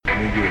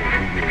We good.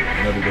 Another day,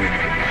 another day.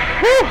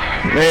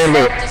 Man,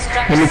 look,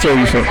 let me tell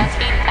you something.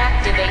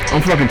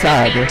 I'm fucking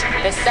tired, bro.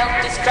 The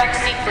self-destruct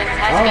sequence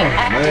has Oh, been man,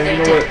 activated.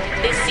 you know what?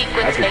 This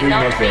sequence After may 3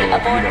 not months be of,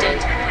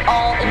 aborted.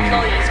 All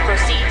employees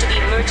proceed to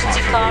the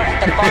emergency car at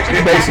the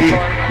bottom Basically,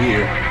 platform.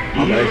 Here.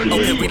 I'm actually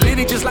Okay, we lit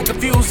it just like a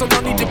fuse, so no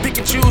need to pick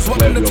and choose.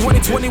 Welcome to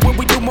 2020 when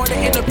we do more than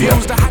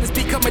interviews. The hottest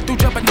be coming through,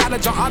 jumping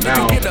knowledge on all of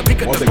you. Get a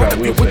pick up the front of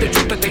you with the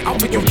truth that they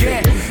offer you.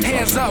 Yeah,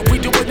 hands up, we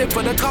doing it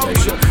for the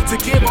culture. To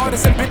give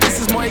artists and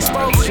businesses more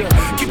exposure.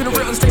 Keeping it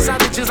real and stay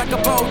silent just like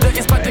a boulder.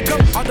 It's about to go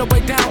all the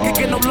way down, can't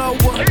get no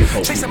lower.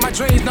 Chasing my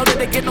dreams, know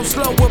that they get no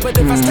slower. But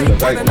if I stay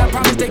running, I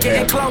promise they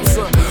getting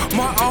closer.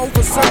 More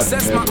over,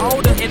 success my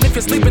older. And if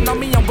you're sleeping on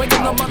me, I'm waking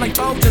them up like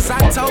Folgers.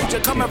 I told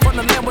you, coming from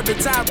the land with the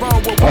tide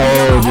roll.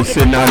 oh, just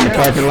sitting out in the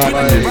parking lot.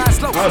 Ride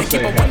slow,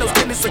 keep a windows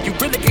tinted so you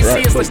really can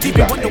see us. Like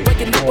Stevie Wonder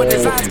waking up with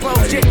his eyes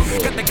closed. Yeah,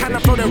 got the kind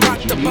of flow that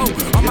rock the boat.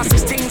 On my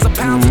 16s, a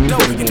pounds of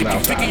dope. And if you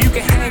figure you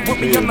can hang with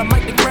me on the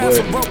mic, then grab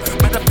some rope.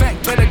 Matter of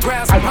fact, better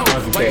grab some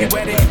hope. While you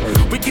at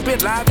it, we keep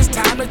it live. It's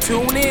time to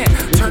tune in.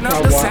 Turn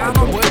up the sound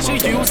on what you're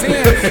using.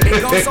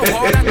 It goes so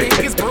hard, I think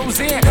it's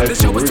bruising. The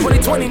show is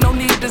 2020, no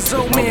need to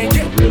zoom in.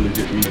 Yeah. Really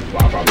good reasons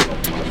why I probably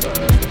come from my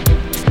side.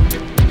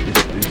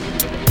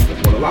 It's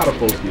when a lot of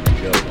folks get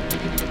together,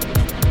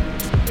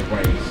 it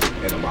brings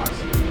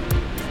animosity.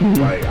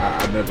 Like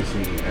I never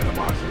seen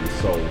animosity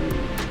so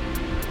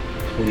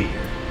clear.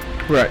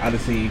 Right. I done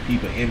seen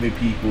people envy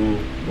people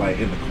like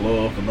in the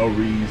club for no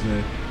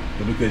reason,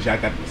 but because y'all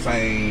got the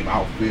same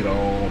outfit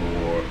on,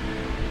 or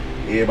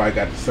everybody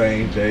got the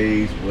same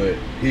J's, but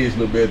his a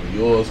little better than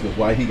yours because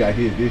why he got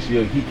his this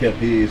year, he kept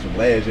his from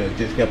last year and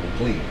just kept them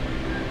clean.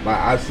 Like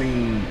I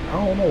seen,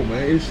 I don't know,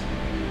 man. It's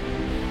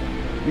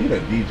being a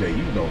DJ,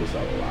 you notice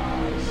a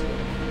lot of stuff,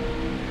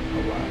 a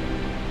lot.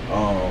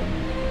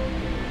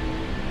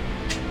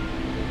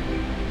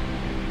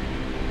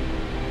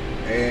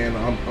 And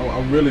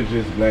I'm really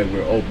just glad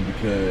we're open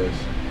because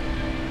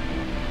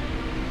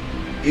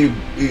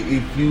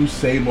if you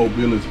say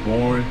Mobile is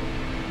boring,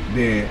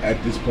 then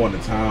at this point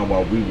in time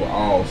while we were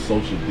all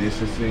social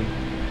distancing,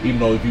 even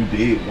though if you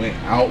did went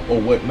out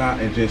or whatnot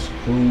and just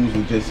cruise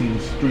and just see the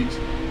streets,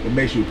 it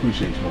makes you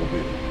appreciate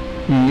Mobile.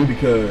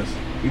 Because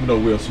even though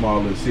we're a small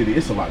little city,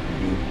 it's a lot to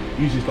do.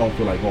 You just don't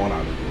feel like going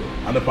out and do it.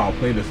 I done found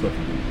plenty of stuff to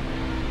do.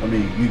 I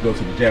mean, you go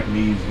to the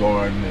Japanese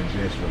garden and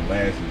just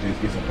relax and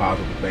just get some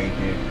positive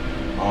thinking.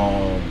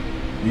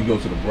 You go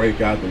to the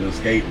breakout, the little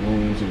skate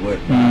rooms and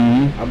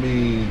whatnot. I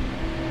mean,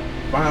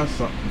 find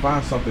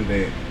something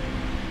that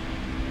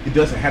it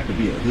doesn't have to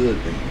be a hood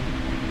thing.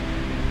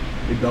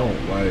 It don't.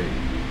 Like,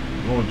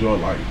 go enjoy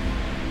life.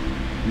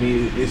 I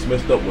mean, it's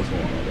messed up what's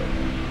going on right now,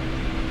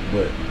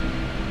 but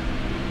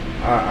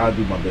I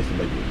do my best to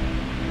make it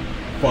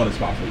fun as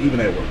possible, even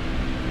at work.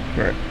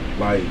 Right.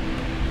 Like,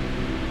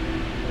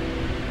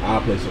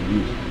 I'll play some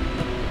music.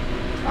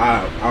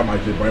 I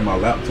might just bring my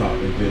laptop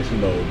and just,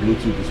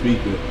 Bluetooth the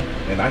speaker,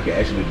 and I can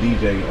actually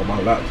DJ on my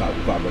laptop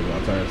before I bring my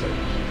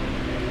turntables,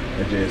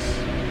 and just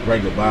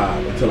bring a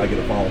vibe until I get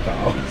a phone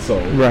call. So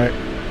Right.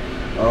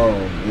 I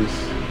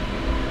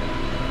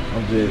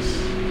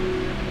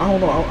don't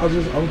know.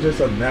 I'm just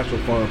a natural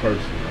fun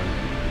person.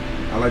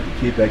 Man. I like to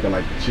kick back. I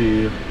like to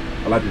chill.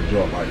 I like to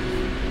enjoy life.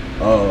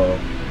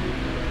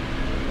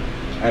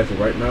 As of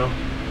right now,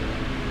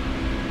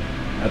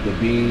 after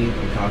being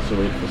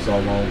incarcerated for so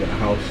long in the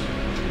house,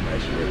 I'm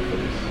actually ready for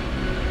this.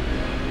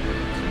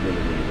 I'm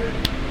really, really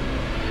ready.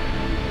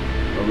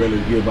 I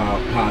really give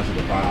out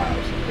positive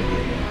vibes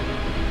again.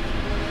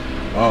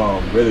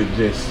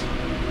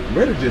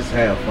 Really just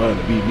have fun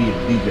to be me and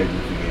DJ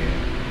booth again.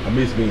 I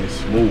miss being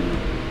smooth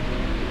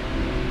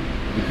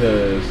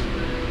because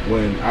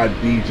when I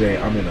DJ,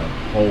 I'm in a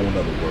whole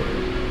nother world.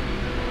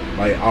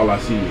 Like all I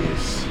see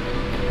is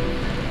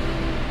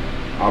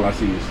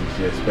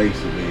just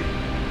basically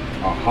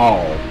a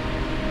hall,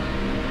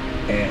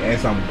 and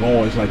as I'm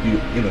going, it's like you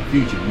in the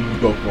future you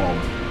go from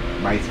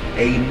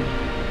 1980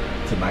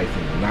 to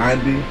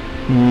 1990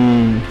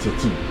 to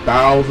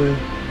 2000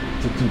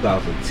 to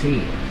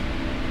 2010.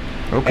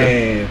 Okay.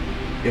 And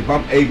if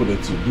I'm able to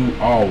do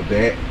all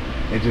that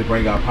and just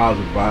bring out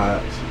positive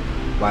vibes,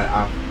 like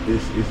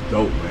it's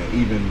dope, man.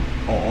 Even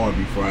on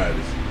R&B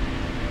Fridays,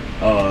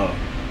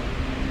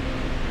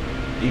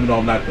 even though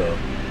I'm not the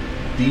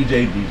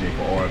DJ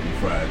for R&B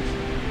Fridays,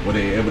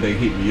 whenever they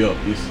hit me up,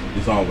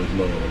 it's always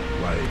love.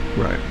 Like,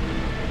 Right.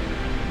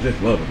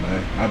 just love it,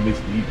 man. I miss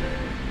DJ.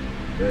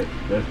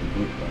 That's the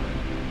good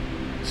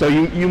thing. So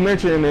you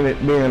mentioned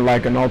it being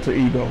like an alter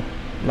ego,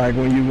 like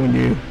when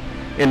you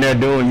in there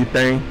doing your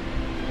thing.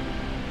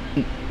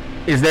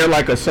 Is there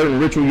like a certain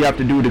ritual you have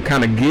to do to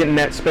kind of get in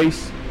that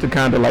space to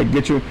kind of like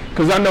get you?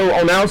 Because I know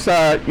on the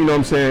outside, you know what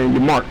I'm saying,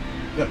 you're Mark.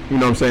 Yep. You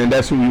know what I'm saying,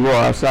 that's who you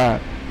are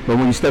outside. But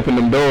when you step in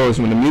them doors,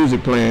 when the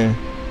music playing,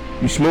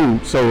 you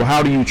smooth. So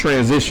how do you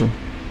transition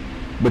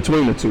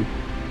between the two?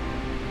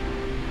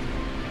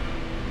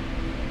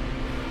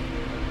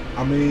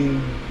 I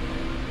mean,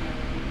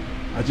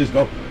 I just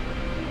go.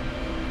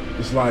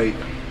 It's like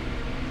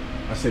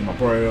I say my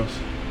prayers,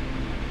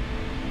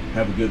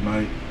 have a good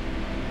night,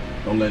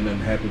 don't let nothing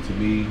happen to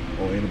me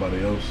or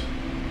anybody else.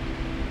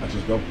 I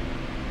just go.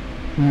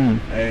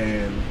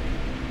 And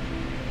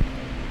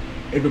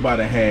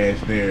everybody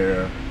has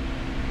their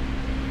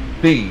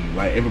thing.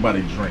 Like,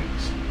 everybody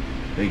drinks.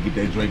 They get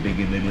their drink, they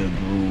get in their little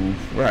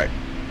groove. Right.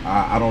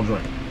 I don't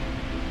drink.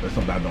 That's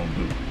something I don't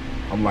do.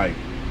 I'm like,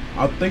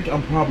 I think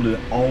I'm probably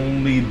the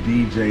only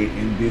DJ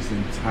in this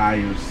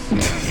entire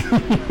city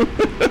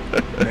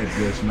that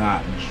does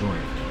not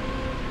drink.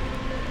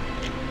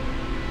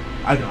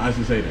 I can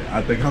honestly say that.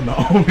 I think I'm the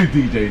only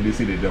DJ in this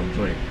city that don't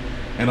drink.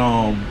 And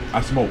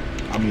I smoke.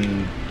 I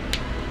mean,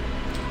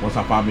 once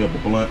I find me up a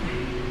blunt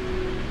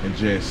and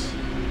just,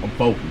 I'm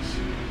focused.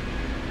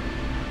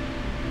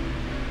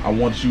 I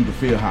want you to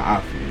feel how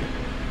I feel.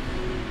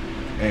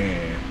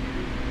 And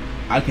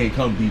I can't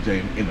come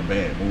DJ in a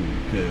bad mood,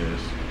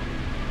 because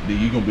then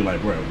you're going to be like,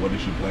 bro, what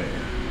is you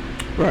playing?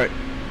 Right.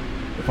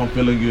 If I'm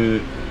feeling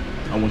good,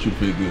 I want you to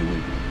feel good with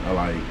me.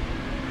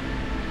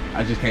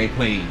 I just can't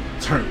play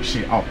turn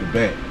shit off the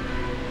bat.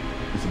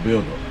 It's a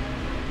build-up.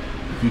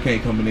 If you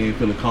can't come in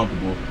feeling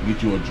comfortable,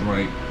 get you a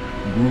drink,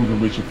 grooving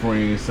with your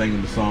friends,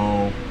 singing the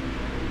song,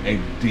 and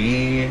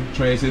then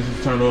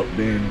transitions turn up,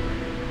 then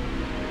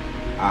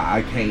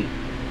I can't.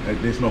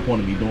 There's no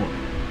point in me doing it,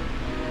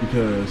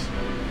 because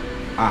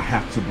I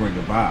have to bring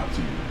a vibe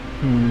to you.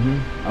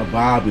 A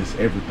vibe is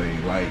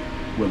everything. Like,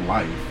 with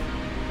life,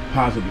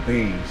 positive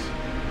things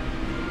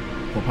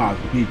for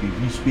positive people. If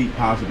you speak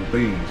positive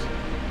things,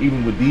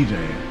 even with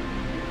DJing,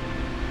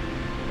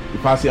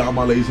 if I see all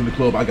my ladies in the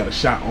club, I got a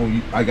shot on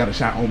you. I got a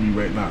shot on me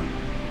right now.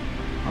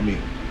 I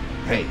mean,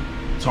 hey,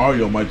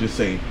 Tario might just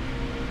say,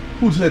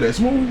 "Who said that,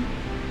 Smooth?"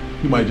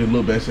 He might just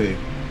look back and say,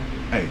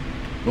 "Hey,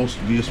 go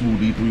get Smooth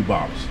these 3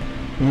 bottles.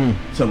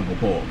 Tell him to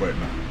pour up right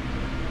now."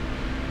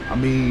 I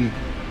mean,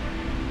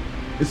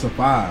 it's a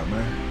vibe,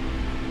 man.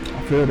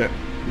 I feel that.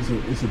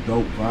 It's a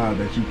dope vibe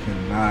that you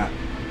cannot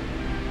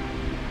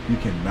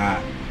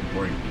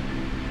break.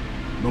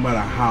 No matter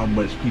how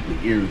much people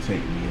irritate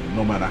me, and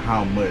no matter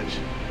how much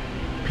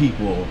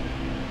people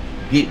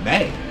get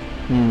mad,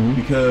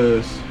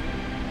 because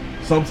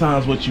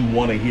sometimes what you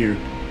want to hear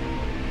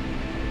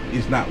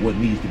is not what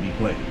needs to be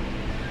played.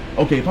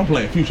 Okay, if I'm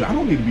playing Future, I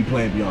don't need to be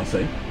playing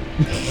Beyonce.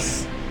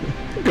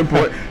 Good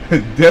point.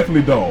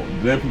 Definitely don't.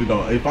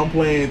 If I'm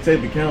playing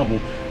Tevin Campbell,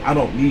 I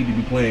don't need to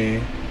be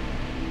playing.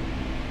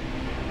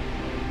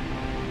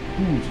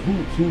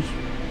 Who's?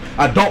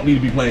 I don't need to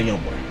be playing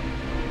Youngboy.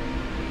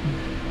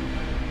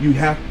 You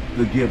have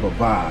to give a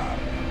vibe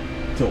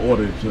to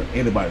order to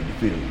anybody to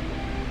feel you.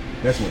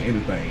 That's with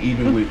anything,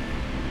 even with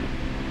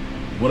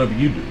whatever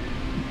you do.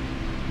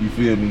 You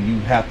feel me? You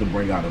have to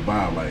bring out a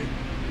vibe. Like,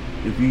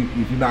 if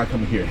you're not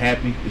coming here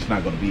happy, it's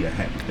not going to be a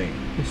happy thing.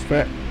 It's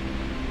fact.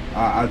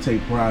 I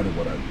take pride in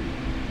what I do.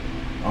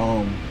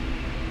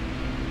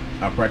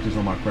 I practice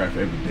on my craft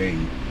every day,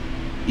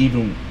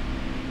 even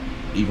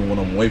when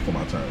I'm away from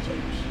my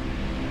turntables.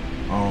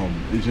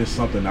 It's just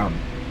something I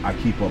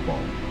keep up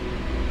on,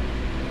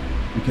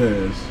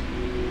 because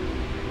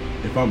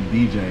if I'm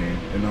DJing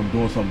and I'm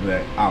doing something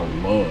that I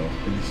love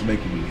and it's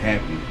making me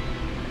happy,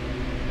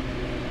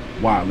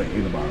 why let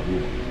anybody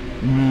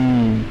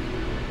ruin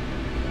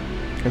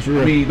it? That's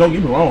real. I mean, don't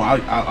get me wrong.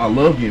 I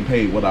love getting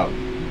paid what I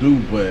do,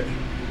 but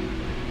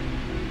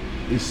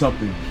it's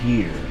something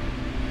here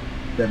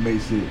that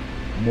makes it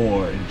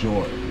more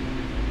enjoyable,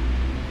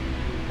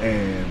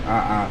 and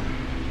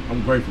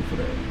I'm grateful for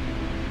that.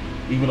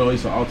 Even though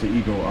it's an alter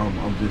ego,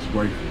 I'm just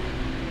grateful,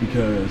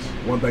 because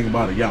one thing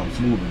about it, I'm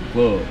smooth in the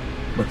club,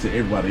 but to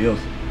everybody else,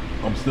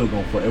 I'm still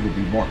gonna forever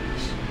be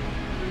Marcus.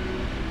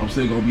 I'm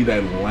still gonna be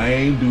that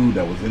lame dude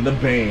that was in the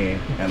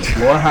band at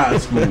LaFleur High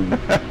School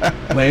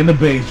playing the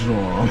bass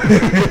drum.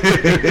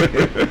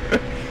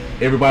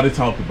 Everybody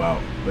talked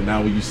about, but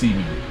now when you see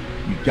me,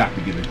 you got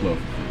to get in the club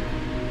for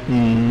free.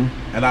 And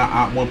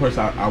one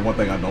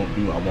thing I don't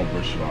do, I won't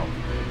brush you off.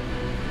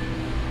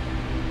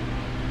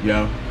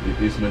 Yeah,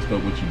 it's messed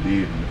up what you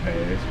did in the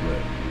past,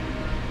 but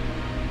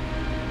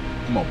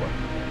come on, bro.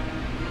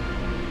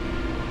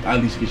 I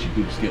at least get you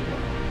through the skip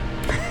line.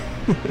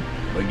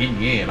 But getting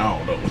you in, I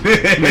don't know.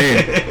 Man,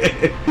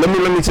 let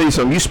me tell you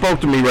something. You spoke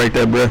to me right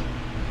there, bro.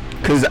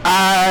 Cause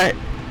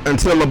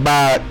until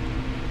about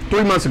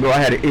 3 months ago, I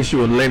had an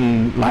issue of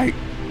letting like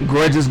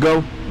grudges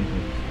go,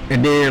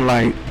 and then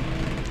like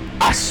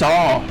I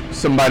saw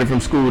somebody from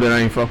school that I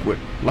ain't fuck with,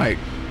 like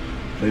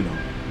They don't.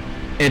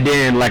 and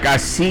then like I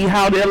see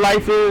how their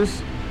life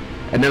is,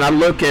 and then I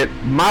look at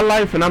my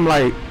life and I'm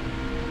like,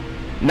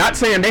 not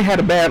saying they had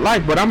a bad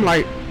life, but I'm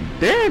like,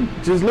 they're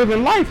just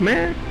living life,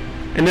 man.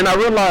 And then I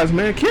realized,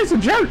 man, kids are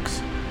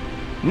jerks.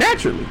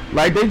 Naturally.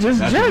 Like, they just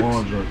That's jerks.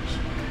 born jerks.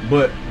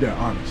 But they're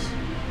honest.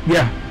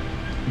 Yeah.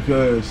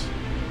 Because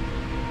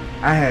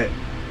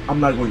I'm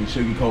not going to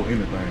sugarcoat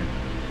anything.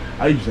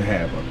 I used to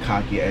have a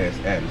cocky ass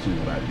attitude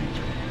when I DJ.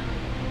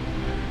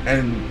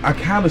 And I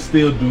kind of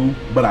still do,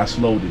 but I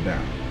slowed it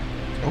down.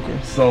 Okay.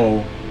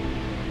 So,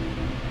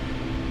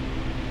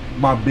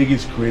 my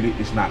biggest critic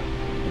is not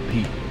the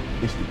people,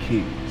 it's the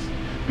kids.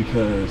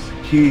 Because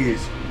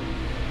kids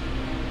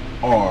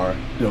are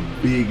the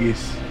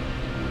biggest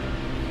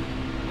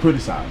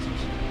criticizers.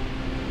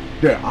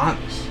 They're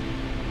honest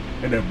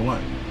and they're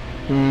blunt.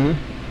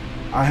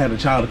 Mm-hmm. I had a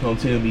child to come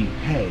tell me,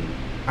 "Hey,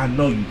 I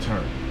know you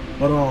turned,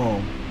 but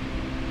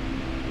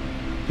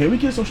can we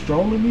get some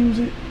strolling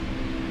music?"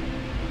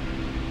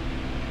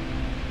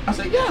 I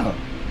said, "Yeah."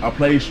 I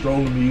played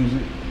strolling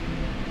music,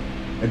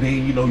 and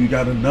then you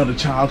got another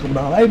child coming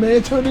out. "Hey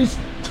man, turn this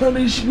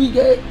sweet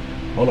gay."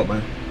 Hold up,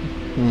 man.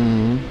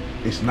 Mm-hmm.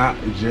 It's not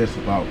just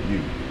about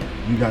you.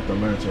 You got to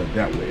learn to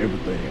adapt with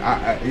everything.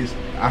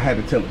 I had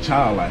to tell a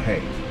child like,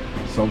 "Hey,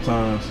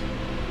 sometimes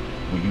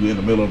when you in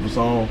the middle of a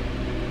song,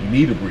 you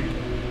need a breather."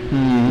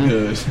 Mm-hmm.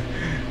 Because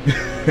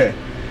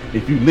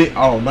if you lit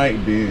all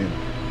night, then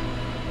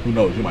who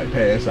knows, you might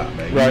pass out,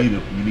 man. Right.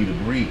 You need to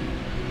breathe.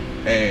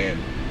 And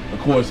of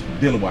course,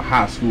 dealing with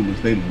high schoolers,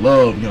 they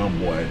love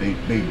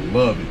YoungBoy. They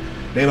love it.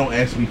 They don't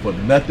ask me for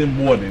nothing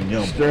more than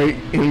YoungBoy. Straight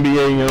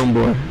NBA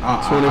YoungBoy.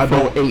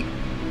 24/8.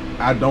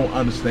 I don't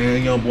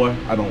understand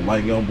YoungBoy. I don't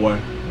like YoungBoy,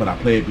 but I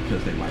play it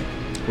because they like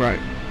it. Right.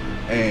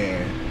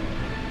 And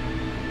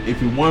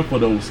if it weren't for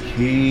those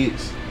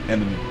kids,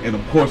 and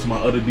of course my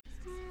other.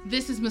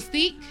 This is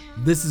Mystique.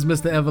 This is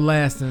Mr.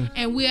 Everlasting.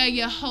 And we are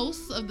your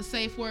hosts of the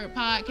Safe Word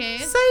Podcast.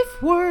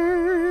 Safe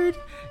Word.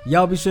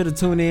 Y'all be sure to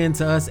tune in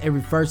to us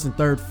every first and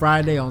third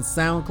Friday on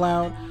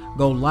SoundCloud.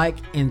 Go like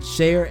and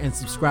share and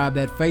subscribe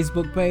that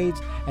Facebook page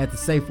at the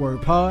Safe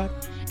Word Pod.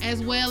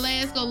 As well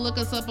as go look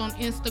us up on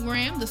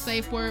Instagram, the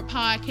Safe Word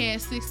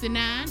Podcast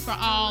 69, for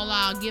all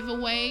our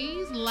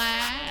giveaways,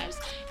 lives,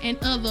 and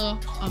other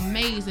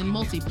amazing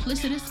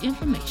multiplicitous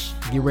information.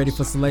 Get ready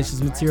for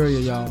salacious material,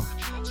 y'all.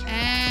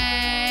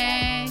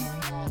 Hey.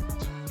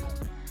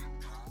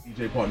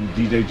 DJ partner,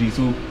 DJ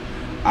G2,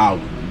 I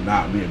would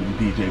not be able to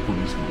DJ for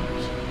these schools.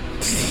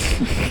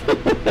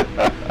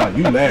 Like,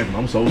 you laughing,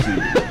 I'm so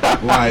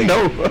serious. Like,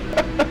 No.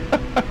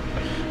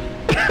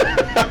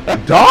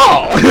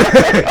 dog.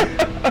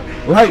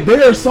 Like,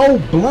 they're so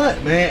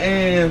blunt,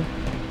 man,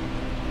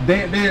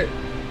 and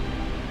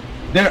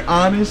they're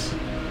honest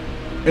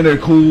and they're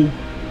cool.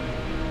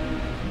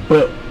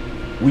 But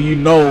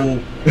when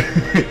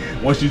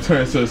once you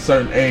turn to a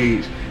certain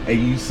age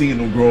and you see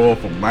them grow up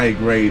from 9th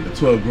grade to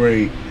 12th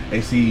grade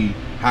and see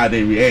how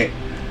they react,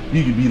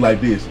 you can be like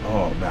this.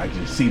 "Oh man, I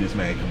just see this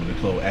man coming to the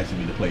club asking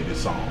me to play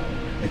this song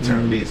and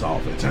turn this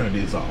off and turn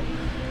this off."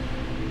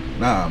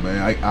 Nah,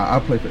 man, I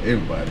play for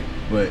everybody,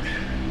 but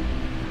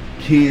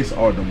kids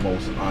are the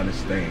most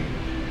honest thing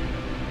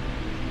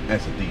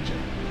as a DJ,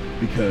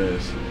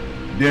 because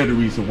they're the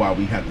reason why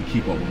we have to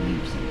keep up with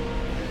music.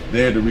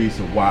 They're the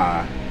reason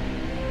why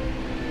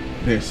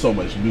there's so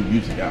much new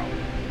music out.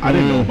 I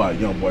didn't know about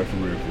YoungBoy for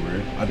real.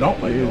 I don't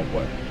like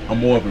YoungBoy. I'm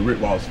more of a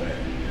Rick Ross fan.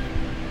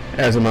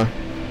 As am I.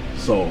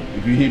 So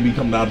if you hear me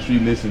coming down the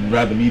street listening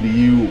Rather Me to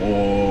You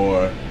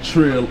or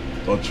Triller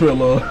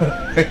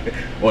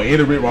or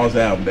any Rick Ross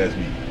album, that's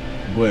me.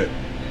 But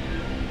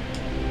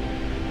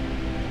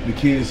the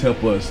kids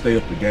help us stay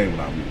up the game with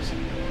our music,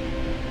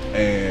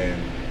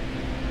 and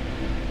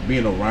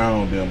being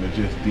around them and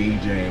just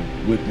DJing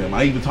with them.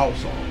 I even taught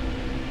song.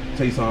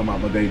 Tell you something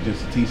about my day,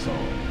 just a T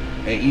song,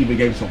 and even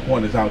gave some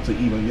pointers out to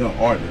even young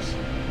artists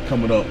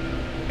coming up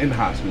in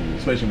high school,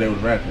 especially if they was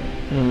rapping.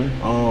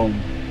 Mm-hmm.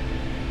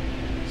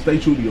 Stay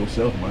true to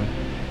yourself, man,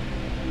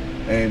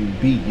 and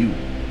be you.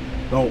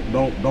 Don't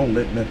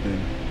let nothing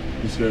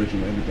discourage you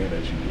in anything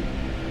that you do,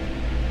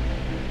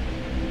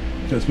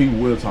 because people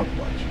will talk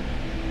about you.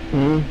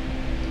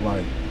 Mm-hmm.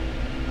 Like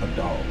a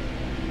dog.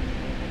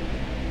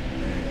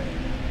 And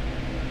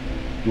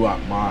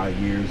throughout my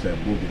years at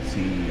Booker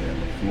T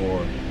and the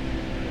floor,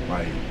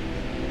 like,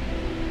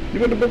 You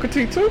went to Booker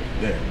T too?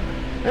 yeah,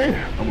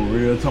 Damn. I'm a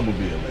real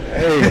tumbleville, man.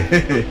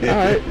 Hey.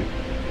 Alright.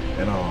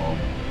 And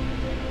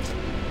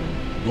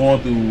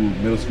going through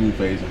middle school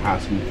phase and high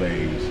school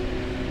phase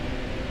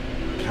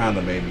kind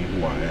of made me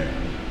who I am,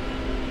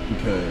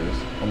 because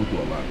I went through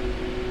a lot,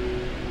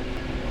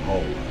 a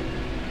whole lot.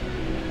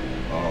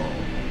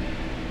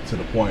 To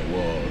the point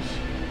was,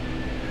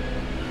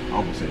 I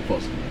almost said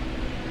fuck school.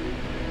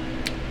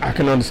 I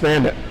can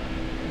understand that.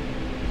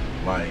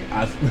 Like,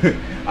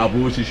 I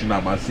bullshit you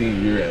not, my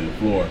senior year at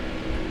LaFleur,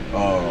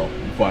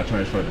 before I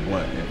transferred to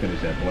Blunt and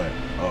finished at Blunt,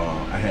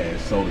 I had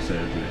shoulder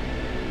surgery,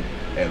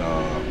 and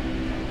I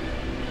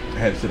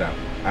had to sit out.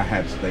 I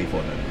had to stay for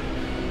another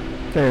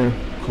year. Damn.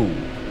 Cool.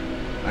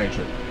 I ain't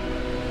tripping.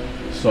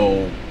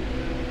 So,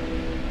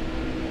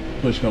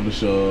 push come to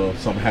shove,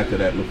 something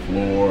happened at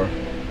LaFleur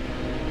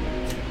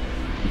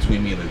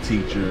between me and the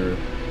teacher.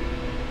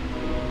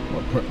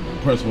 The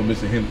principal,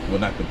 Mr. Henderson, well,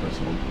 not the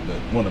principal,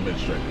 one of the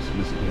administrators.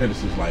 Mr.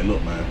 Henderson's like,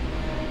 "Look, man,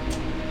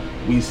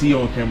 we see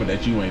on camera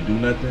that you ain't do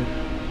nothing,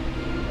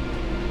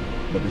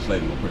 but this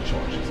lady will put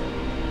charges on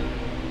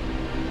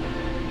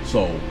you.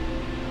 So,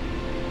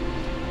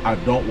 I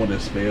don't want to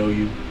expel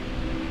you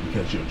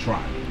because you're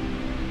trying.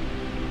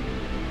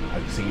 I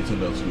can send you to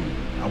another school."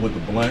 I went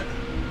to Blunt,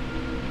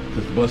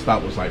 because the bus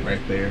stop was like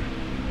right there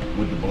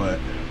with the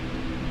Blunt,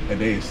 and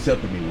they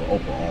accepted me with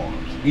open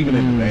arms, even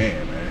in the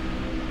band, man.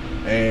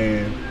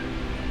 And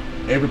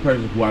every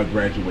person who I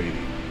graduated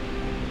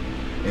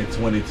in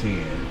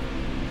 2010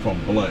 from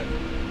Blunt,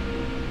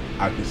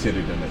 I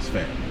consider them as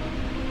family.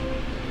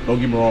 Don't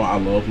get me wrong, I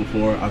love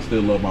LaFleur. I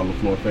still love my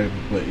LaFleur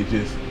family, but it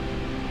just,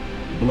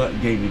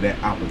 Blunt gave me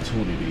that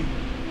opportunity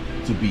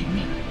to beat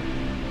me.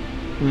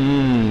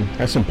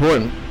 That's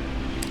important,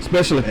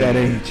 especially at that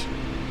age.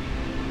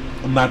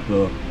 I'm not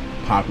the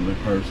popular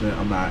person.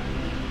 I'm not,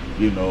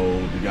 the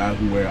guy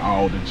who wear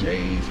all the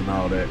J's and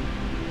all that.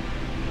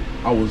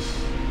 I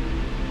was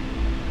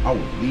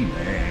me,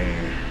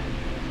 man.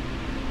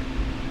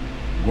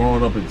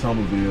 Growing up in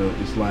Tumblerville,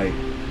 it's like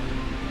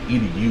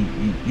either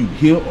you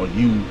here or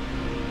you're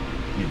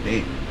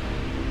dead.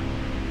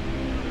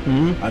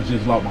 I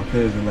just lost my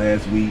cousin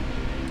last week.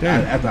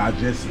 After I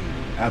just seen him.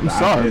 I'm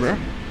sorry, bro.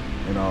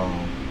 And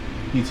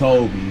he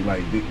told me,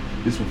 like,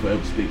 this will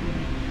forever stick with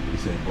me. He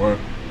said, bro,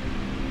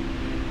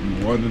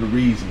 you're one of the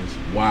reasons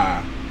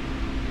why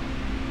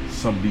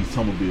some of these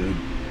Tumblerville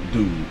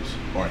dudes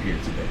are here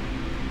today.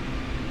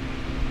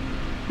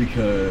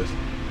 Because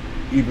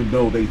even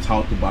though they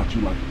talked about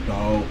you like a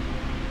dog,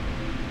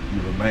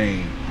 you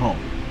remain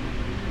humble.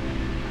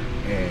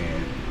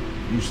 And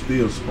you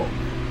still spoke.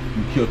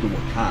 You killed them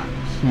with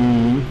kindness.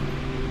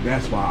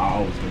 That's why I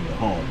always been the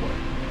homeboy.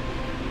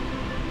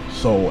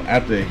 So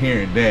after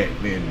hearing that,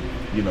 then,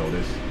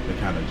 this it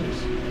kind of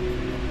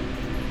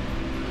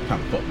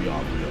fucked me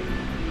all the way up.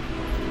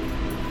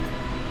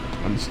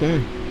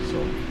 Understand. So,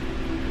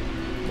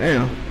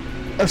 damn,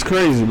 that's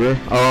crazy, bro.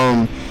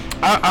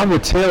 I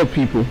would tell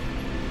people.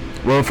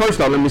 Well, first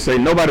off, let me say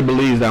nobody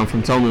believes that I'm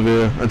from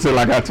Tomerville until,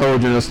 like I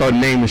told you, and I started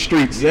naming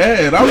streets. Yeah,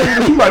 and I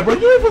was like, bro,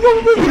 you ain't from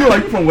Tomerville. You're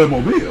like, you from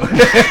Westmobile.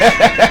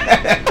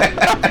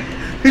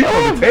 He's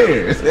from the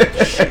Terrace.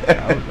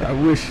 I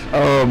wish.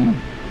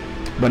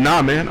 But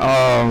nah, man.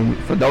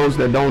 For those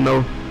that don't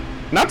know,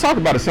 and I talk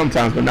about it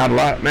sometimes, but not a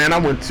lot. Man, I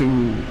went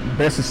to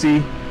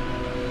Bessie.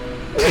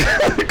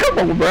 Come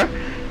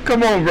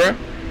on,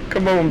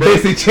 bro.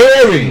 Bessie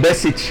Cherry.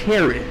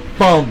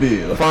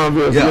 Farmville.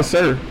 Yeah. Yes,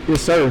 sir.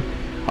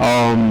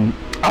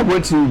 I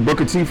went to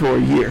Booker T for a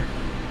year,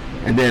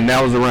 and then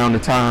that was around the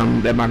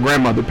time that my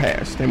grandmother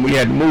passed, and we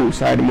had to move,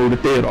 so I had to move to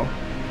Theodore.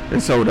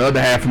 And so the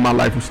other half of my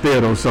life was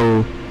Theodore.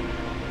 So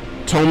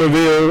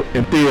Tomerville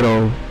and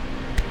Theodore,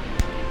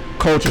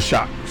 culture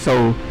shock.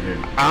 So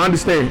I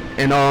understand.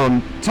 And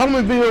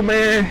Tomerville,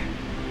 man,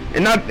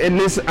 and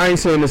this, I ain't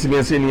saying this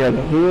against any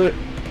other hood,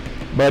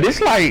 but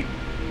it's like,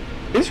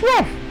 it's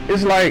rough.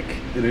 It's like,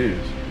 it is.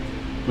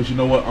 But you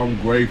know what? I'm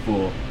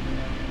grateful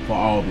for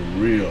all the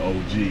real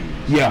OGs.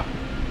 Yeah.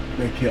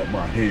 They kept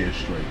my head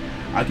straight.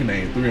 I can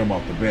name 3 of them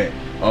off the bat.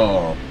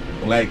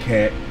 Black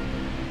Cat,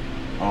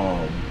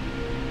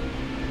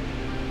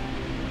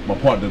 my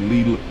partner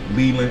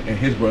Leland and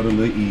his brother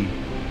Lil E,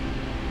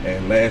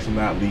 and last but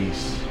not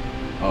least,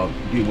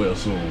 get well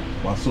soon,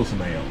 my sister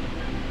Naomi.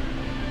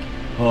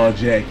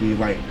 Jackie,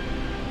 like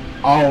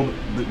all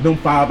them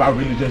 5 I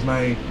really just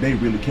named, they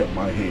really kept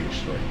my head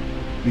straight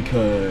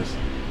because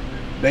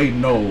they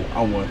know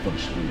I wasn't for the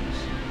streets.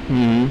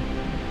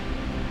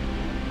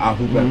 I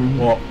hoop at the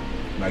park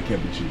and I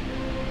kept it cheap.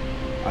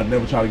 I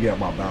never try to get out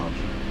my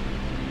boundary.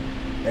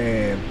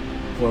 And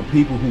for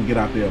people who get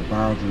out their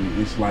boundary,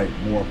 it's like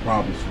more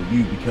problems for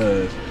you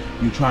because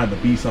you're trying to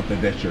be something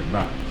that you're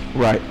not.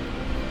 Right.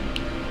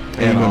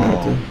 And you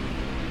have to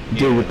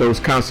deal with those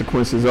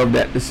consequences of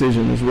that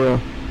decision as well.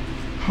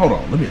 Hold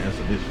on, let me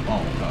answer this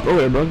phone call. Go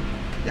ahead, brother.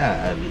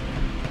 Yeah,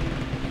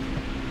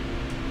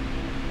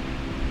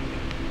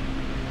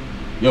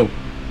 yo.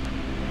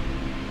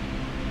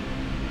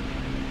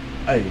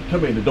 Hey,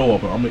 come in, the door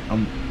open.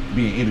 I'm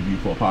being interviewed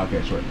for a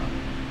podcast right now.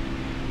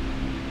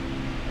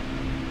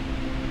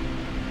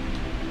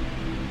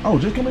 Oh,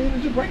 just come in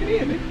and just bring it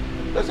in, nigga.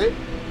 That's it.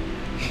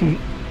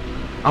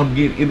 I'm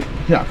getting in.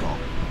 Here I come.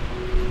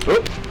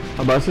 Oh,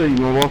 I'm about to say, you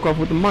gonna walk off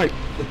with the mic.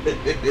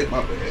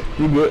 My bad.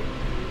 You good?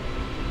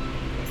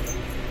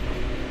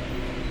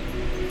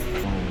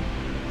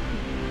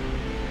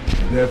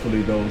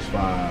 Definitely those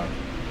 5.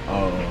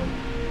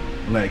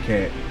 Black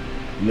Cat,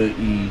 Lil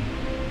E,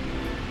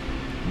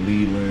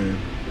 Leland,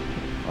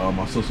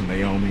 my sister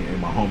Naomi, and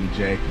my homie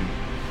Jackie.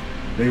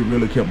 They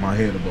really kept my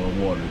head above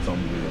water in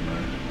Tumblerville,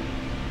 man.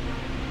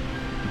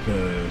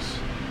 Because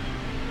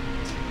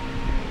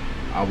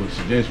I was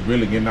just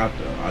really getting out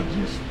there. I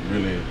just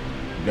really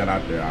got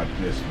out there. I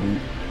just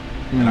hooped.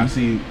 And I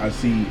see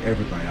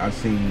everything. I've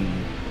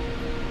seen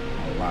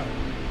a lot.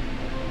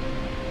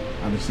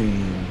 I've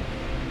seen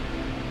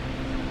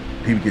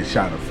people get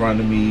shot in front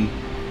of me.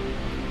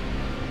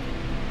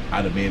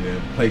 I'd have been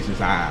in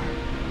places I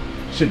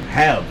shouldn't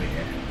have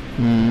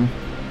been.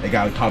 They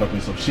got caught up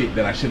in some shit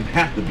that I shouldn't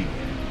have to be in.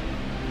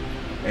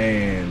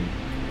 And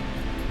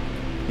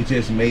it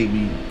just made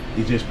me,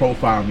 it just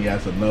profiled me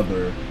as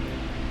another,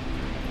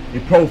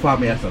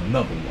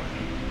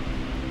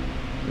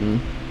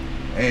 one.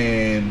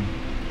 And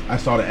I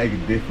started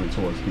acting different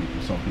towards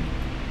people, some people,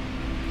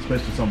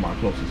 especially some of my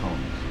closest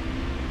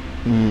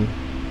homies.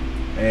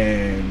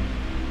 And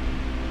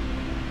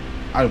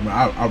I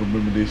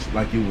remember this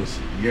like it was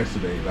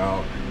yesterday,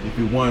 dog. If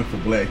it wasn't for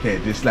Black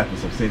Cat just slapping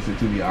some sense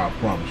into me, I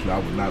promise you I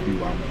would not be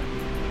where I'm at.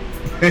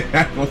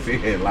 I'm gonna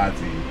sit here and lie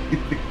to you.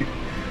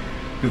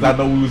 Because I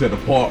know we was at the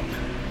park.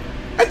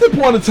 At the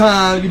point of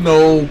time,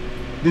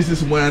 this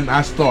is when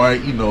I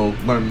started,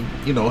 learning,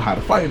 how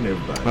to fight and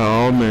everything.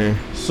 Oh man.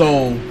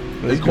 So,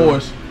 Let's of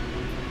course,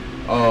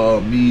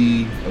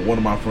 me and one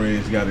of my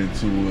friends got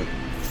into it.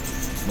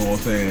 You know what I'm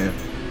saying?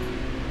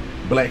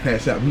 Black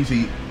Hat shot me.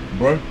 He said,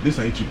 bruh, this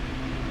ain't you.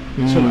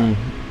 Chill out.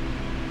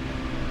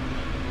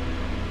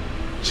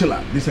 Chill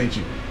out. This ain't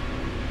you.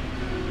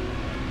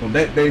 From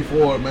that day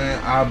forward,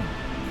 man,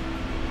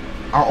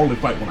 I only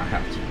fight when I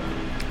have to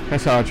now.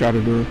 That's how I try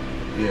to do it.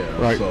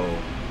 Yeah, right. So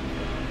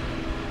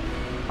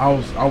I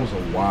was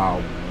a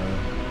wild one, man.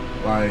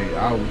 Like,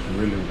 I was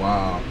really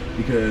wild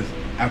because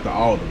after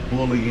all the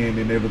bullying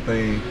and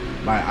everything,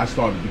 like, I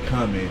started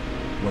becoming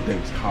what they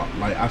was called.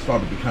 Like, I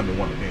started becoming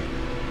one of them.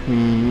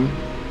 Mm-hmm.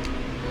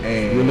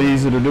 And really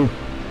easy to do.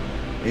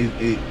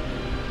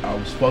 I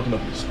was fucking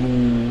up in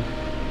school.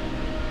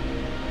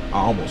 I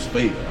almost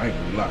failed. I ain't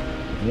gonna lie.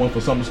 If it wasn't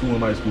for summer school and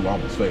night school, I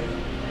almost failed.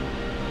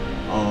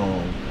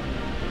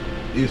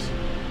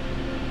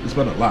 It's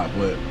been a lot,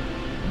 but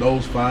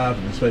those 5,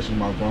 and especially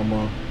my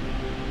grandma,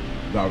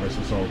 God rest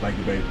her soul, thank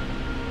you, baby.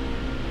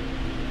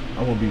 I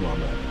wouldn't be where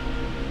I'm at.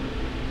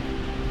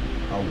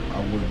 I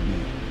wouldn't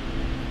be.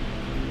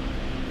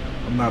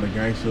 I'm not a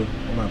gangster.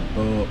 I'm not a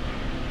thug.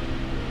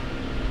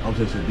 I'm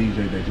just a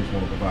DJ that just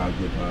want to provide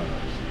good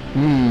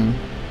vibes.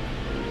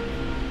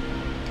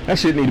 That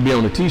shit need to be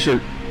on a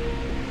t-shirt.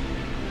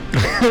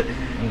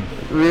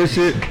 Real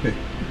shit.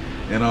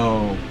 And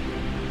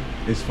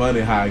it's funny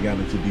how I got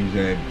into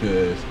DJing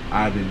because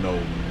I didn't know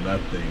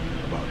nothing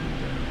about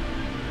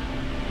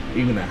DJing.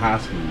 Even in high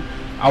school,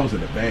 I was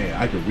in a band.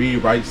 I could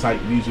read, write,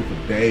 cite music for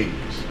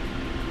days.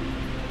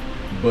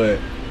 But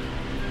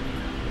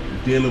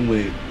dealing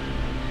with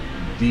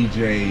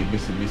DJ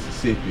Mr.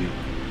 Mississippi,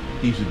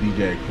 he used to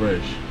DJ at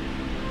Crush.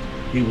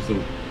 He was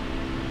the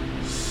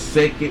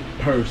second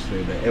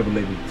person that ever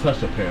let me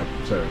touch a pair of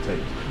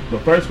turntables. The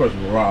first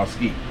person was Rob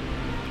Ski.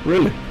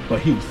 Really?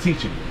 But he was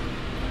teaching me.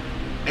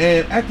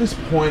 And at this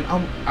point,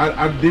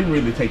 I didn't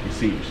really take it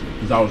seriously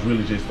because I was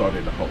really just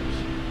starting to host.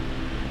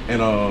 And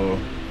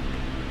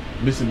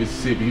Mr.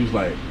 Mississippi, he was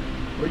like,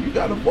 "Well, you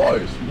got a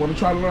voice. You want to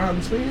try to learn how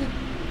to spin?"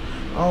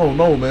 "I don't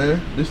know,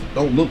 man. This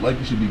don't look like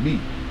it should be me."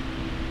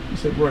 He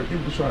said, "Bro, give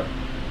it a try."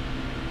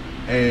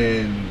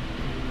 And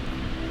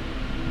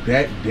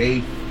that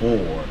day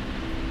forward,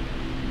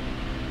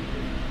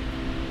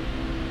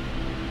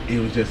 it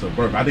was just a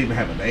birth. I didn't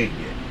have a name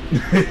yet.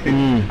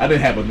 I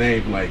didn't have a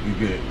name for like a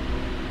good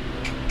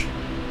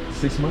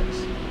 6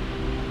 months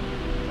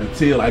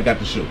until I got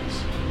the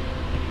Sugars.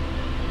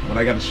 When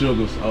I got the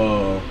Sugars,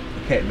 a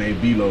cat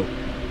named Bilo,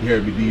 he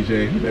heard me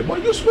DJ. He said, "Boy,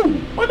 you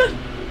smooth. Boy,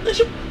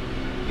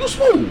 you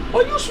smooth.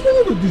 Boy, you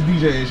smooth with this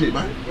DJ and shit,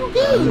 man. You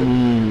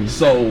good."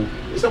 So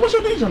he said, "What's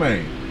your DJ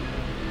name?"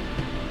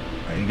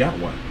 I ain't got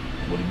one.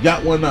 Well, he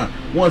got one now.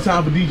 One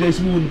time for DJ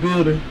Smooth in the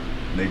building,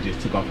 and they just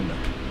took off from there.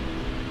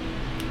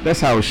 That's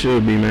how it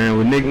should be, man.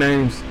 With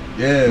nicknames,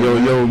 Yeah.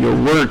 your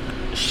work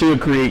should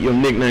create your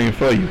nickname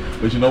for you.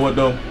 But you know what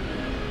though?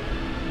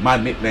 My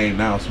nickname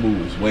now,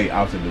 Smooth, is way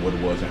out than what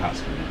it was in high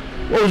school.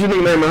 What was your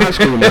nickname in high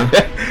school, man?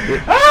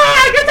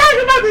 I can talk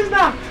about this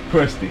now.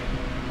 Krusty.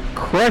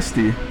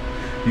 Krusty.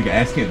 You can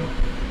ask him.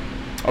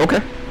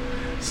 Okay.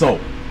 So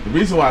the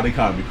reason why they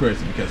call me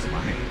Krusty because of my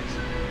hands.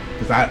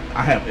 Because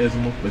I have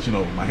eczema, but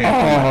my hands.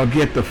 Oh,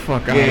 get the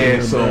fuck out of Yeah,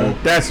 here, so bro.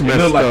 That's messed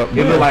look like, up.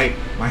 It look like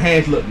my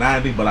hands look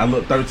 90, but I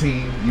look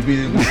 13. You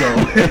feel me? So,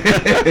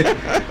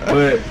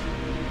 but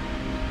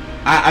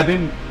I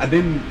didn't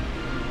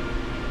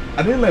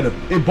let it.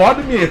 It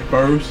bothered me at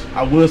first.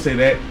 I will say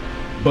that,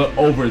 but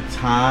over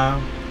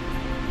time,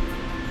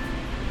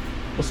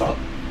 what's up?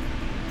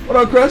 What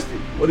up, Krusty?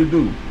 What it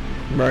do?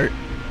 Right.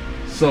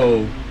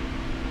 So,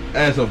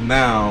 as of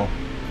now,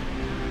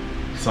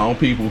 some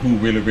people who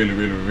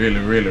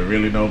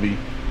really know me,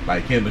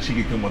 like Kendall, she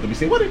can come up to me and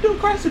say, "What it do,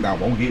 Krusty?" I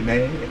won't get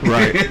mad.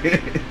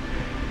 Right.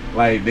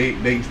 Like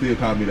they still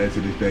call me that to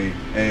this day,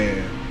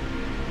 and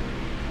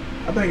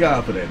I thank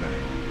God for that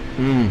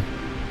name.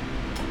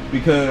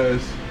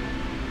 Because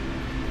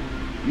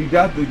you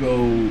got to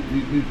go.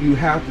 You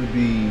have to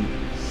be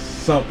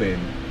something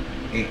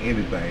in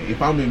anything.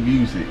 If I'm in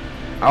music,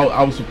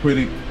 I was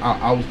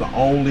the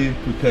only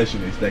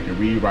percussionist that could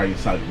read, write, and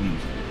cite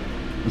music,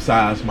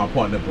 besides my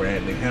partner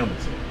Bradley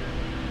Hamilton.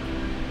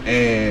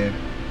 And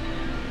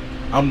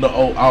I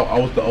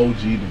was the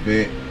OG, the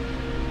vet,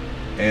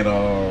 and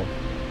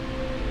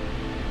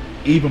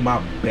even my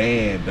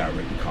band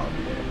director called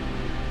me that,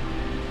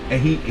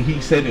 and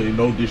he said it in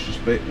no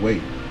disrespect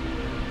way,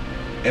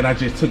 and I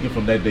just took it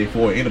from that day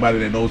forward. Anybody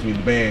that knows me in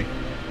the band,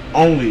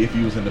 only if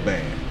you was in the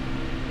band.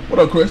 What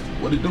up, Krusty?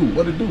 What it do?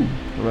 What it do?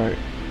 Right.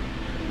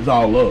 It's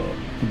all love,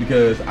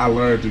 because I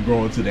learned to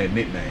grow into that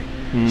nickname.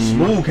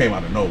 Smooth came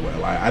out of nowhere.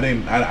 Like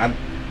I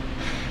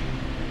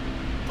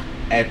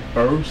at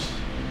first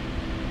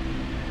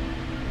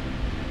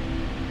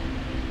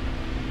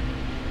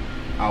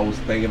I was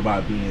thinking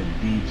about being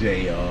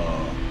DJ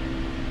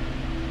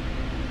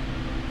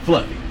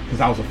Fluffy, because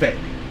I was a fat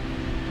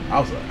nigga. I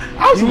was a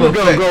You little were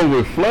gonna fat. go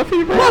with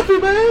Fluffy, bro? Fluffy,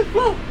 man,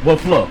 fluff. Well,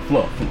 fluff. We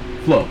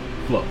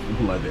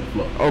put like that,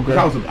 fluff. Okay.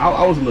 I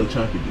was a little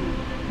chunky dude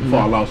before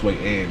I lost weight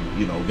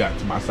and got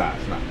to my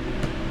size now.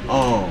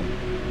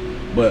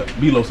 But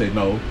Bilo said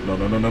no.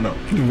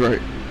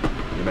 Right.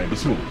 Your name is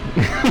Smooth.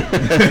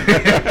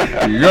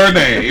 Your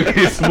name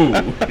is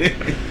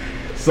Smooth.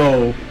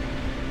 So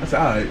I said,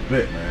 all right,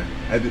 bet, man.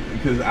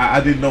 Because I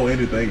didn't know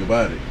anything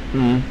about it.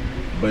 Mm-hmm.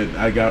 But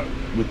I got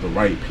with the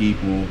right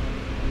people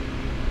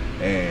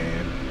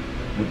and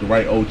with the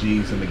right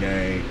OGs in the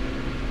game.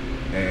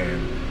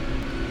 And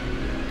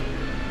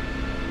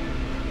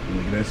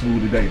look at that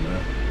Smooth today,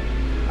 man.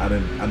 I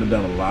done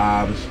done a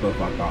lot of stuff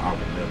I thought I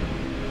would never do.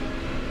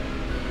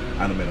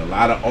 I done met a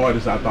lot of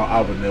artists I thought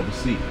I would never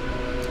see.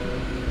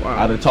 Wow.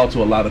 I done talked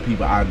to a lot of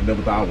people I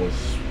never thought I would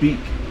speak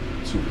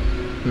to.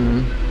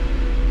 Mm-hmm.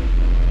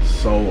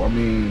 So, I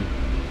mean,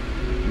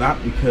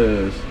 not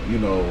because,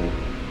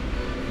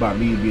 by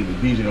me being a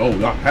DJ, oh,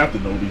 y'all have to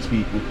know these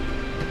people.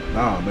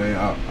 Nah, man,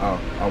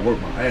 I work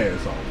my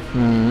ass off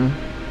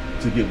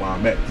to get where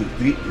I'm at, to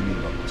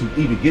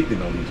even get to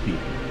know these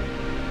people.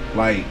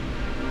 Like,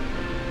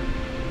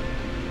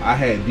 I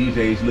had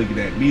DJs looking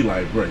at me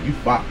like, bro, you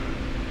fire.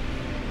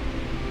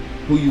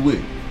 Who you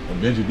with?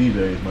 Avenger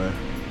DJs, man.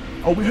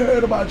 Oh, we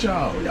heard about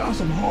y'all. Y'all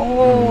some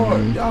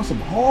hard. Y'all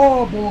some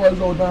hard boys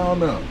though down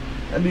there.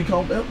 Y'all need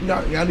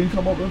to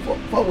come up and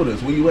fuck with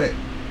us. Where you at?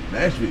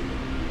 Nashville.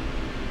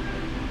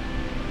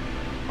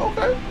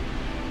 Okay.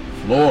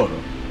 Florida.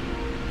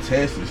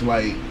 Texas.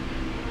 Like,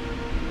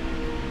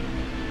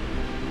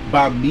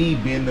 by me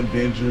being the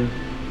Avenger,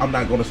 I'm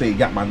not gonna say it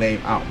got my name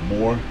out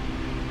more,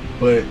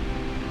 but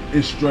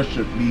it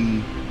structured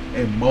me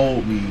and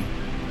molded me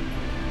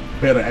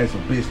better as a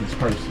business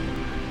person.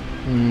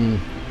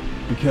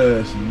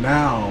 Because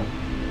now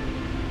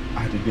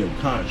I have to deal with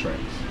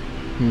contracts.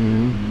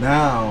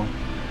 Now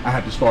I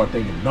have to start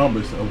thinking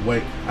numbers of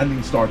what I need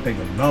to start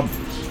thinking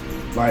numbers.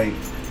 Like,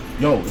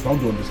 yo, if I'm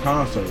doing this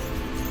concert,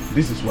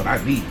 this is what I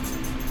need.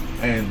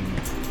 And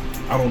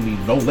I don't need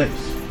no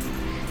less.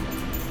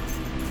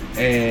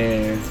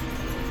 And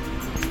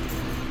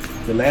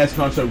the last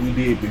concert we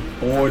did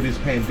before this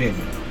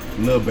pandemic,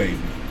 Lil Baby,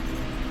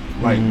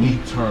 like we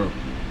turned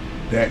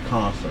that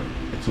concert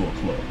into a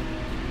club.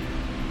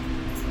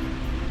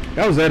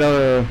 That was at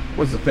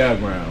What's the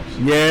fairgrounds?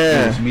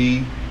 Yeah. It was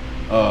me,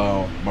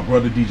 my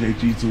brother DJ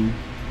G2,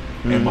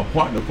 and my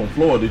partner from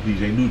Florida,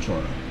 DJ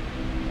Neutron.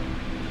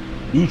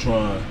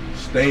 Neutron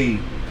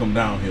stayed, come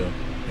down here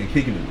and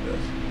kicking it with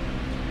us.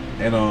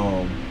 And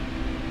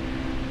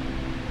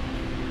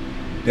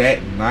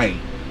that night,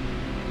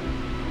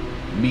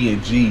 me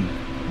and G,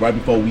 right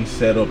before we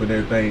set up and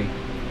everything,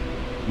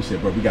 we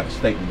said, bro, we got a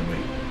statement to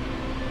make.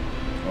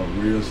 A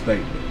real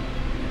statement.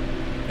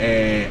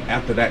 And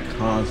after that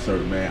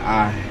concert, man,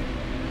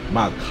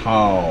 my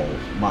calls,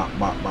 my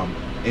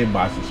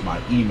inboxes, my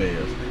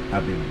emails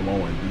have been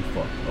blowing the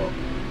fuck up.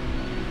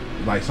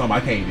 Like something I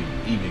can't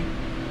even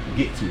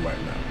get to right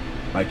now.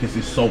 Like, 'cause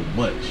it's so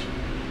much.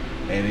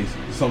 And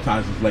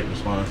sometimes it's late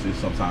responses,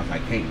 sometimes I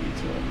can't get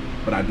to them.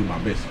 But I do my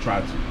best to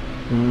try to.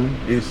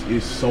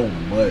 It's so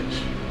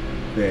much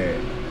that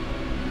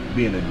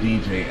being a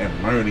DJ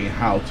and learning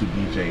how to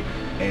DJ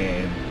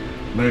and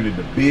learning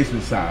the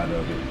business side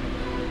of it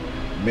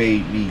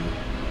made me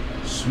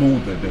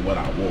smoother than what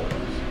I was.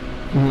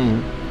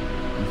 You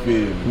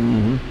feel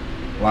me?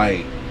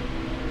 Like,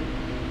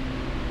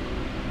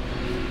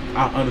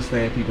 I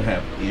understand people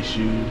have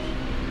issues,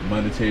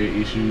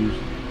 monetary issues,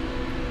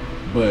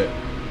 but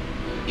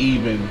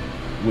even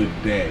with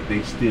that,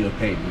 they still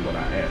paid me what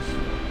I asked for.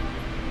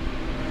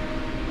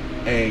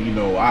 And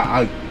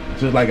I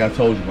just like I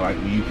told you, like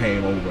when you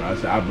came over, I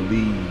said I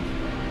believe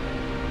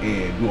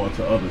in doing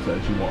to others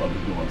as you want others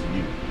to do unto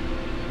you.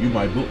 You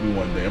might book me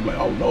one day. I'm like,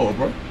 oh no,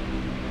 bro,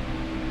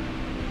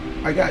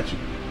 I got you.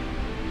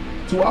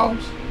 2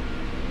 hours,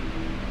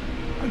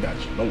 I got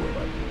you. Don't worry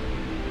about it.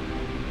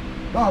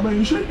 Nah, man,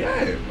 you should.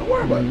 Yeah, don't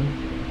worry about it.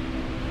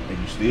 And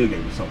you still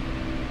gave me something.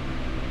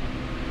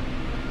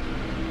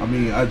 I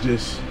mean,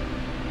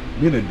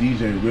 being a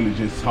DJ really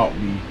just taught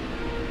me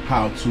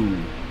how to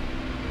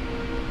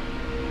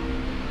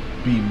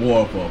be more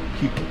of a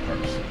people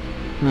person.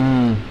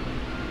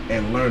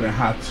 And learning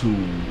how to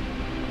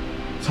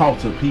talk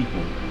to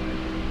people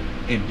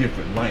in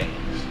different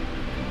lanes.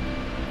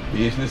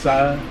 Business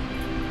side,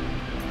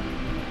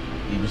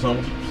 even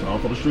some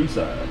for the street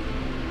side.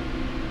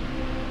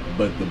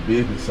 But the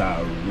business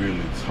side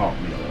really taught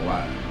me a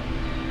lot.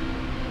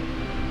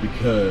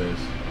 Because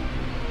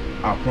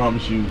I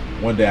promise you,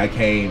 one day I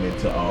came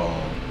into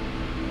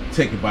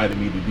Tech invited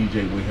me to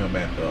DJ with him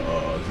at the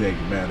Zeg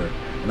Manor,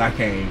 and I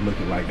came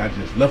looking like I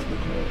just left the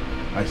club.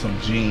 Like some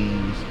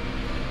jeans,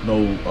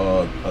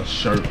 a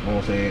shirt, you know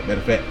what I'm saying?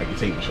 Matter of fact, I can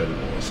take my shirt if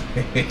you want to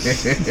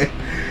say.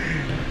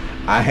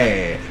 I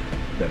had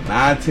the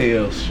Nine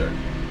Tails shirt.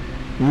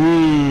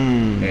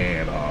 And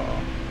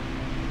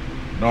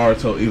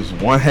Naruto, it was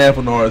one half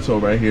of Naruto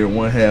right here,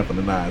 one half of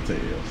the Nine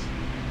Tails.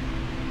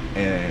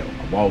 And I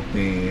walked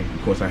in,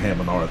 of course I had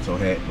my Naruto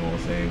hat, you know what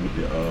I'm saying, with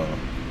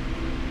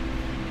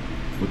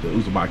with the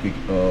Uzumaki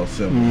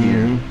symbol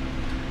here.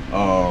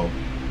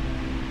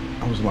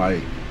 I was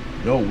like,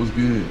 yo, what's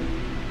good?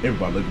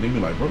 Everybody looking at me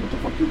like, bro, what the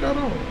fuck you got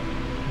on?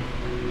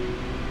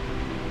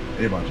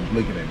 Everybody just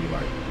looking at me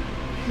like,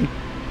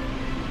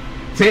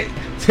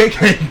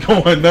 Tech ain't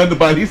going nothing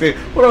about it. He said,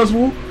 what else,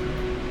 Woo?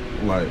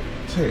 I'm like,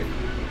 Tech,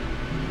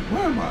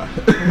 where am I?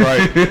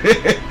 Right.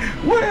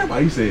 Where am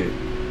I? He said,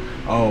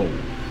 oh,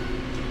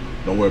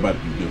 don't worry about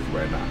it, you good for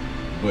right now.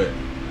 But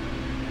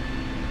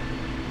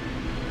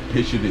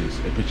picture this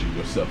and picture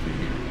yourself in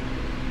here.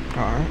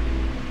 All right.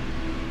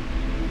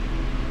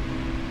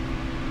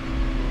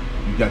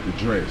 You got the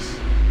dress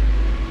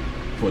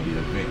for the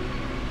event.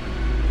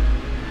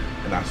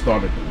 And I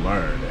started to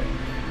learn that.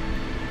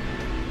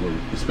 Well,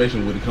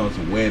 especially when it comes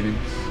to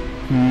weddings,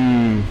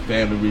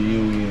 family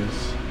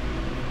reunions,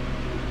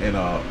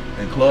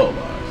 and club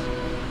lives.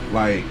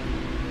 Like,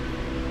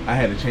 I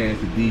had a chance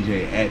to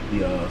DJ at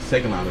the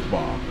Second Liners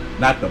Bar.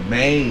 Not the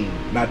main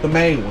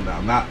one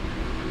now. Not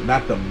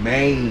the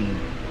main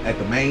at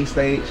the main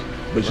stage,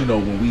 but you know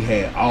when we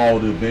had all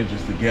the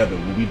Avengers together,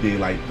 when we did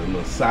like the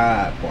little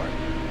side part.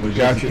 When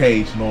just in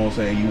case, you know what I'm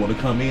saying, you want to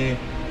come in,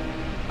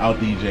 I'll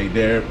DJ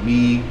there.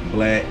 Me,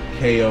 Black,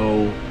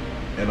 KO,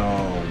 and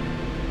I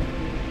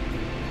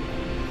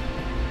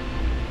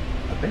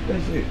think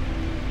that's it.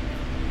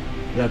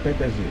 Yeah, I think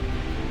that's it.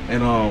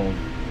 And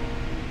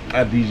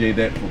I DJ'd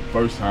that for the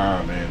first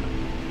time, and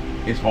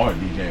it's hard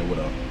DJing with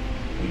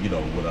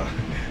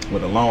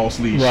a long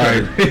sleeve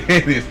shirt.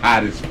 It's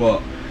hot as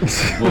fuck,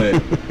 but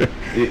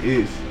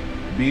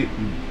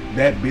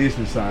that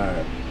business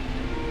side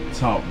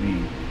taught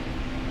me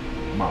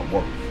my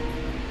worth.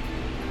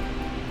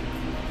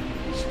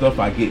 Stuff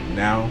I get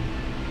now,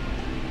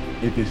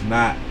 if it's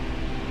not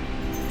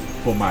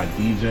for my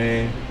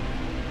DJing,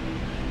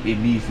 it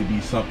needs to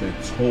be something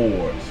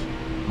towards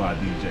my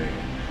DJing.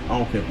 I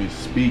don't care if it's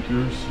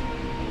speakers,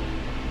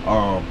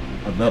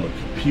 another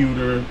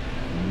computer,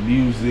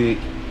 music,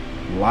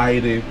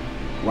 lighting.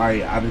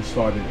 Like, I just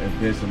started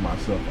investing in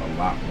myself a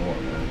lot more,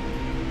 man.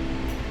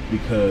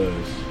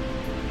 Because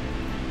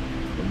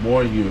the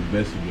more you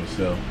invest in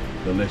yourself,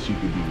 the less you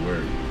can be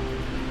worried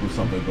when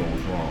something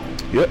goes wrong.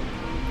 Yep.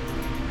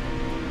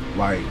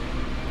 Like,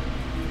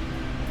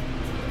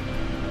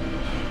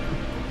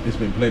 it's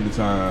been plenty of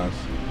times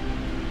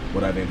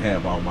when I didn't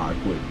have all my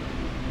equipment.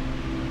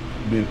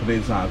 Been plenty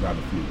of times out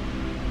of fluke.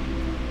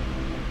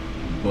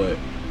 But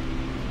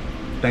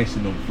thanks to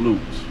them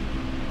flukes,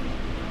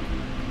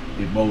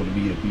 it molded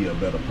me to be a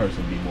better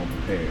person, be more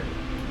prepared.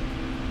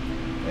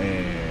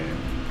 And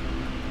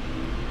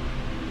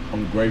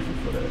I'm grateful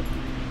for that.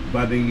 If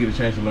I didn't get a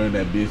chance to learn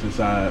that business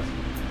side,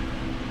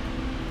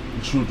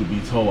 the truth to be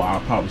told,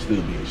 I'll probably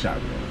still be in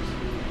shotguns.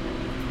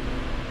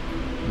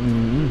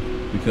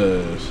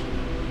 Because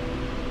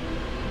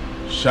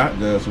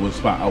shotguns was the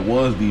spot I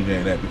was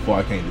DJing at before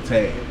I came to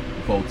Tag,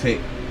 before Tech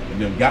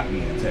and them got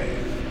me in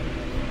Tag.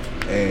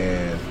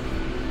 And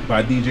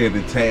by DJing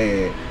the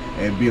Tag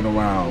and being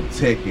around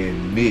Tech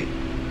and Nick,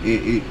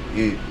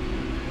 it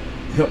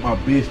helped my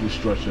business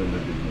structure a little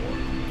bit more.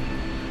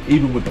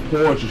 Even with the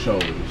poetry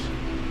shows,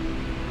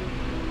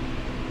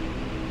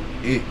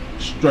 it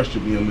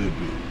structured me a little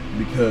bit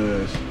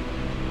because,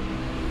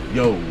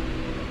 yo,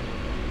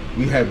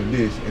 we having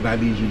this and I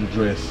need you to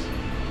dress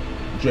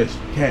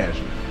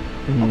casual.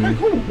 Okay,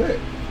 cool, bet.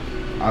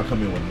 I'll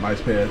come in with a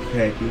nice pair of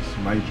khakis,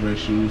 nice dress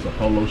shoes, a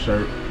polo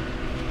shirt,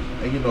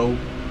 and you know,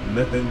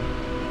 nothing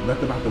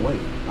out the way.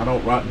 I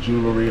don't rock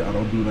jewelry, I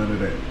don't do none of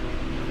that.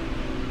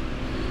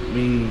 I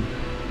mean,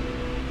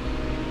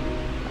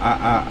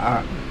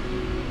 I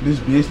this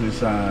business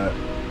side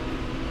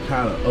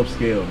kind of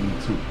upscaled me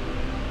too.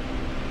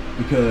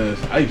 Because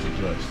I used to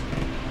dress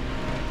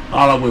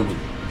all I wear was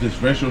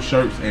just retro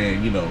shirts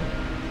and, you know,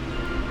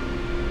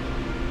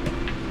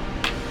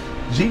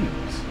 jeans.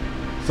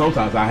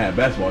 Sometimes I had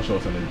basketball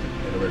shorts and a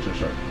retro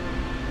shirt.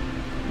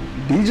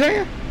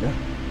 DJing? Yeah.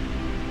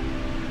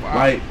 Wow.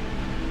 Like,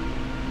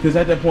 because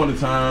at that point in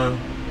time,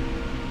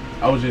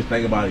 I was just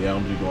thinking about it, yeah,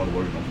 I'm just going to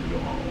work and I'm going to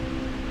go home.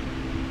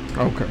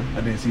 Okay.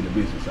 I didn't see the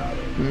business side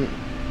of it.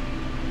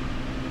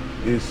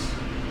 It's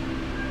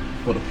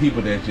for the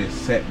people that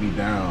just sat me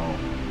down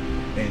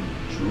and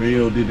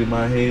drilled it in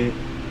my head.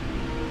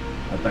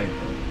 I thank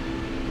them.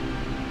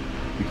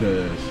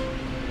 Because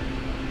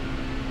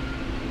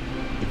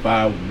if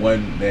I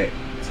wasn't that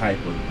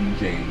type of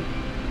DJ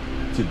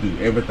to do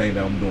everything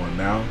that I'm doing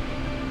now,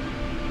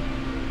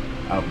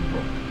 I'll be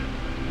broke.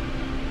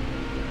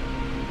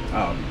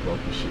 I'll be broke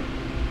as shit.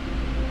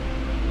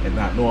 And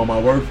not knowing my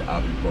worth,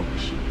 I'll be broke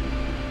as shit.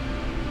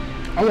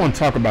 I want to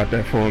talk about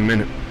that for a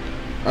minute.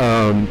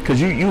 Because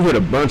you hit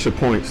a bunch of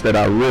points that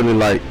I really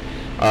like.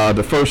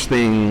 The first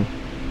thing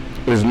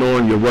is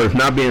knowing your worth,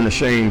 not being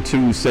ashamed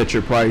to set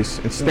your price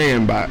and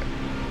stand by it.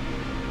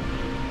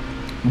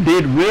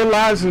 Did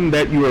realizing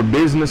that you're a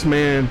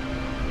businessman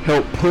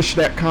help push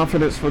that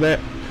confidence for that?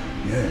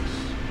 Yes.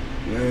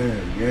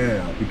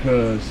 Yeah.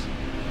 Because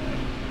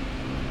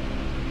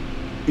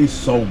it's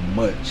so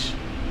much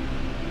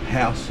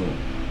hassle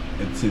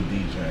into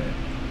DJing.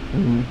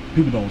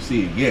 People don't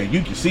see it. Yeah,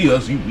 you can see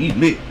us, we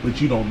lit,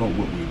 but you don't know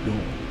what we're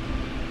doing.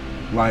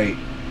 Like,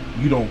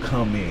 you don't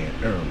come in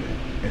early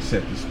and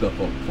set this stuff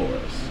up for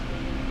us.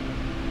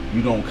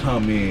 You don't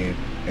come in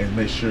and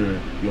make sure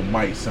your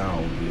mic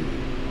sound good.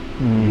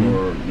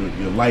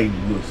 Your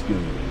lighting looks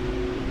good.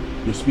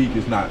 Your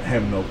speaker's not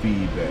having no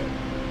feedback.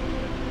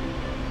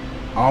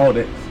 All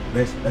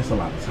that's a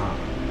lot of time.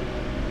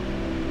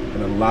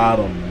 And a lot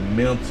of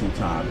mental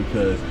time,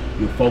 because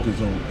you're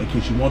focused on, in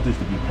case you want this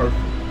to be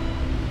perfect.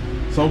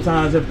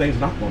 Sometimes everything's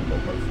not going to go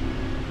perfect.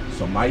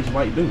 Some nights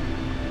might do.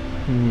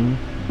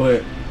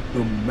 But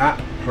the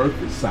not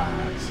perfect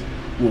sides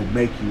will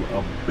make you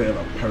a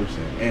better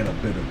person and a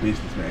better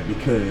businessman,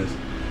 because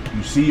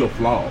you see your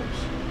flaws.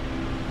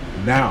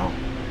 Now,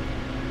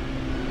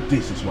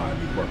 this is why I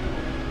need working on.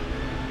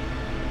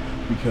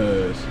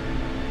 Because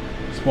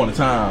at this point in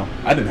time,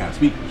 I didn't have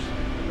speakers.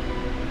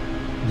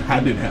 I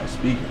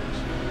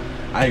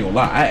ain't gonna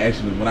lie. I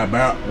actually, when I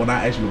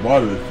actually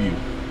bought it a few,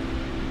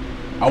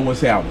 I wouldn't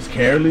say I was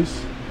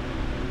careless,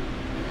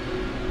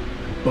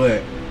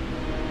 but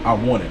I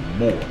wanted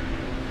more,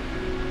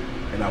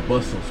 and I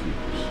bust some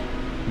speakers.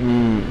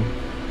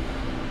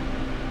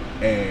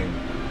 And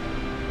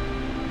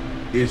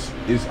it's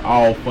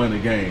all fun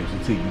and games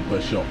until you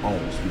bust your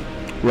own speaker.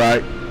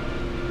 Right.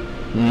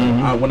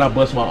 When I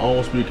bust my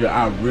own speaker,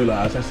 I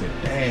realized, I said,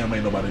 damn,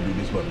 ain't nobody do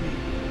this but me.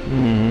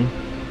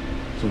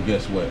 So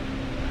guess what?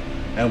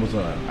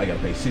 Amazon, I gotta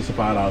pay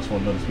 $65 for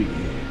another speaker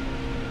head.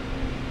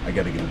 I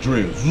gotta get a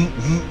drill,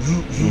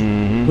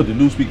 put the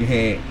new speaker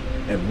head,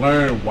 and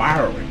learn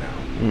wiring now.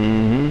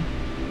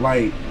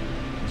 Like,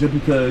 just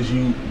because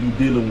you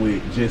dealing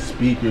with just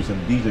speakers and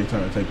DJ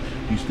turntables,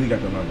 you still got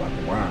to learn about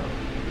the wiring.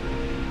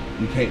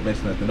 You can't mess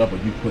nothing up, or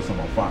you put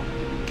something on fire.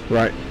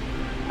 Right.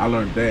 I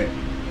learned that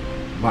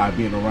by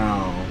being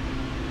around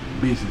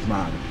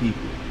business-minded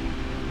people,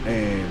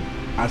 and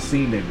I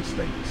seen their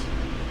mistakes.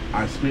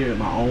 I experienced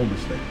my own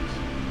mistakes,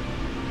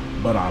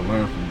 but I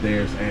learned from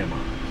theirs and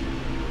mine.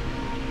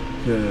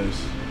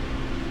 Because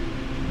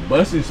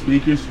busting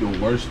speakers, the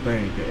worst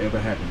thing could ever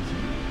happen to you.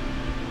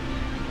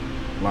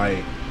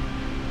 Like,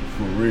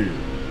 for real.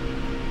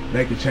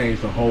 That could change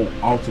the whole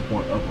altar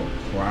point of a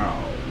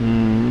crowd.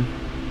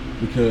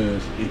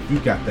 Because if you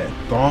got that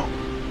thump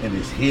and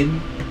it's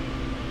hidden,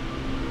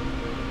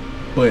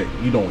 but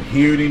you don't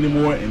hear it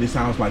anymore, and it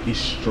sounds like it's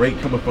straight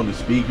coming from the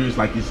speakers,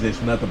 like it's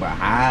just nothing but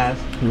highs.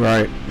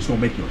 Right. It's gonna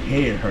make your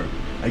head hurt.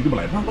 Like, you'll be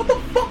like, bro, what the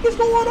fuck is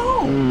going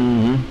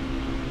on?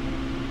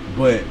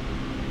 But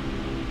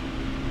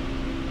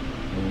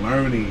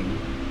learning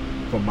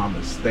from my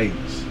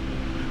mistakes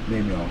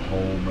made me a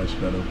whole much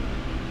better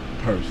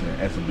person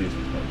as a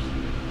business person.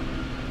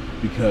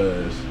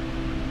 Because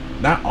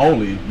not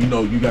only,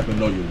 you got to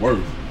know your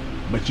worth,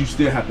 but you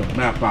still have to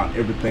map out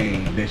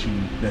everything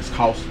that's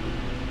costly.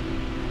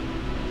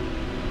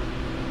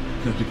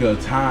 Because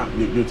time,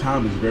 your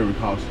time is very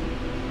costly.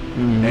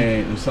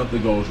 And if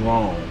something goes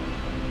wrong,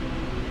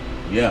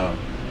 yeah,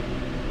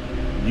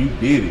 you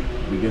did it,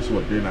 but guess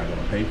what? They're not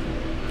gonna pay for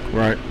it.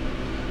 Right.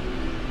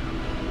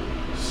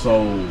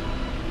 So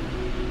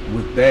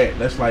with that,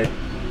 that's like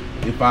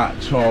if I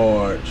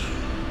charge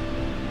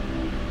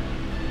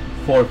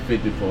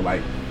 $450 for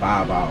like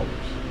 5 hours.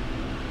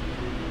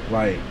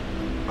 Like,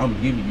 I'm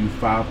giving you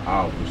 5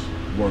 hours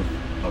worth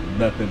of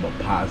nothing but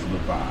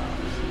positive vibes.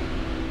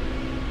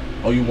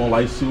 Oh, you want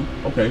light soup?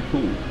 Okay,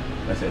 cool.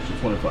 That's extra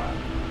 25.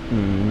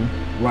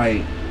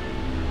 Like,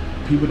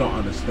 people don't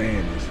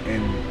understand this,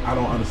 and I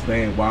don't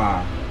understand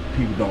why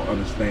people don't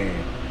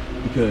understand.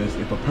 Because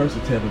if a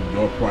person tells them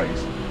your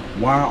price,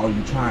 why are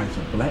you trying to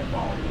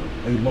blackball them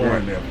and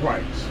lowering their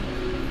price?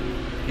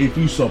 If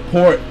you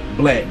support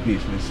black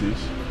businesses,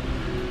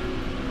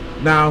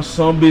 now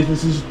some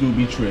businesses do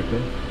be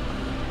tripping,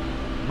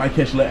 might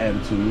catch little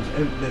attitudes,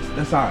 and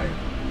that's alright.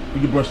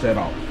 You can brush that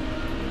off.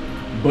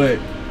 But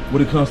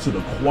when it comes to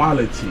the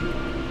quality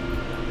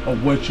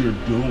of what you're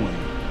doing,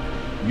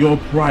 your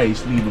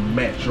price need to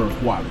match your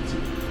quality.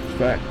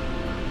 Fact.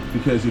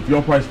 Because if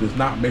your price does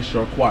not match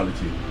your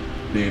quality,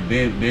 then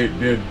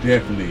they're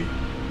definitely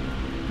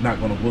not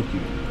gonna book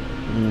you.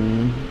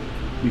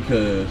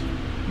 Because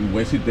you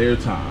wasted their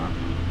time,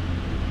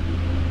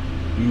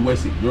 you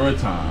wasted your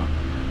time,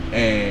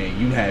 and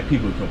you had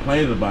people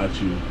complaining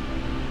about you.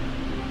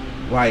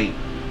 Like,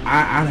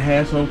 I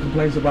had some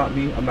complaints about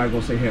me. I'm not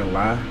gonna sit here and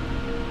lie,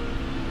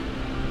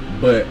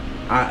 but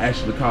I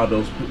actually called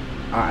them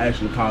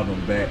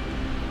back,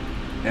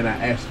 and I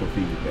asked for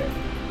feedback.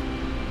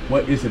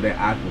 What is it that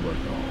I can work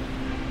on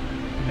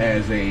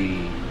as a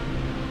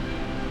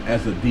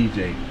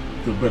DJ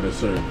to better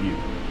serve you?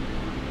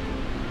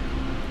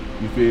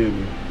 You feel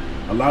me?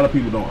 A lot of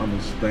people don't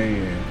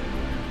understand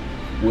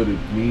what it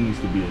means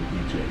to be a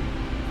DJ.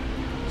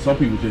 Some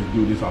people just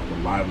do this off the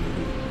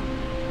livelihood,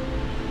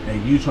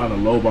 and you trying to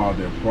lowball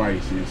their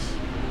price is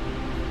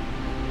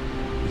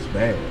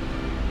bad,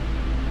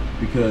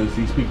 because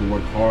these people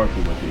work hard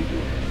for what they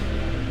do.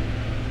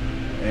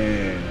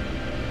 And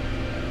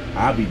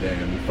I'll be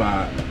damned if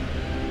I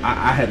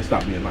had to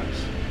stop being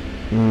nice.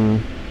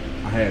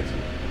 I had to.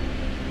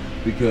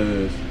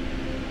 because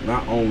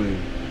not only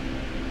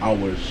I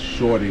was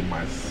shorting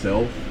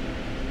myself,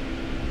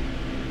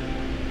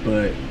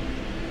 but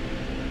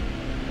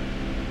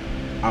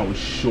I was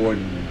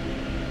shorting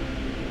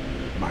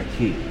my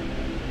kid.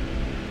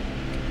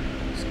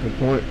 That's a good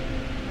point.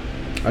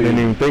 I didn't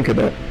even think of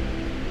that.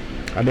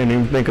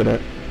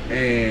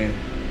 And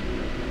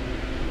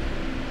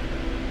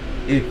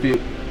if it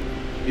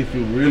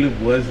really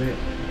wasn't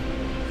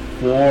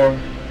for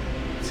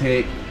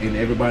Tech and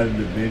everybody in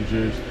the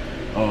Avengers,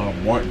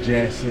 Mark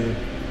Jackson,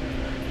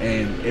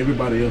 and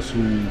everybody else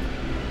who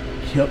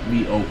kept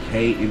me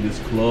okay in this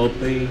club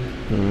thing,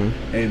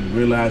 and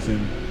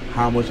realizing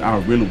how much I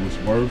really was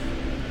worth,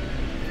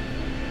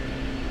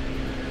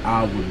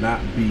 I would not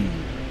be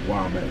where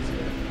I'm at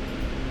today.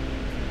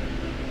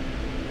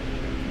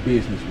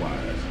 Business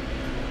wise,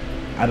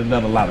 I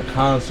done a lot of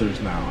concerts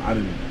now. I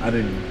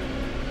didn't.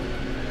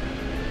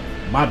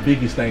 My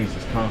biggest things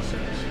is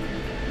concerts,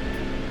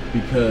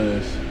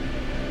 because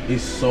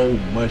it's so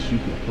much you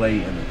can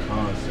play in a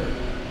concert.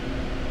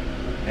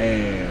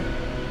 And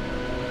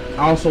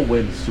I also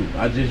wedding suit.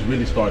 I just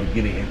really started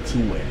getting into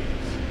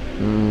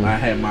weddings. I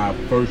had my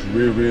first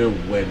real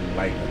wedding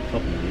like a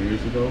couple of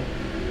years ago,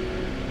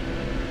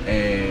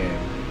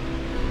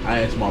 and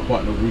I asked my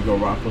partner Rico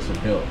Rock for some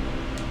help.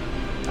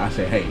 I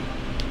said, hey,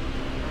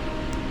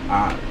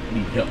 I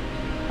need help.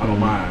 I don't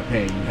mind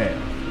paying you half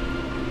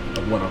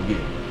of what I'm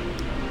getting.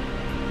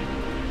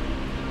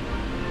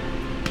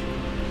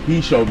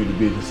 He showed me the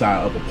business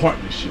side of a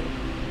partnership,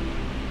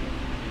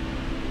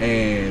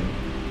 and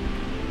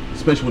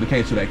especially when it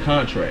came to that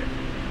contract,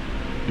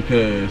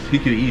 because he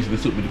could easily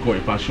took me to court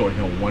if I short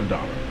him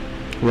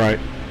 $1. Right.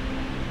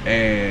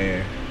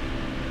 And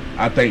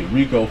I thank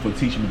Rico for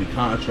teaching me the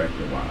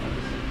contractor wise,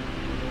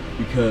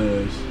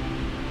 because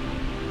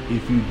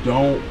if you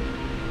don't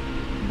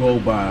go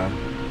by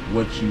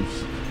what you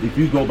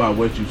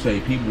say,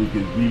 people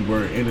can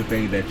reword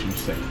anything that you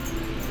say.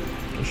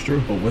 That's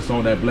true. But what's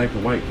on that black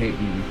and white can't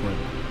be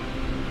reprinted.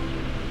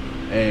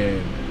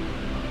 And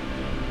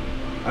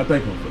I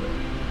thank him for that.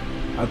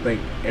 I thank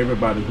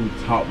everybody who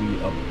taught me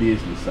a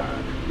business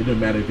side. It didn't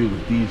matter if it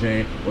was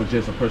DJing or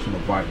just a personal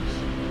advice.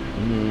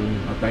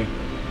 I thank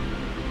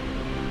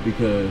them,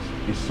 because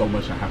it's so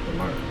much I have to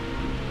learn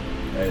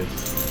as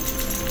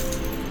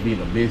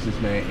being a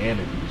businessman and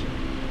a DJ.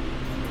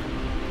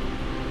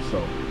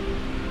 So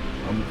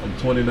I'm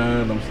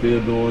 29. I'm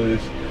still doing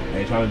this. I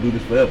ain't trying to do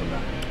this forever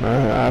now.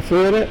 I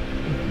feel that.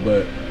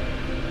 But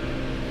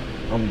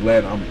I'm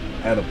glad I'm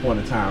at a point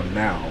in time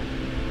now,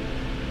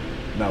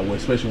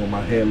 especially when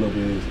my head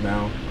level is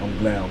now, I'm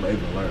glad I'm able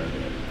to learn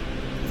that.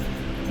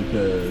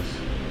 Because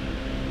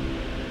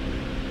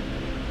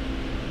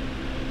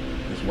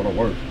it's what I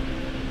work.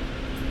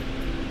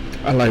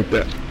 I like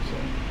that.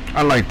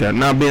 I like that.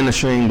 Not being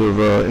ashamed of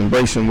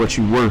embracing what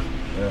you worth,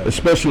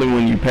 especially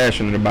when you're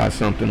passionate about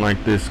something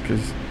like this.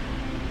 Because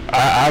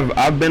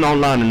I've been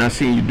online and I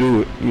seen you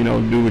do it. You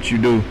know, do what you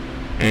do,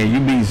 and you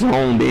be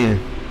zoned in.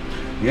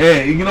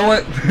 Yeah, you know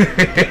what?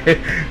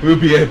 We'll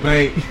be at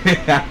bank.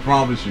 I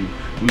promise you,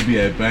 we'll be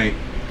at bank,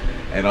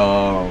 and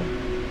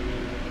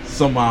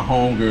some of my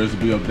homegirls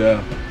will be up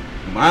there.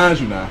 Mind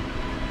you, now,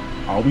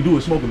 all we do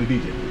is smoking the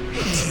DJ.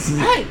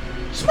 Hey,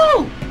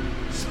 smoke.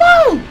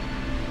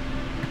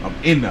 I'm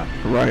in there.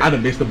 Right. I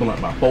done missed the blunt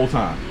about 4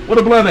 times. Where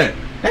the blunt at?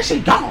 That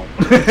shit gone.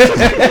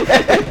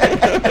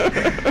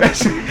 That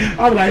shit,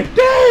 I'm like,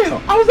 damn,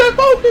 I was that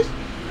focused.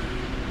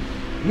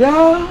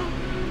 Yeah.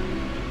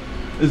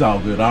 It's all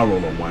good. I'll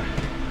roll on one.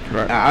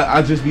 Right.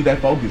 I just be that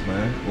focused,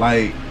 man.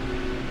 Like,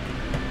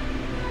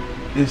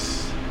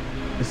 it's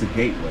a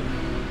gateway.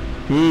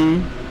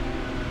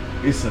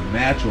 It's a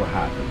natural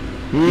high for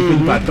me.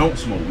 Even if I don't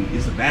smoke weed,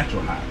 it's a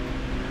natural high.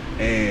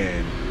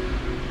 And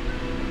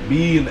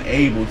being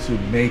able to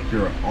make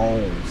your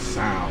own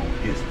sound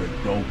is the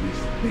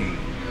dopest thing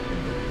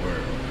in the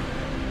world,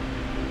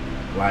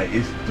 man. Like,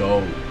 it's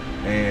dope.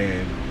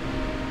 And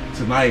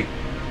tonight,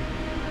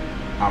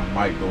 I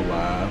might go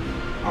live.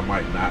 I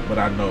might not, but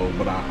I know,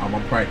 but I'm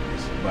on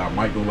practice. But I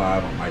might go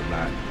live, I might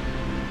not.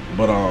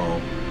 But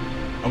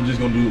I'm just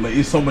gonna do, like,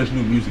 it's so much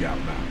new music out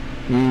now.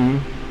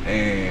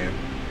 And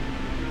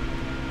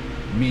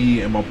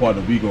me and my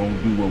partner, we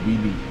gonna do what we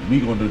need. We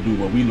gonna do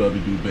what we love to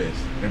do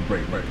best and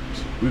break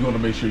records. We're gonna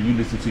make sure you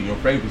listen to your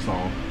favorite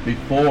song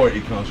before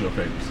it comes to your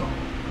favorite song.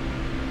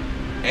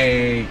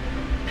 And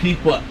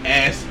people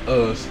ask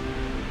us,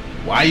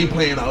 why you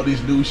playing all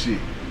this new shit?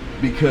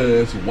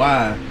 Because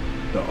why?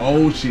 The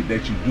old shit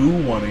that you do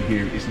want to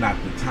hear, it's not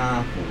the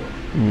time for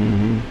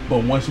it.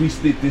 But once we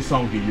stick this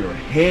song in your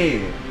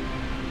head,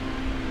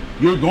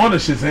 you're going to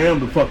Shazam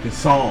the fucking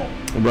song.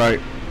 Right.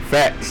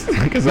 Facts.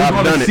 Because You're I've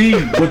going done to it. see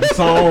what the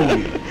song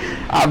is.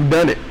 I've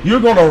done it. You're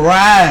going to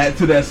ride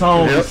to that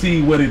song Yep. to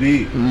see what it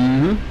is.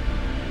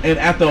 And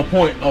after a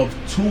point of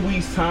 2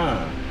 weeks'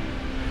 time,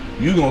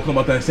 you're going to come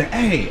up there and say,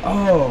 hey,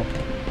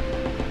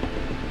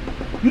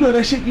 you know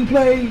that shit you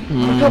played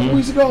a couple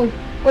weeks ago?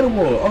 What it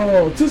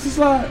was? Tootsie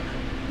Slide?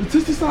 The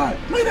Tootsie Slide?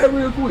 Play that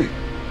real quick.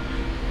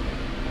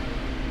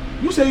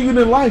 You say you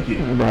didn't like it.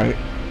 Right.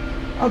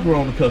 I've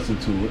grown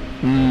accustomed to it.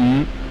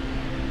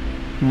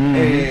 Mm-hmm.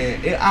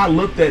 And I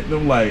looked at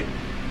them like,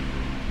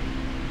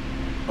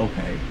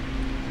 okay,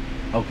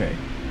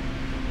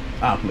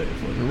 I'll play it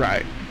for you.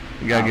 Right.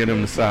 You gotta get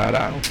them the side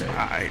out. Okay. All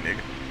right,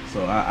 nigga.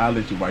 So I'll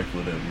let you right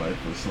foot them, right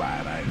foot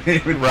slide. I ain't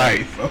everything.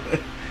 Right. So,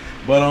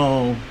 but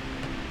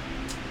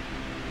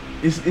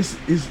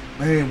it's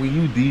man, when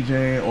you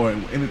DJing or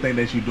anything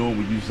that you doing,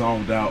 when you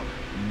zoned out,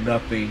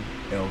 nothing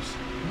else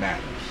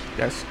matters.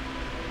 That's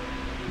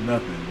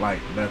Nothing, like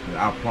nothing.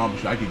 I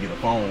promise you, I could get a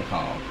phone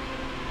call.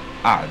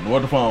 I ignore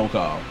the phone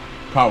call.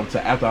 Probably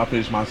to after I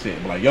finish my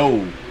set, be like, yo,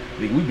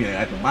 nigga, we been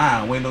at the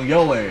line waiting on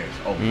your ass.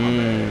 Oh, my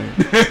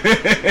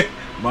bad.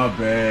 My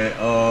bad.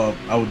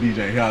 I was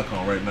DJing. Here I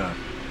come right now.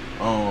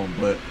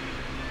 But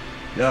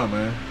yeah,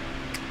 man.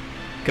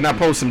 Can I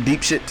pose some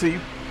deep shit to you?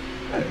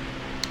 Hey.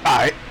 All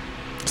right.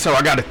 So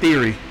I got a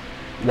theory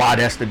why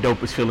that's the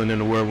dopest feeling in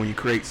the world when you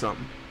create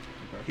something.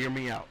 Okay. Hear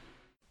me out.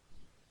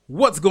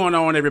 What's going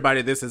on,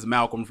 everybody? This is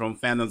Malcolm from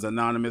Fandoms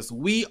Anonymous.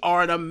 We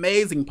are an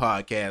amazing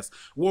podcast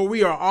where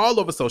we are all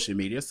over social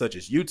media, such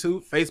as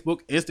YouTube, Facebook,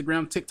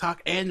 Instagram,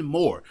 TikTok, and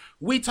more.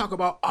 We talk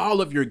about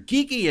all of your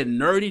geeky and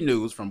nerdy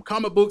news from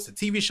comic books to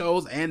TV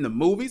shows and the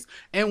movies.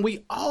 And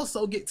we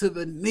also get to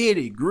the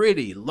nitty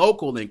gritty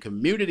local and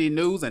community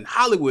news and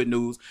Hollywood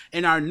news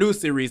in our new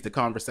series, The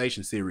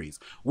Conversation Series.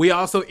 We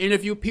also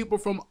interview people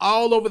from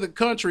all over the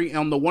country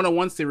on the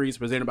 101 series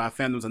presented by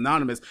Fandoms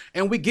Anonymous.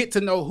 And we get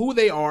to know who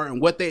they are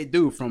and what they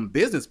do, from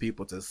business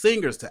people to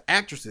singers to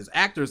actresses,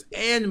 actors,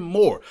 and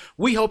more.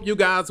 We hope you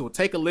guys will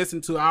take a listen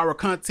to our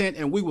content,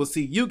 and we will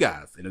see you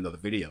guys in another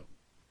video.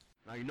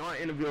 Now, you know, I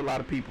interview a lot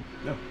of people,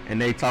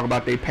 and they talk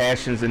about their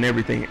passions and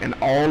everything, and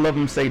all of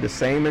them say the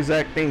same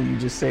exact thing you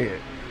just said.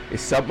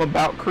 It's something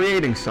about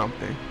creating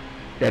something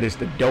that is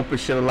the dopest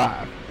shit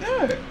alive.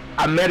 Yeah.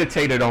 I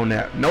meditated on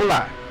that, no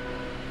lie,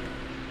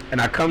 and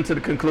I come to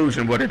the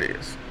conclusion what it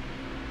is.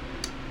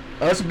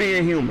 Us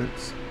being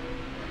humans,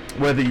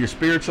 whether you're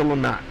spiritual or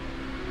not,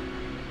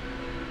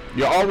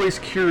 you're always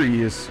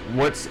curious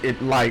what's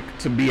it like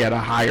to be at a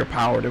higher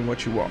power than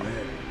what you are.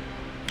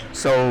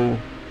 So,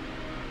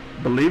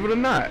 believe it or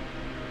not,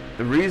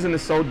 the reason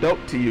it's so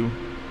dope to you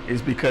is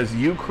because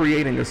you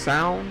creating a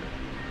sound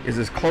is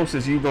as close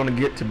as you're going to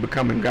get to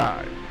becoming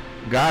God.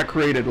 God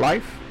created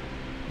life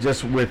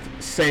just with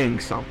saying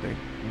something.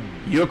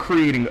 You're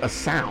creating a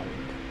sound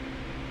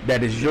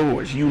that is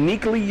yours,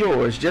 uniquely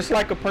yours, just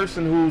like a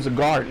person who's a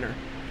gardener.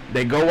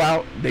 They go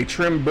out, they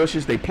trim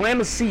bushes, they plant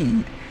a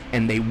seed,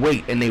 and they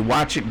wait and they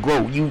watch it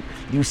grow.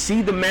 You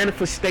see the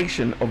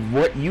manifestation of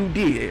what you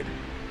did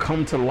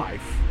come to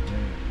life.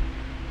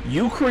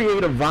 You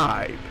create a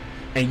vibe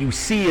and you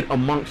see it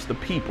amongst the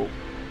people.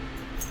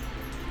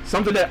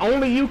 Something that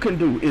only you can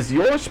do is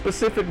your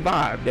specific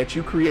vibe that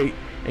you create,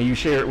 and you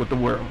share it with the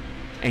world,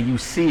 and you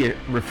see it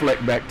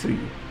reflect back to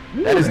you.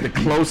 That is the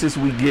closest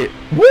we get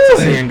to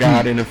seeing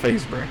God in the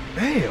face, bro.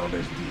 Damn,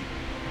 that's deep.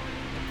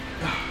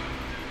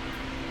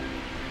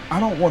 I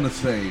don't want to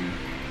say,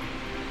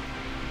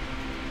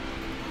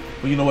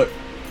 but you know what?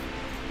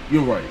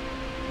 You're right.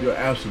 You're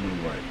absolutely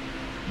right.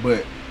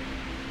 But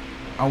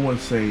I want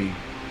to say,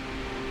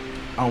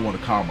 I don't want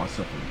to call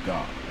myself a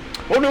god.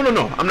 Oh, no.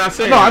 I'm not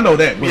saying. No, I know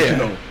that, but yeah. you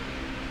know.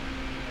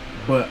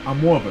 But I'm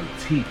more of a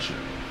teacher.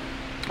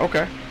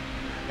 Okay.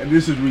 And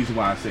this is the reason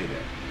why I say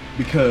that.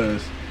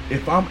 Because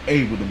if I'm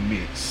able to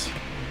mix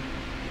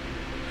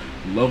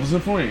Lovers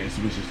and Friends,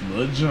 which is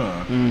Lil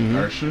Jon,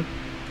 Usher,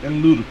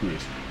 and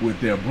Ludacris, with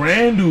their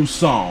brand new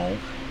song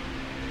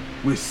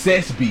with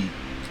Sex Beat,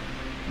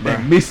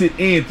 and mix it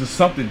into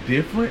something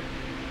different,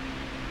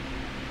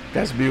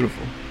 that's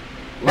beautiful.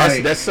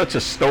 Like, that's such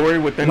a story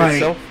within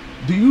itself.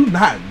 Do you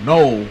not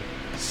know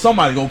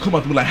somebody gonna come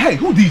up to me like, hey,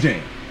 who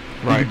DJing?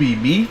 Right. It could be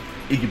me,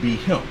 it could be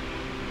him.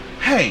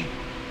 Hey,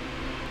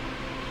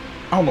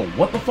 I don't know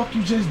what the fuck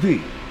you just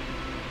did,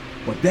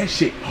 but that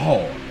shit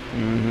hard.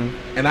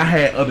 And I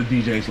had other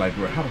DJs like,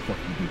 bro, how the fuck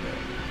you do that?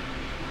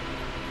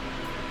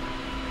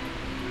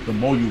 The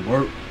more you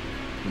work,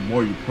 the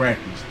more you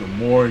practice, the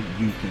more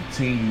you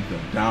continue to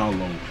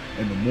download,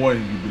 and the more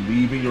you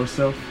believe in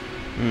yourself,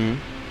 and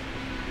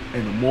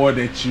the more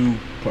that you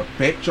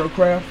perfect your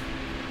craft,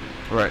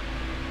 right?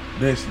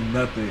 There's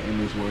nothing in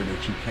this world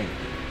that you can't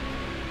do.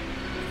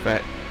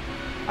 Fact.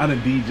 I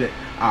done DJ.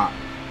 I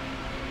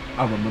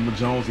remember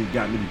Jones. He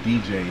got me to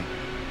DJ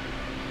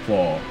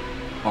for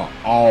an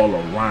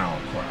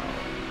all-around crowd.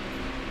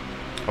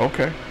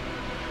 Okay.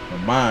 But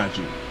mind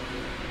you,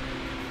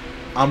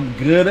 I'm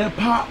good at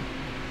pop,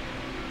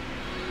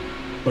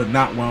 but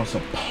not where I'm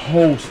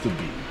supposed to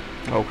be.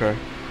 Okay.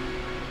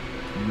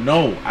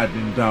 No, I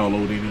didn't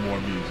download any more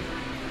music.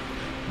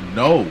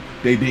 No,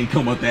 they didn't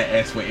come up there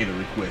ask for any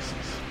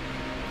requests.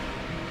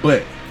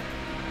 But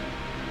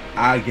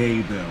I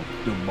gave them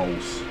the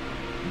most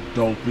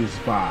dopest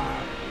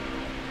vibe.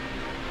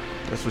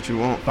 That's what you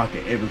want. If I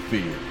can ever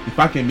feel. If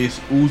I can mix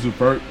Uzi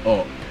Vert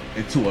up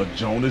into a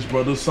Jonas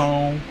Brothers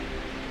song,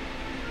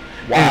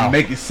 and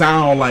make it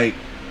sound like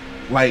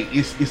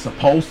it's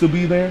supposed to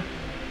be there,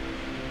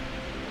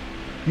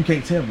 you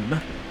can't tell me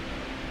nothing.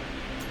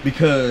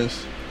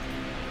 Because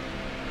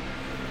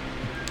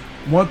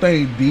one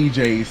thing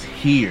DJs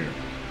here,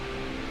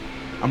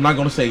 I'm not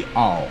gonna say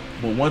all,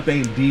 but one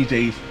thing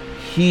DJs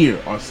here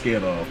are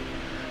scared of,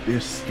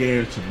 they're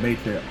scared to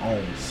make their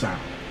own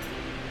sound.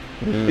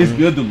 It's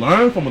good to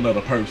learn from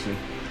another person,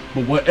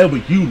 but whatever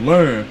you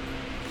learn,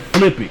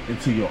 flip it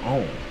into your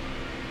own.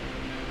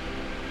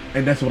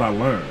 And that's what I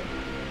learned.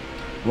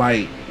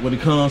 Like when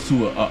it comes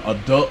to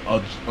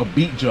a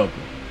beat juggler,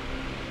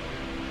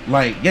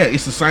 like yeah,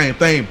 it's the same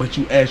thing, but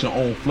you add your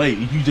own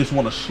flavor. If you just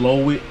want to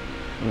slow it,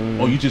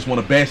 or you just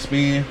want to back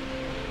spin,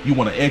 you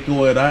want to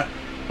echo it out,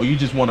 or you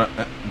just want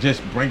to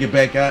just bring it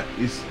back out.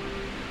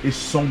 It's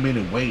so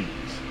many ways,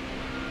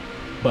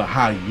 but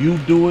how you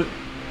do it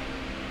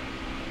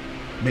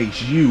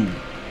makes you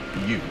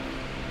you.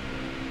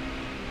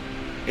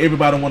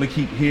 Everybody want to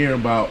keep hearing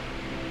about.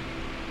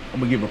 I'm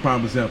gonna give a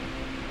prime example.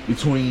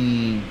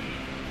 Between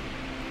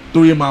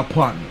 3 of my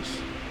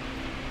partners,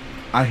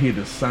 I hear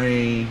the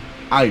same.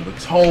 I even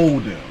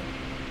told them,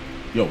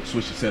 "Yo,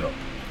 switch your setup."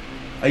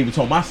 I even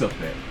told myself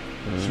that.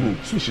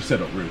 Smooth, switch your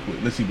setup real quick.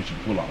 Let's see what you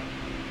can pull off.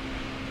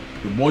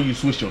 The more you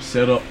switch your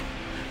setup,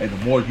 and the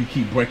more you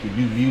keep breaking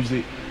new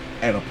music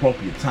at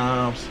appropriate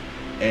times,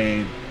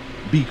 and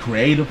be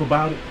creative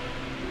about it,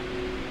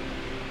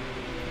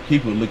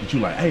 people look at you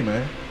like, "Hey,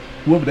 man,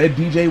 whoever that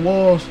DJ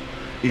was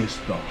is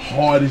the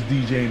hardest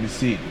DJ in the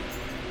city.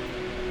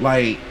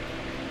 Like,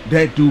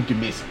 that dude can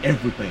mix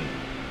everything."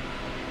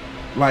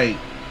 Like,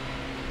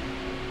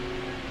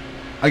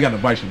 I got to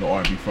invite you to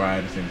R&B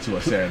Fridays and to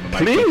a Saturday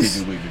night. Please,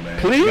 with me, man.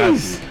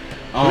 please,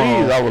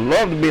 I would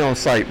love to be on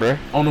site, bro.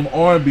 On them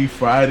R&B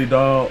Friday,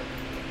 dog,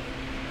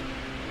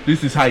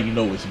 this is how you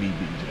know it's me,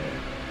 DJ.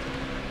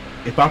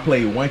 If I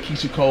play one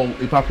Keisha Cole,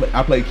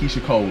 I play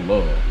Keisha Cole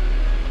Love.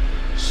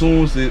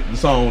 Soon as the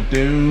song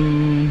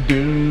doom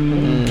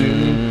doom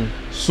doom,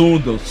 soon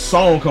as the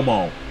song come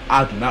on,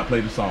 I do not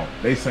play the song.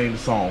 They sing the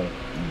song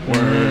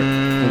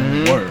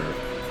word for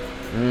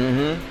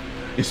word.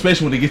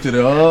 Especially when they get to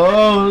the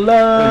oh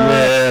love,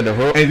 yeah, the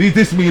hook. And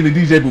this me in the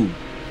DJ booth.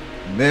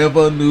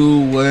 Never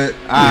knew what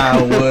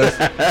I was.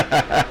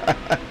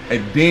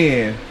 And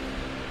then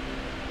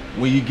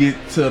when you get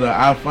to the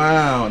I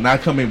found, now I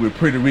come in with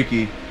Pretty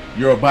Ricky,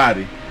 Your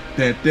Body.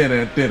 Yes,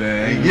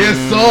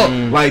 sir.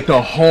 Like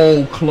the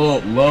whole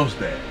club loves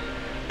that,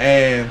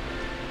 and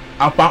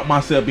I found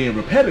myself being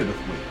repetitive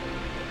with it.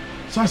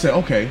 So I said,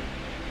 okay,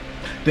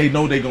 they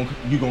know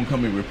you gonna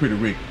come in with Pretty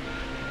Ricky,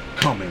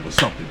 come in with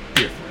something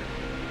different.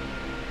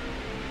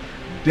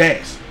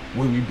 That's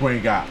when we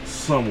bring out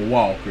Summer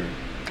Walker,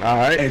 all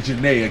right, and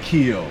Janae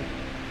Akil.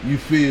 You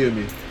feel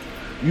me?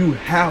 You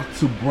have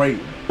to break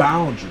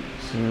boundaries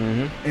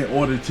in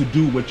order to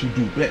do what you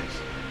do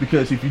best.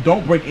 Because if you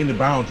don't break any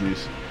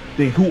boundaries,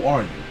 then who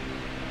are you?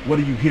 What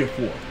are you here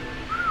for?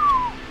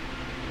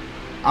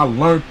 I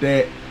learned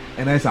that,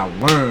 and as I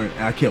learned,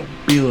 and I kept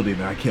building,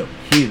 and I kept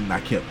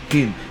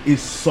hitting.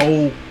 It's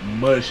so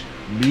much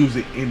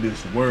music in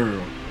this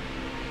world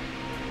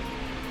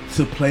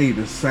to play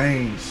the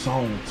same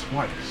song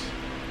twice.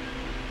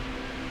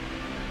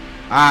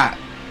 I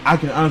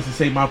can honestly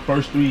say my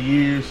first 3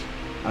 years,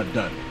 I've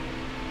done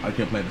it. I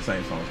kept playing the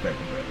same songs back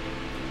and back.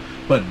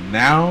 But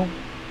now,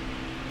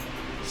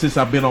 since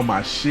I've been on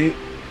my shit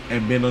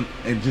and been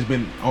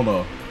on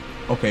a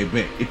okay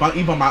bet. If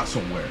I'm out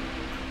somewhere,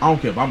 I don't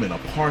care if I'm in a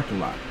parking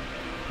lot,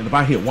 and if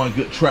I hit one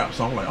good trap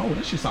song, I'm like, oh,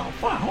 this shit sound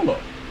fire. Hold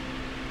up,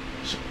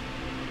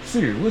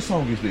 Siri, what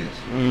song is this?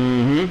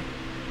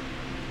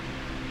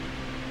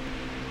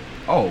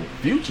 Oh,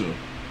 Future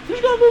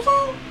got a new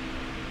song.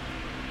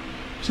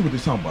 See what they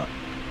talking about.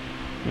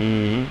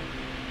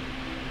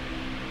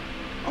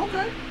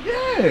 Okay,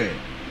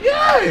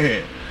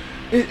 yeah.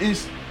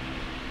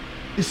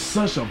 It's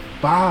such a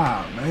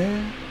vibe,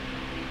 man.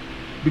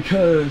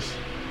 Because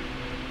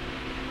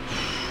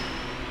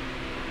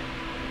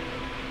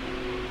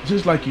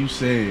just like you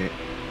said,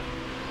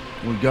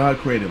 when God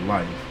created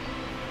life,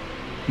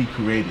 He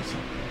created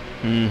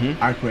something.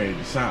 I created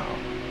the sound.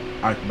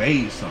 I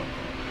made something.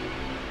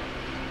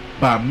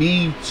 By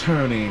me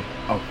turning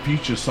a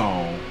Future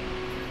song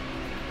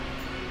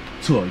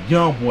to a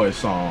Young Boy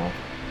song,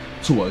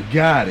 to a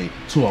Gotti,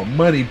 to a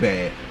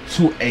Moneybag,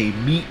 to a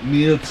Meat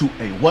Mill, to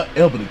a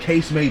whatever the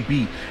case may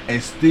be,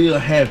 and still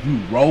have you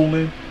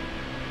rolling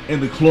in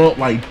the club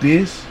like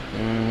this,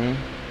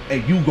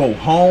 and you go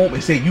home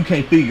and say you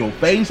can't feel your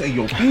face and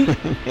your feet,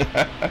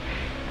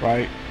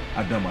 right?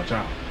 I done my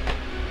job.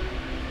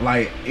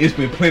 Like, it's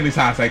been plenty of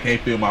times I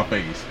can't feel my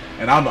face,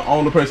 and I'm the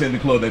only person in the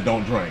club that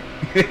don't drink.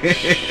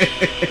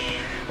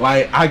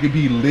 Like, I could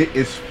be lit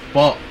as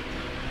fuck.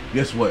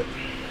 Guess what?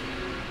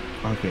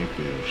 I can't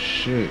feel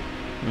shit.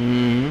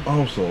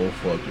 I'm so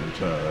fucking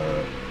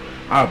tired.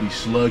 I'll be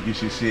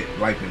sluggish and shit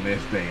like the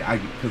next day.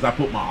 Cause I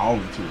put my all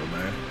into it,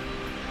 man.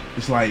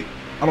 It's like,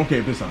 I don't care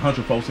if it's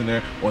 100 folks in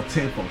there or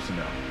 10 folks in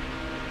there.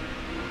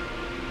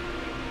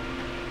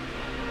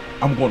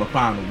 I'm gonna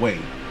find a way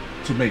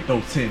to make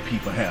those 10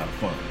 people have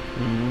fun.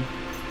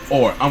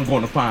 Or I'm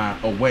gonna find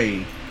a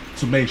way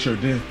to make sure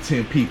these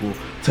 10 people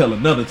tell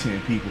another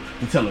 10 people,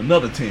 to tell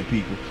another 10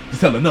 people, to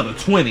tell another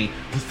 20,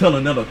 to tell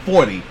another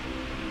 40.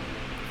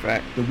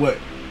 Fact. The what?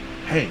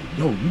 Hey,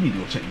 yo, you need to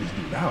go check this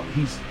dude out.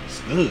 He's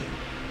good.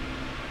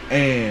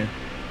 And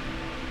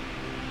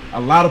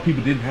a lot of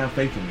people didn't have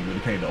faith in me when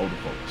it came to older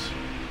folks.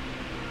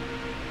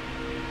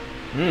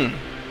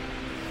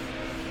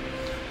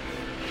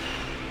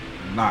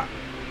 Not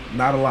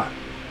a lot.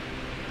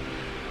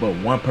 But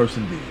one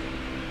person did.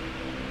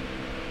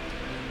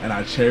 And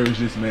I cherish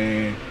this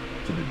man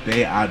to the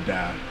day I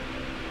die.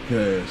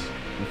 Because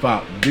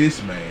without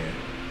this man,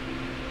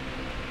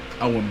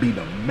 I wouldn't be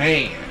the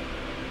man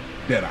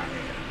that I am.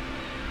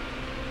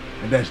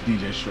 And that's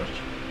DJ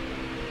Stretcher.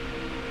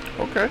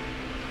 Okay.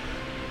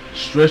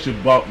 Stretcher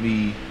bought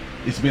me,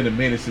 it's been a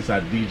minute since I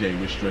DJ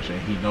with Stretcher,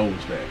 and he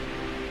knows that.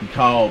 He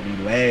called me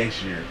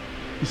last year.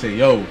 He said,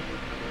 yo,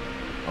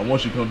 I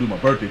want you to come do my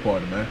birthday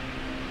party, man.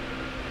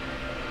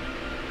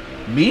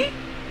 Me?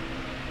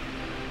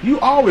 You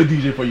always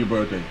DJ for your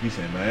birthday. He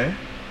said, man,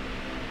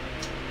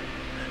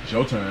 it's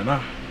your turn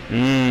now.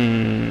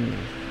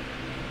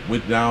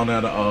 Went down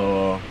at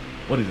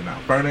what is it now?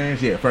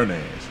 Fernand's? Yeah,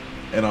 Fernand's.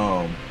 And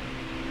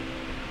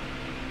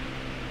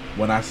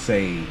when I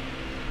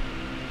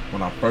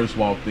first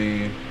walked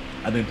in,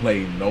 I didn't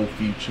play no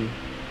Future.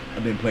 I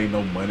didn't play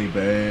no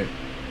Moneybag.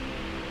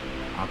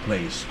 I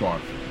played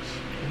Scarface.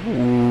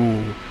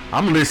 Ooh,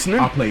 I'm listening.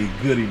 I played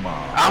Goody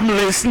Mob. I'm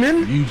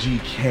listening.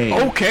 UGK.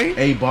 Okay.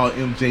 8Ball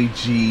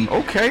MJG.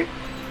 Okay.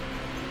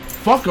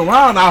 Fuck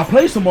around, I'll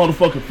play some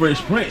motherfucking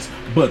Fresh Prince,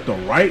 but the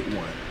right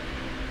one.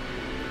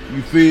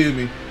 You feel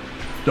me?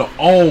 The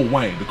old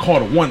Wayne, the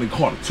Carter 1 and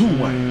Carter 2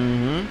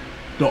 Wayne.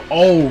 The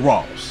old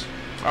Ross.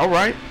 All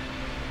right.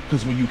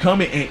 Because when you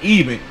come in and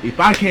even, if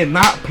I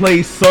cannot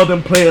play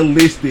Southern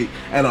Playalistic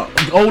at an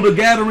older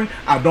gathering,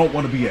 I don't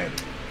want to be at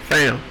it.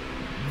 Fam,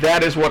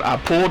 that is what I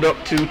pulled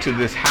up to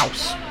this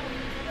house.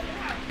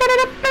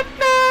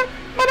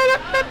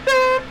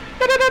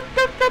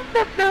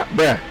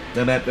 Bruh.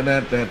 Stop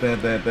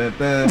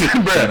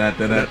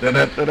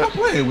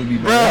playing with me,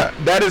 man. Bruh,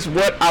 that is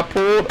what I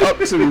pulled up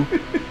to.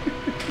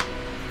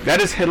 That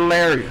is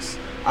hilarious.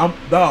 I'm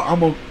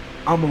a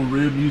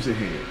real music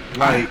head.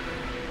 Like,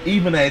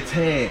 even at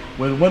TAG,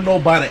 when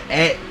nobody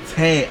at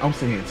TAG, I'm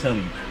sitting here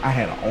telling you, I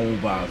had an own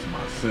vibe to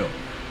myself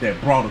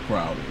that brought a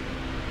crowd in.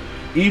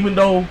 Even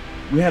though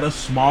we had a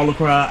smaller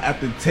crowd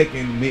after Tech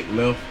and Nick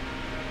left,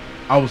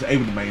 I was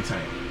able to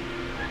maintain.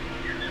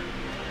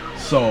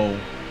 So,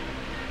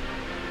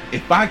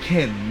 if I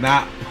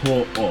cannot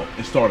pull up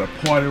and start a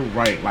party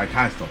right like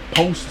how it's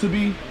supposed to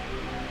be,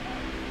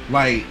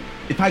 like,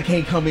 if I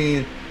can't come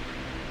in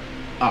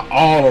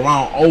all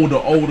around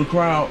older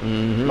crowd,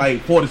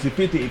 like 40s and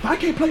 50s, if I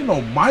can't play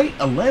no Mike,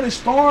 Atlantic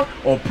Star,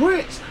 or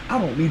Prince, I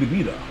don't need to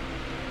be there.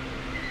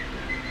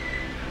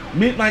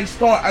 Midnight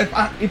Star,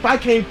 if I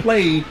can't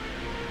play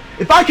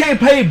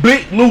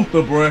Big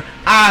Luther, bruh,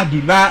 I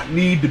do not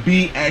need to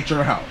be at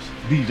your house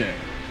DJing.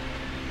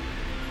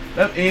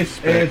 That is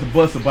a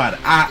bust about it.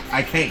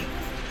 I can't.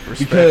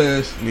 Respect.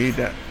 Because need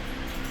that.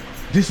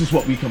 This is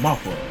what we come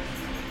off of.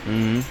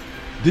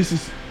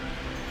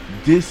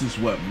 This is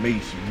what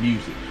makes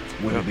music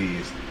what it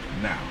is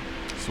now.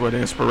 It's where the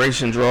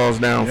inspiration draws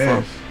down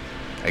from.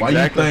 Why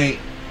you think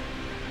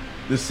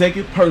the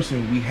second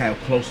person we have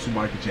close to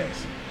Michael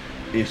Jackson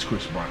is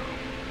Chris Brown?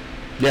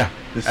 Yeah.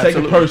 The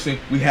second person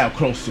we have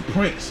close to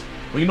Prince.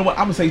 Well, you know what?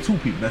 I'm gonna say two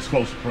people that's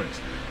close to Prince.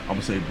 I'm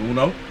gonna say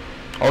Bruno.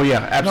 Oh yeah,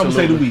 absolutely. And I'm gonna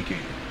say The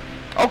Weeknd.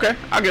 Okay,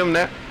 I'll give him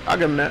that.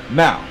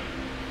 Now,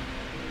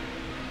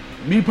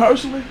 me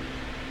personally,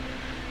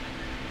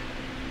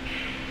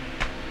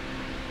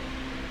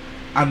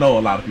 I know a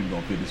lot of people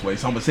don't feel this way,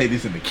 so I'm gonna say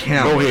this in the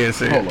camera. Go ahead,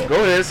 say it. Go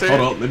ahead, say it.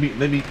 Hold on,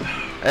 let me.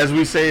 As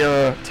we say,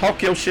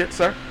 talk your shit,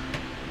 sir.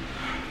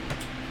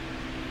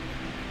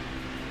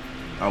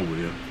 I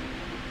will.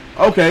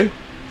 Okay,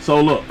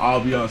 so look,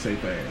 all Beyonce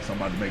fans, I'm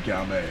about to make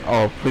y'all mad.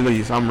 Oh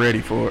please, I'm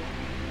ready for it.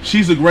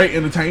 She's a great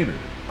entertainer.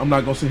 I'm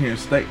not gonna sit here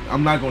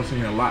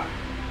and lie.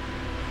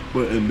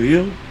 But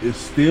Aaliyah, if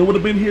still would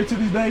have been here to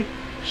this day,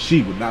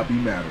 she would not be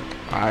mad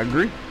at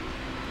her.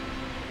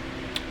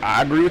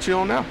 I agree with you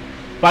on that.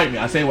 Fight me.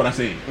 I say what I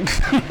said.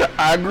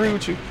 I agree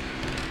with you.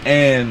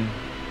 And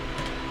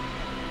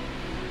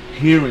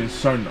hearing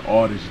certain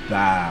artists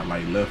die,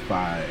 like Left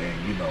Eye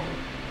and, you know,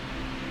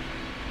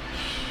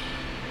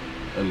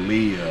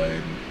 Aaliyah,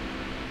 and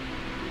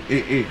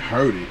it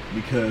hurted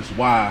because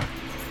why?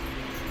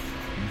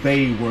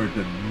 They were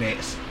the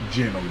next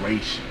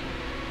generation.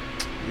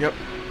 Yep.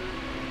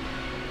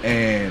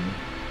 And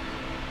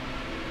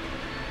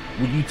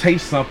when you take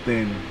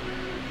something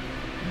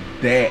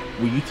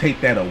when you take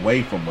that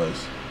away from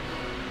us,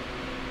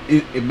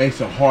 it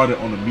makes it harder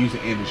on the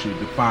music industry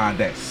to find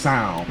that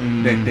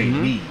sound that they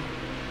need.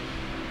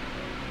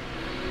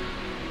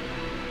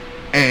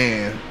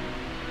 And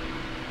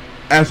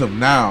as of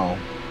now,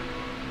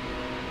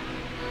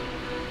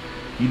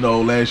 you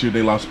know, last year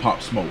they lost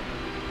Pop Smoke.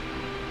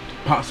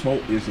 Pop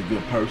Smoke is a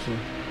good person,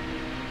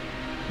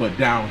 but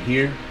down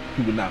here,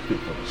 he would not fit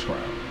for this crowd.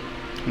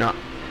 No,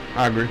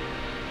 I agree.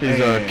 His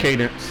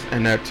cadence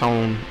and that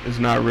tone is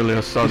not really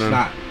a Southern. It's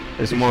not.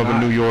 It's more of a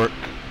New York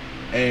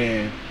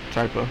and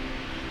type of.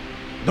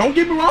 don't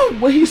get me wrong.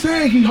 What he's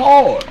saying, he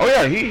hard. Oh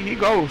yeah, he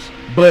goes.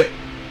 But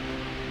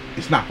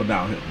it's not for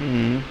down here.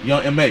 Mm-hmm.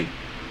 Young M.A.,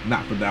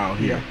 not for down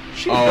here. Yeah.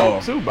 She's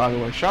dope too, by the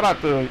way. Shout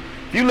out to,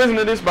 if you listen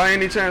to this by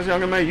any chance,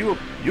 Young M.A., you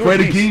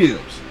Freddie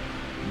Gibbs,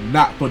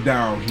 not for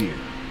down here.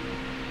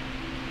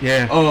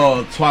 Yeah.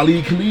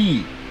 Twali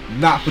Khalid,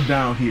 not for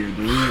down here,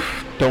 dude.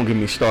 Don't get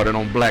me started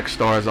on Black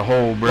Star as a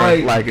whole, bro.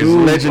 Like it's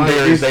dude,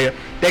 legendary. Like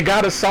they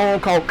got a song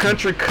called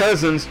Country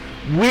Cousins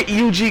with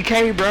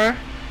UGK, bro.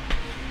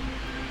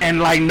 And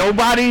like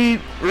nobody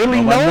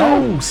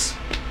knows.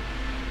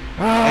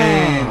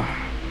 And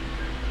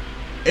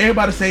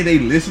everybody say they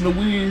listen to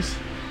Wiz,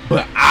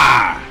 but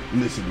I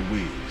listen to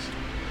Wiz.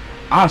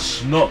 I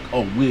snuck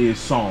a Wiz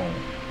song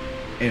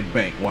in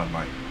bank one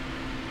night.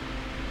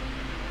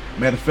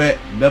 Matter of fact,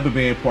 Never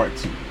Been Part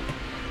 2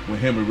 with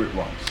him and Rick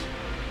Ross.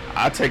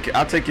 I'll take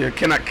you.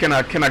 Can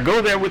I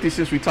go there with you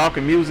since we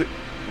talking music?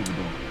 What we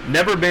doing?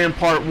 Never Been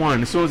Part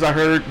 1. As soon as I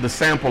heard the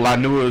sample, I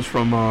knew it was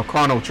from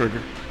Chrono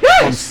Trigger.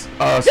 Yes!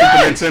 From Super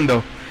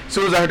Nintendo. As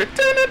soon as I heard it,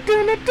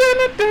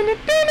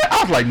 I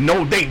was like,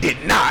 no, they did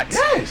not.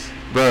 Yes!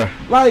 Bruh,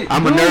 Like,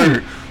 I'm a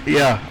nerd.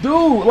 Yeah.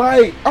 Dude,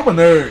 like, I'm a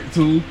nerd,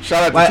 too.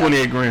 Shout out like, to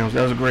 28 Grams.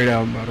 That was a great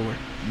album, by the way.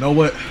 You know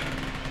what?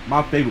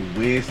 My favorite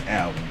Wiz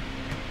album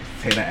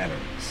is Taylor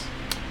Adams.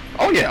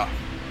 Oh, yeah.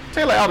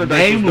 Taylor Adams.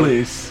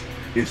 Nameless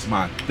is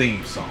my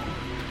theme song.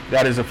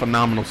 That is a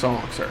phenomenal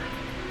song, sir.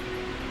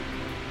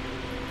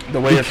 The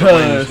way it's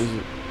Because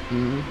arranged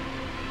is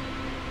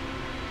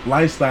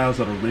lifestyles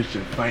of the rich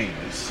and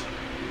famous.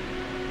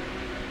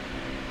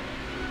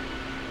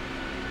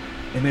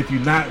 And if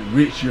you're not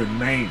rich, you're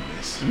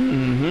nameless.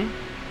 Mm-hmm.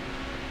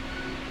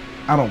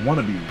 I don't want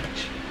to be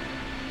rich.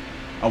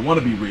 I want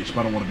to be rich,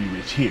 but I don't want to be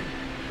rich here.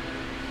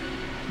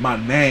 My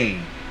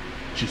name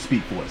should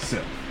speak for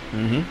itself.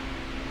 Mm-hmm.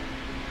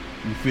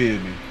 You feel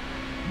me?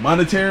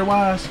 Monetary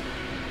wise,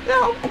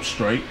 yeah, I'm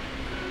straight.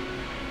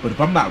 But if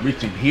I'm not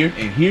rich in here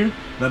and here,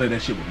 none of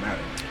that shit would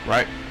matter.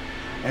 Right.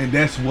 And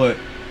that's what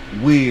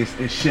Wiz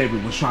and Chevy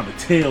was trying to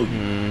tell you.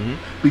 Mm-hmm.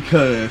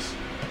 Because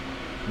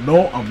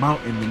no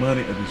amount in the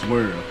money of this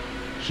world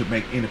should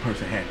make any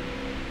person happy.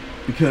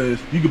 Because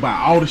you can buy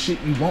all the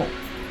shit you want,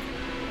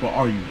 but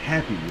are you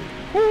happy with it?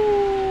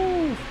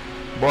 Woo.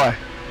 Boy,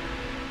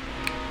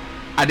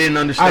 I didn't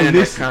understand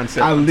that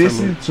concept. I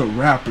listen to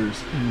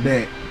rappers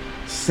that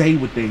say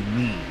what they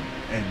mean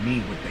and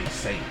mean what they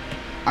say.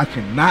 I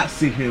cannot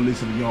sit here and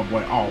listen to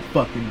YoungBoy all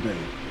fucking day.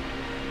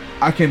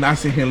 I cannot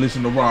sit here and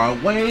listen to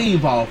Rod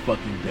Wave all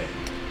fucking day.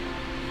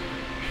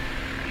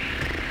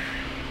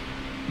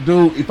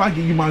 Dude, if I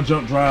give you my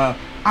junk drive,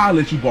 I'll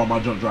let you borrow my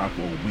junk drive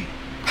for a week.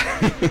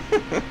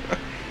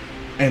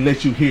 And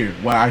let you hear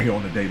what I hear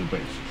on a daily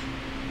basis.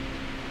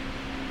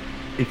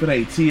 If it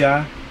ain't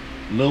T.I.,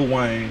 Lil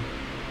Wayne,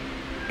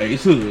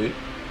 Ace Hood,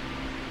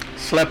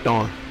 Slept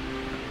on.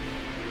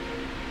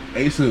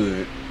 Ace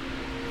Hood,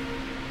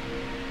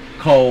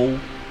 Cole,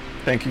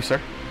 Thank you, sir.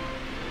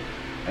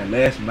 and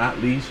last but not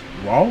least,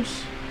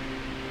 Ross.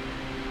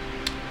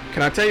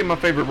 Can I tell you my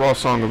favorite Ross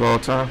song of all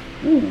time?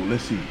 Ooh,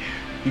 let's see.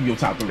 Give me your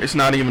top 3. It's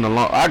not even a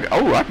long. I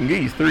can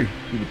give you 3.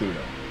 Give me 3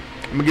 though.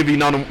 I'm gonna give you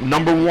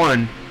number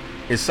 1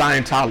 is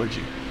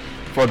Scientology,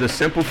 for the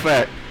simple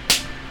fact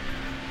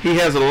he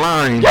has a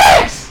line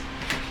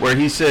where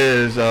he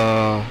says,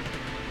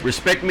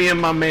 "Respect me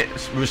and my man.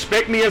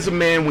 Respect me as a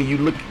man when you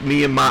look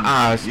me in my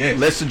eyes. Yes.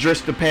 Let's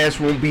address the past.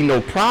 Won't be no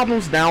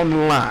problems down the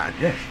line.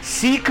 Yes.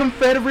 See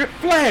Confederate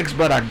flags,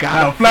 but I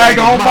got A flag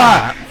on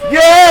mine.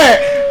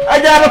 Yeah,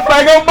 I got a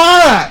flag on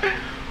mine.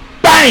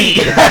 Bang!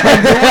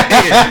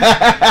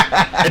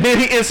 And then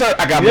he insert,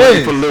 I got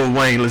money for Lil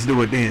Wayne. Let's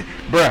do it then,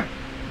 bruh.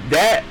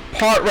 That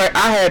part right,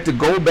 I had to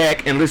go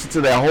back and listen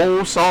to that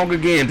whole song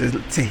again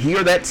to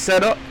hear that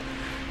setup,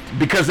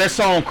 because that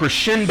song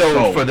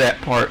crescendoed for that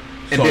part,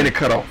 and then it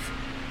cut off.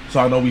 So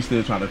I know we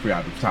still trying to figure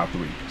out the top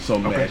 3. So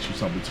let me Okay. ask you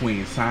something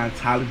between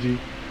Scientology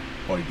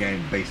or a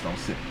game based on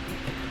sympathy.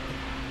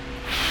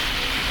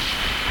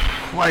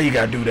 Why you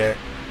gotta do that?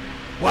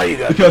 Why you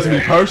gotta Because do me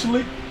that?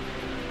 personally,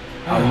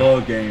 I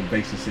love game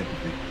based on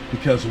sympathy.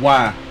 Because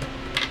why?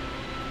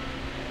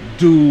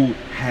 Dude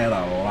had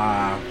a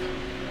live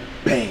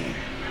band.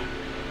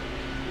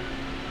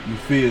 You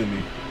feel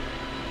me?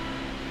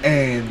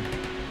 And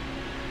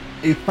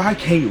if I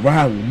can't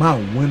ride with my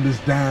windows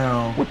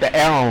down, With the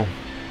arrow.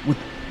 with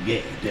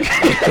definitely.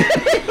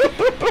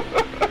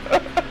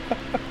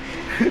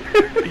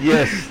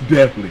 Yes.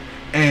 Definitely.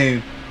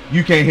 And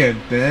you can't hear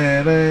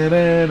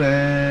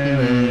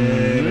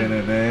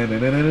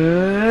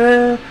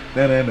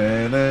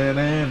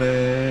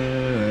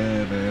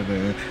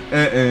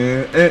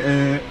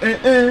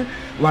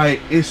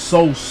like, it's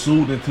so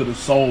soothing to the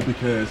soul,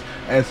 because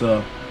as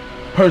a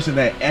person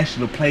that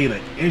actually played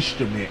an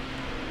instrument,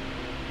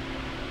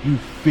 you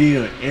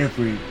feel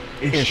every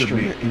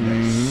instrument in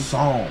that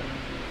song,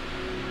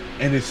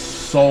 and it's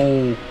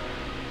so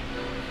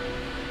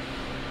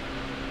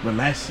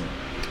relaxing.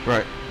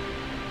 Right.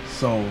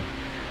 So,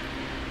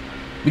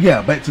 but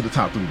yeah, back to the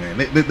top 3, man.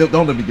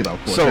 Don't let me get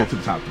off course. So Back to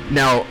the top 3.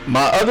 now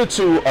my other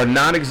 2 are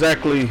not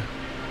exactly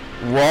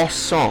Ross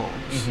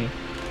songs.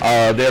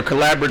 They're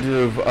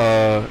collaborative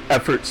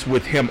efforts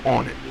with him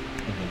on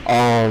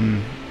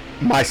it.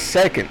 My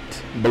second,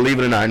 believe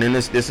it or not, and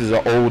this is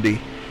an oldie,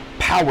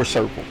 Power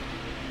Circle.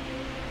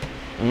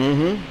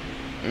 I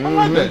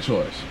like that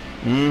choice.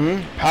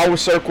 Power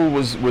Circle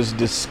was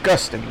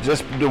disgusting,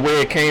 just the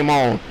way it came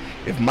on.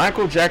 If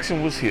Michael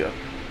Jackson was here,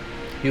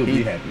 He would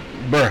be happy.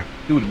 bruh,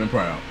 He would have been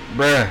proud.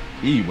 bruh,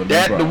 He would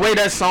have been the proud. way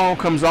that song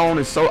comes on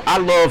is so. I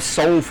love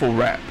soulful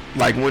rap.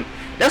 Like when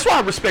that's why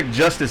I respect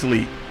Justice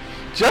League.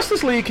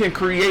 Justice League can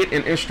create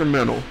an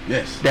instrumental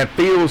Yes. that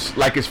feels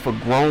like it's for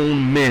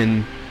grown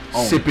men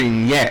Oh.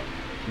 sipping yak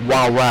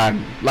while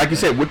riding. Like you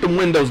said, with the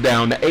windows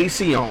down, the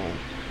AC on,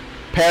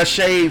 pair of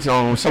shades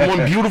on,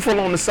 someone beautiful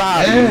on the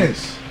side.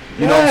 Yes.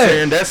 You know what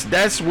I'm saying?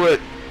 That's what,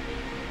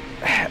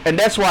 and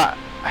that's why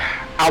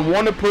I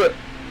want to put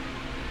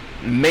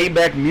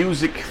Maybach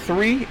Music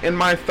 3 in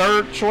my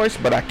third choice,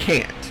 but I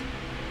can't.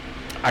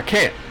 I'm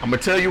gonna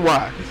tell you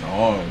why. It's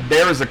hard.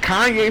 There is a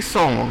Kanye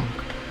song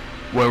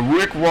where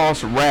Rick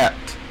Ross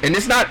rapped, and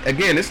it's not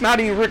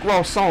even Rick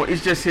Ross' song.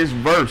 It's just his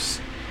verse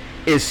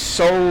is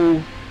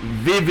so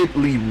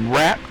vividly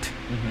rapped,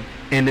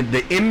 and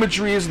the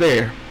imagery is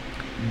there.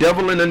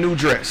 Devil in a New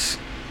Dress,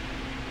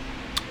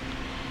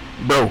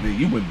 bro. Yeah,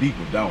 you went deep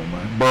with that one,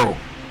 man. Bro,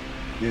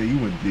 Yeah, you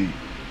went deep.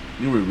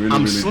 You were really,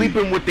 I'm really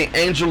sleeping deep. with the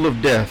angel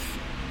of death,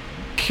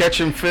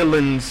 catching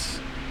feelings.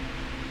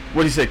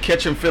 What he said,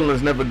 catching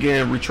feelings, never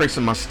again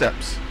retracing my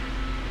steps.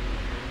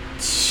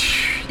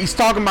 He's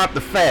talking about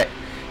the fact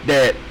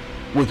that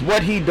with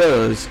what he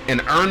does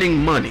and earning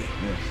money,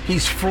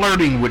 he's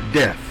flirting with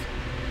death.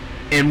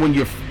 And when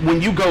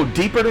you go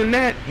deeper than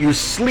that, you're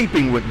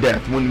sleeping with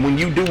death. When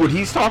you do what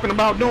he's talking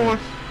about doing,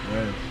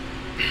 Yes.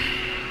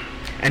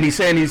 and he's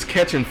saying he's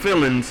catching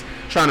feelings,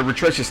 trying to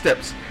retrace his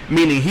steps,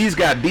 meaning he's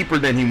got deeper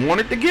than he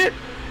wanted to get,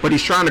 but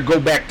he's trying to go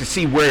back to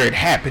see where it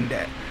happened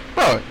at.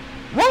 Bro,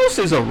 Ross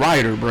is a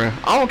writer, bro.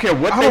 I don't care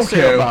what I they don't say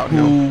care about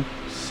who him.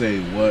 say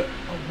what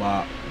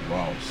about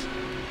Ross.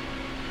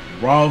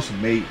 Ross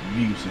made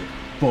music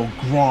for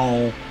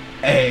grown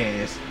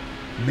ass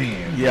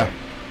men. Yeah,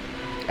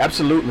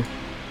 absolutely.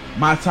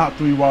 My top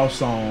 3 Ross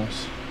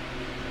songs,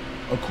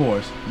 of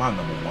course, my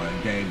number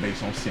 1, Game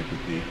Based on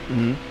Sympathy.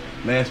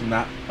 Last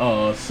but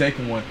not,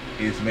 second one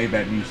is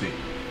Maybach Music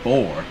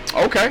 4.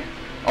 Okay.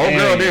 Oh,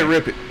 girl And- did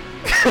rip it.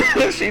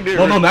 She did.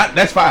 No, rip no, it. not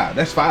that's 5.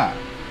 That's 5.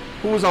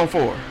 Who was on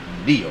 4?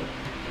 Neo.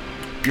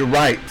 You're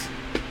right.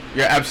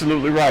 You're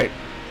absolutely right.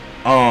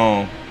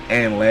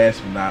 And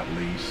last but not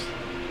least,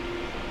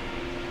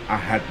 I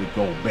had to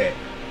go back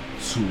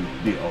to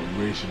the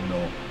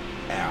original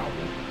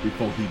album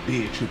before he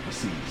did Triple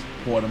C's,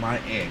 Port of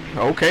Miami.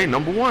 Okay,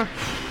 number 1.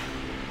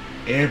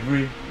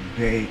 Every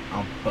day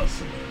I'm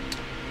hustling.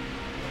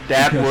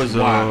 That Because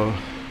was why?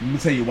 Let me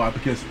tell you why.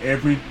 Because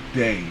every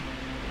day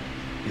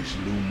is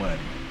new money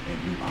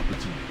and new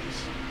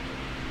opportunities.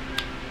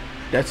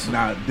 that's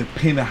Now,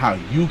 depending how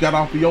you got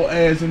off of your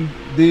ass and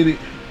did it,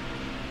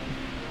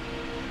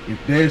 if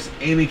there's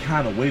any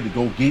kind of way to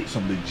go get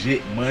some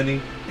legit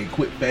money and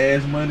quit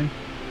fast money,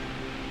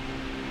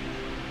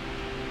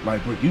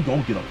 like, bro, you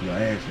gonna get off your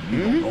ass and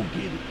you gonna go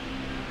get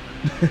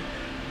it.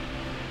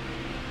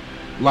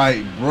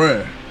 Like,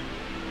 bruh,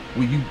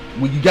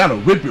 when you gotta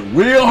whip it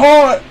real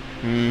hard,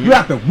 you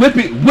have to whip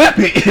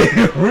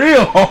it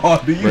real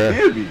hard. Do you Bruh.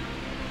 hear me?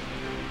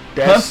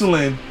 that's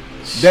Hustling,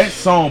 that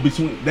song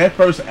between that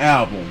first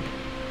album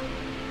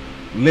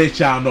let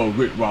y'all know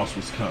Rick Ross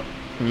was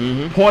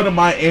coming. Port of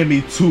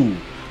Miami 2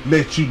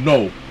 let you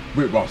know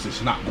Rick Ross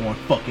is not going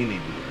fucking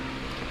anywhere.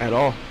 at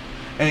all.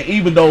 And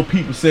even though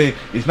people say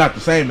it's not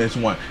the same as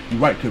one, you're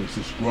right, because it's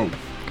just growth.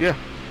 Yeah.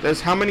 That's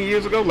how many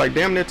years ago? Like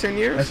damn near 10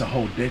 years? That's a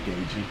whole decade,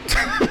 G.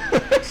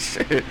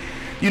 Shit.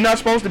 You're not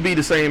supposed to be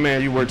the same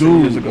man you were 2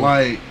 years Dude, ago.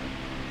 like,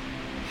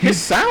 his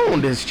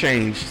sound has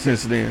changed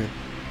since then.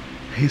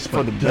 his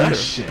For the better.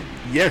 production,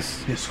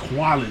 Yes. his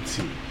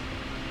quality,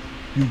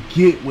 you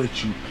get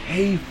what you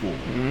pay for.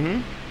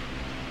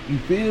 You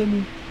feel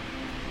me?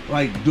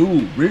 Like,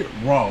 dude, Rick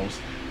Ross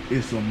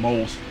is the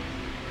most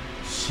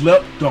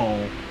slept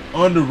on,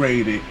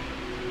 underrated,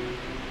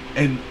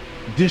 and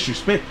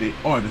disrespected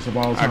artist of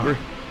all I time. agree.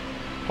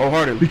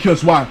 Wholeheartedly.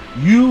 Because why?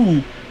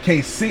 You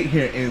can't sit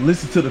here and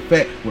listen to the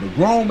fact what a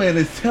grown man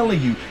is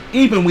telling you,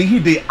 even when he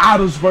did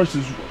Idols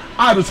versus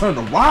Idols Turn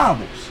to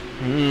Rivals.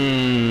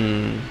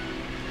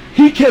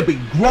 He kept it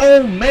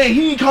grown, man.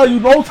 He ain't call you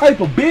no type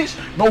of bitch,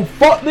 no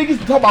fuck niggas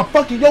talk about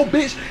fucking your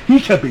bitch. He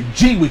kept it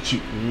G with you.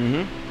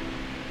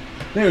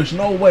 There's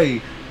no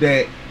way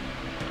that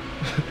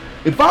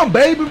if I'm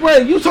Baby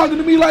Ray, you talking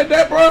to me like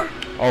that, bro?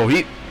 Oh,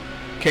 he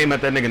came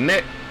at that nigga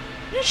neck.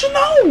 You should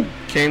know.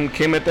 Came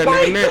at that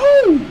Like, nigga neck.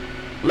 dude.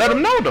 Let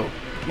him know though.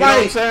 You know what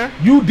I'm Like, saying?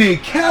 you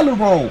did Cali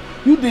wrong.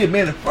 You did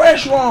Manny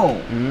Fresh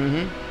wrong.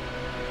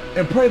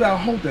 And pray that I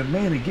hope that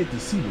Manny get to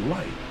see the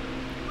light.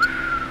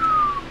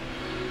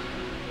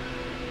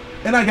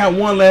 And I got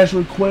one last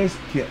request.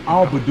 Can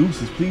all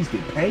producers please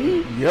get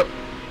paid? Yep.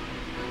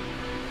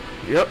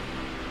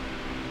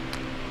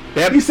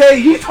 He said,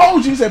 he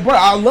told you, he said, bro,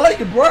 I love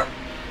you, bro.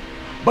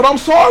 But I'm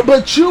sorry,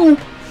 but you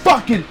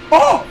fucking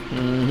up.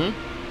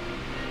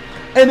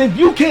 And if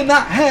you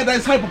cannot have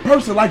that type of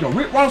person, like a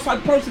Rick Ross type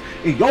of person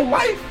in your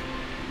life,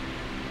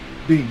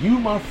 then you,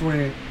 my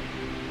friend,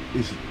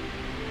 you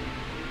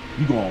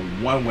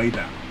going one way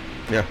down.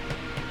 Yeah.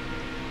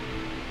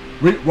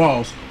 Rick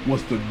Ross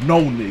was the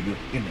no nigga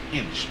in the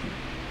industry.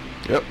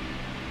 Yep.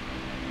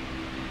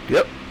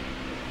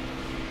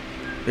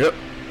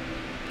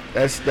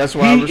 That's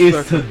why he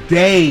is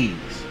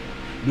today's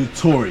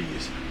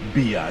Notorious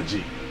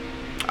B.I.G.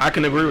 I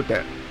can agree with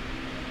that.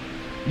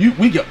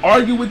 We can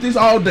argue with this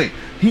all day.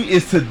 He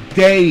is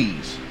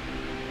today's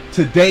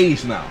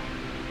now.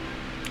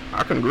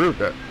 I can agree with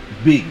that.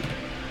 Biggie.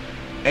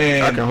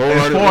 And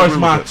as far as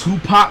my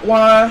Tupac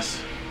wise,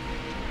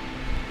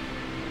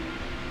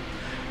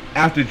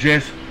 after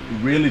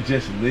really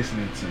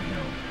listening to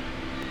him,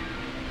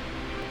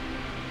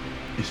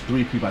 it's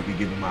 3 people I can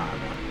give in mind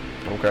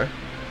now. Okay.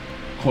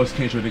 Of course,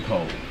 Kendrick and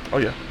Cole. Oh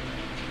yeah.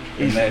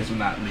 And last but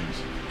not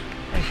least.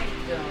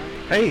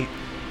 Hey.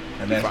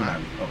 And last but not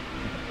least. Oh.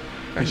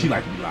 And she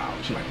like to be loud.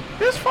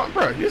 It's fun,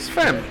 bro. It's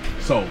family.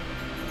 So,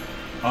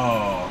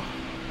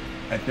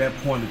 at that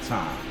point in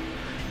time,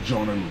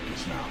 Joyner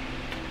Lucas now.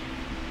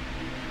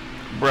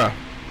 Bruh.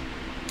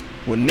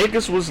 When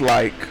niggas was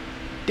like,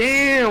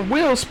 damn,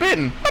 Will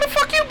spitting. Where the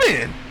fuck you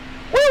been?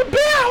 Will been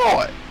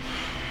hard.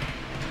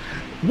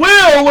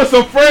 Will was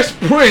a Fresh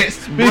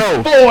Prince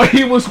before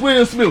he was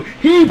Will Smith.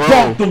 He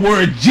brought the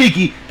word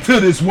jiggy to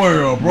this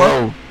world,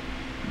 bro.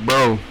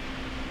 Bro,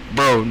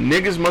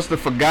 niggas must have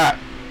forgot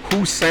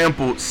who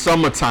sampled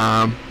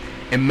Summertime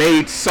and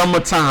made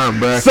Summertime,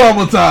 bro.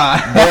 Summertime.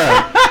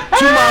 Bruh.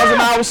 2 miles an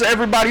hour so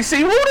everybody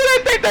see. Who do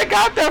they think they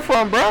got that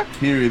from, bro?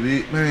 Here it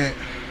is, man.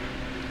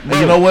 And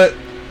you know what?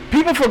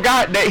 People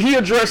forgot that he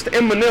addressed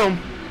Eminem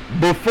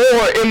before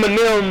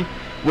Eminem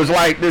was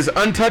like this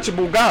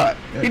untouchable god.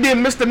 Yeah. He did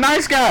Mr.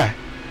 Nice Guy.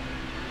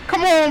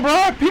 Come on,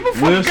 bro. People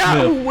forgot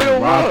who Will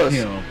was.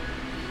 Rakim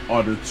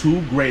are the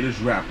 2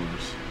 greatest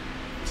rappers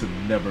to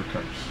never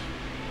curse.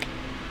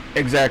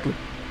 Exactly.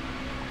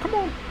 Come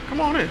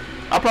on in.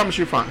 I promise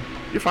you're fine.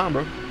 You're fine,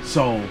 bro.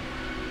 So,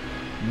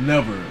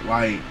 never,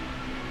 like,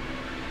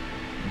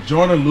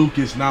 Joyner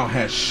Lucas now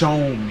has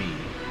shown me,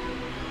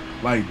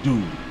 like,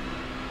 dude,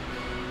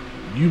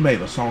 you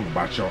made a song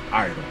about your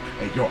idol,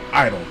 and your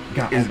idol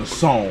got on the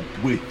song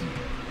with you.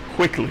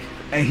 Quickly.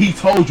 And he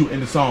told you in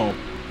the song,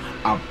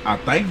 I'm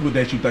thankful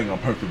that you think I'm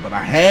perfect, but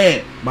I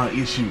had my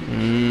issues.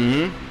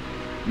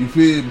 You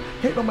feel me?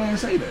 Can't no man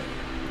say that.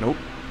 Nope.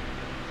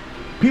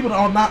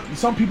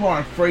 Some people are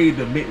afraid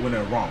to admit when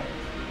they're wrong.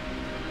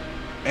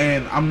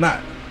 And I'm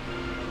not.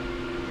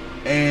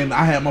 And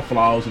I had my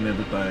flaws and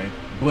everything.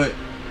 But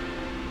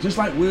just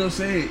like Will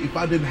said, if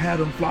I didn't have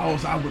them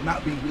flaws, I would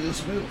not be Will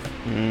Smith.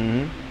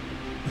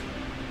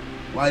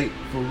 Like,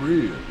 for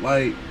real.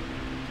 Like,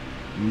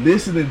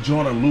 listen to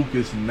Joyner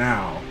Lucas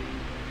now.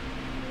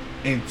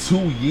 In 2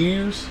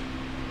 years,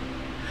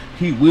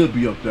 he will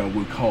be up there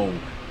with Cole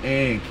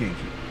and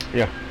Kendrick.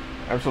 Yeah,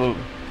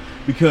 absolutely.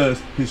 Because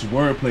his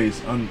wordplay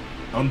is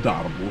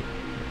undoubtable.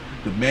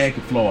 The man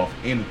can flow off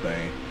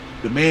anything.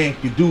 The man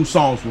can do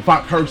songs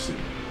without cursing.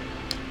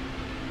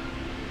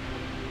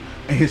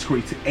 And his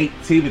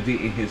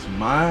creativity in his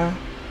mind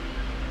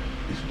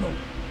is dope.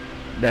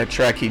 That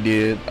track he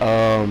did,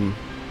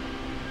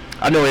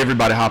 I know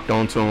everybody hopped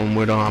onto him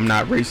with I'm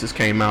Not Racist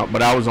came out,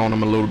 but I was on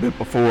him a little bit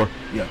before.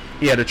 Yeah.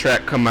 He had a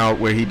track come out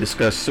where he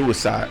discussed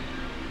suicide.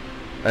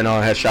 And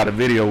had shot a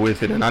video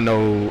with it. And I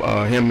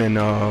know him and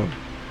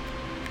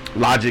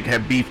Logic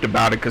had beefed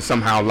about it because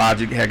somehow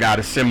Logic had got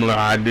a similar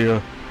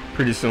idea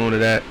pretty soon to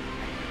that.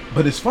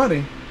 But it's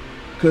funny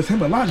because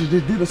him and Logic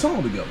just did a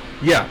song together.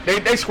 Yeah,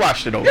 they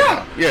squashed it over.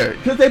 Yeah.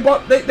 Because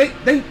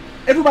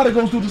everybody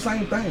goes through the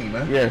same thing,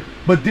 man. Yeah.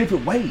 But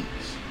different ways.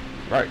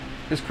 Right.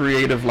 It's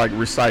creative, like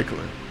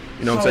recycling.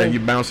 You know what I'm saying? You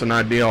bounce an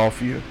idea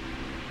off you.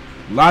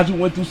 Logic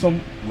went through some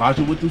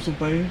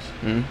things.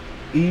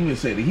 He even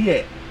said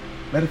that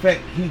matter of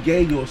fact, he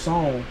gave you a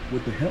song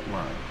with the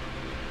helpline.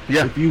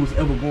 Yeah. If you was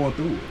ever going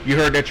through it. You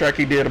heard that track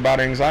he did about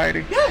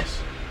anxiety?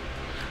 Yes.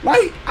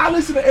 Like, I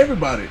listen to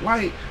everybody.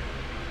 Like,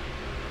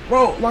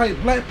 bro, like,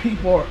 black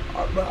people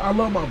I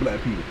love my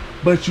black people.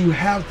 But you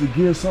have to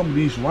give some of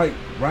these white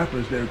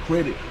rappers their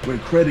credit where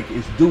credit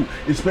is due.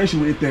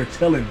 Especially if they're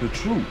telling the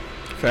truth.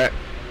 Fact.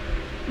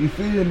 You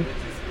feel me?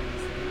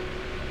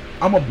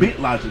 I'm a big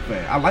Logic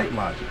fan. I like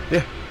Logic.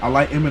 Yeah. I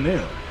like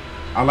Eminem.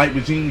 I like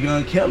Machine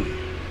Gun Kelly.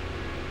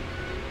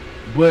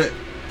 But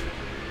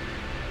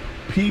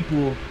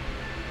people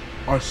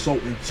are so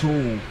in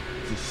tune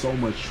to so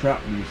much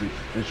trap music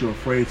that you're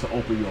afraid to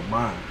open your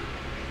mind.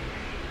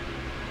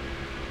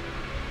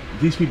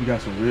 These people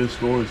got some real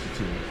stories to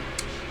tell.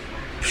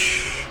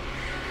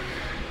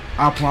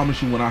 I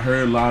promise you, when I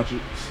heard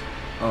Logic's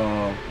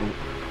the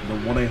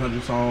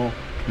 1-800 song,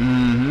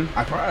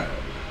 I cried.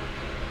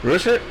 Real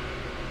shit?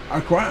 I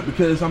cried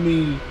because, I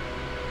mean,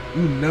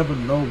 you never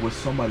know what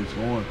somebody's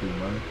going through,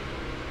 man.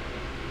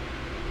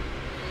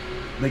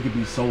 They could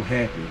be so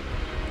happy.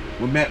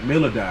 When Mac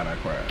Miller died, I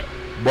cried.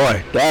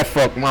 Boy, that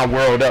fucked my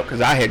world up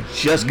because I had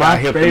just got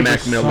hip to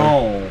Mac Miller. My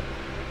favorite song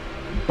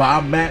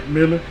by Mac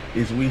Miller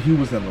is when he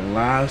was in a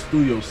live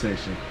studio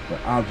session with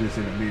Objects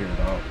in the Mirror,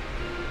 dog.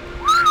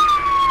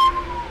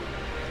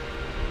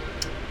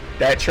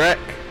 That track.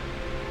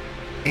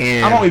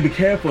 And I don't even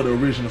care for the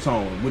original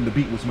song when the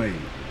beat was made.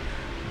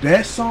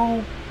 That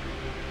song,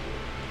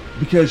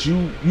 because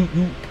you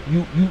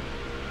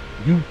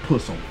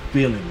put some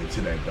feeling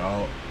into that,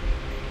 dog.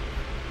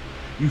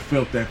 You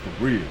felt that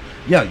for real.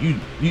 Yeah,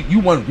 you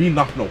wasn't reading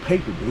off no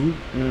paper, dude.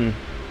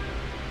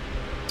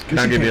 Can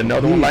I give you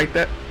another one like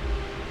that?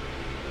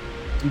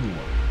 Give me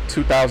one.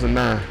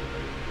 2009.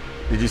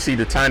 Did you see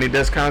the Tiny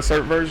Desk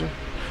concert version?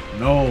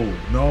 No,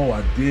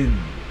 I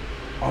didn't.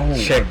 Oh,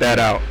 check that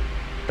out.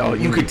 Oh,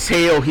 you could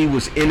tell he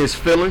was in his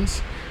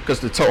feelings because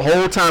the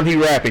whole time he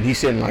rapping, he's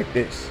sitting like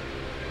this.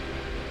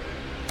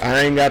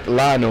 I ain't got to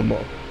lie no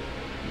more.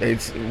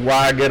 It's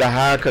why I get a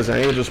high because an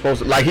angel's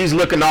supposed to, like, he's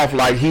looking off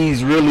like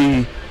he's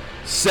really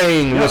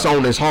saying what's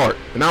on his heart.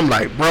 And I'm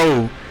like,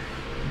 bro,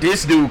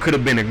 this dude could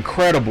have been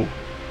incredible.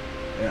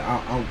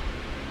 Yeah,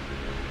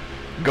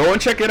 go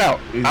and check it out.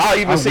 I'll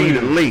even send you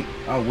the link.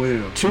 I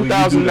will.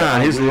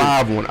 2009, his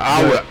live one.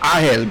 I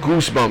had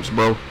goosebumps,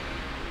 bro.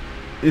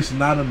 It's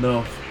not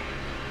enough.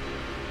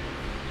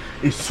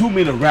 It's too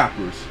many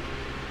rappers,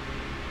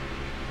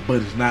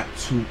 but it's not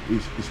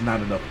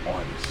enough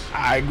artists.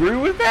 I agree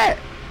with that.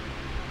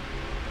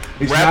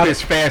 It's Rap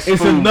is fast it's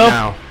food enough,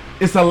 now.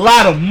 It's a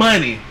lot of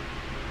money,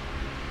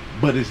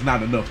 but it's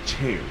not enough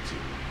charity.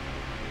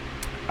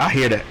 I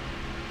hear that.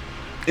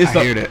 I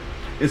hear that.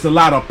 It's a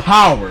lot of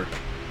power,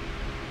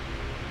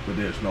 but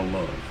there's no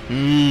love.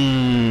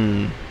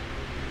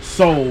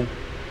 So,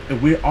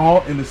 if we're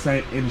all in the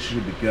same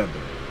industry together,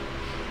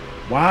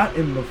 why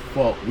in the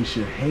fuck we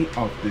should hate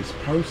off this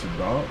person,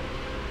 dog?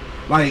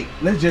 Like,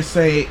 let's just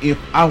say if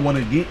I want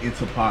to get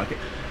into podcast,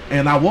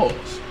 and I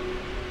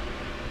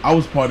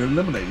was part of the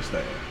Lemonade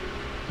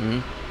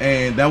Stand,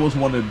 and that was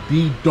one of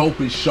the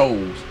dopest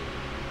shows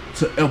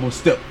to ever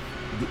step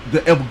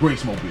the ever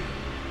Grace Mobile.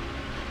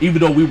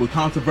 Even though we were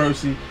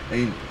controversy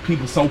and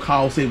people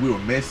so-called said we were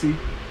messy,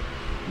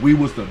 we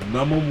was the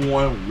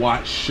 #1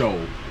 watch show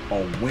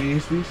on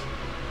Wednesdays,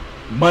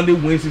 Monday,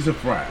 Wednesdays, and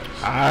Fridays.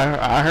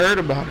 I heard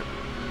about it.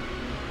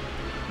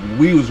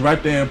 We was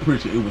right there in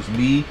Pritchard. It was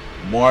me,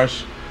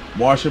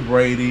 Marsha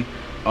Brady,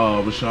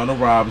 Rashonda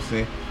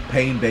Robinson,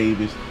 Payne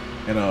Davis,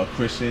 and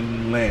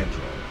Christian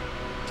Landrum.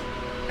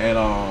 And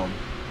I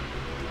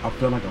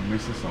feel like I'm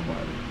missing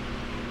somebody.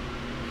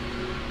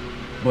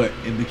 But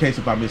in the case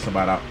if I miss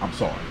somebody, I'm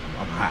sorry.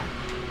 I'm high.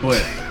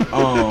 But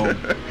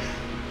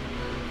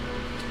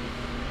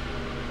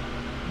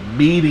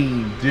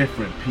meeting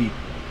different people,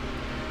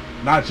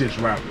 not just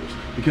rappers,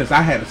 because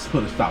I had to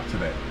put a stop to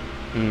that.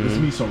 Let's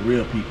meet some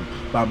real people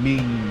by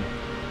meeting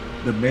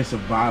domestic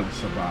violence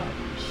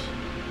survivors,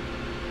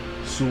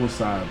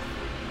 suicide,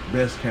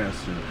 breast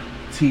cancer,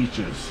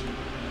 teachers,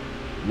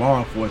 law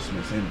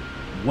enforcement, and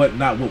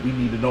whatnot. What we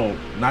need to know,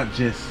 not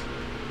just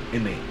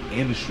in the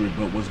industry,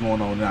 but what's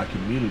going on in our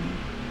community.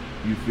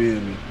 You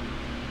feel me?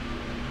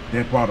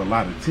 That brought a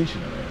lot of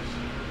attention to us.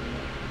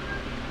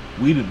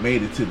 We done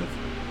made it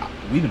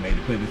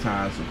plenty of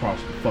times across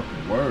the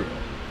fucking world.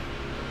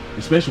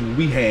 Especially when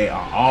we had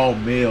an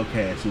all-male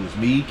cast. It was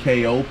me,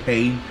 KO,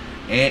 Payne,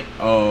 and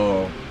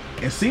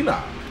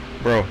Senile.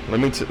 Bro, let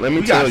me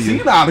tell you.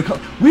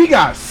 We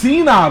got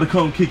Senile to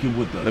come kick it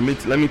with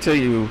us. Let me tell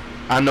you.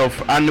 I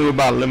knew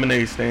about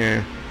Lemonade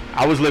Stand.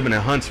 I was living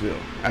in Huntsville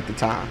at the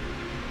time,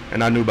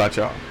 and I knew about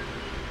y'all.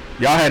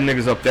 Y'all had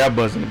niggas up there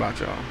buzzing about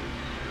y'all.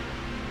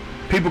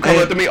 People come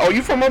up to me, oh,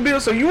 you from Mobile,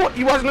 so you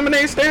watch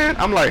Lemonade Stand?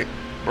 I'm like,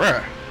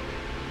 bruh,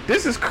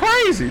 this is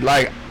crazy.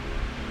 Like,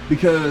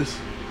 because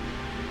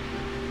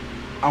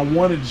I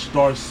wanted to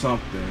start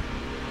something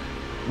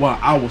while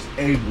I was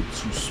able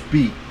to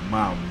speak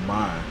my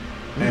mind,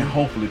 and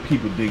hopefully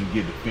people didn't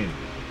get offended,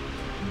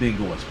 didn't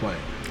go as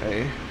planned.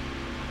 Hey,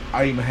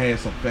 I even had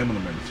some family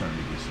members turn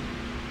against me.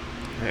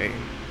 Hey,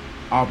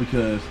 all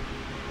because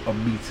of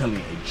me telling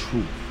a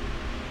truth.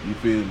 You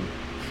feel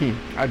me?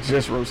 I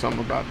just wrote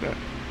something about that.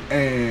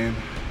 And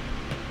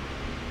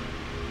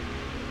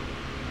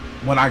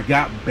when I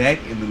got back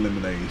in the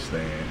Lemonade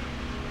Stand,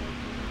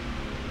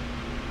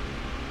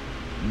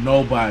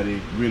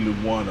 nobody really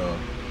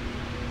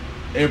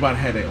everybody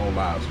had their own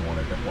lives going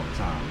at that point in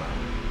time now,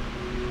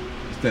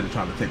 instead of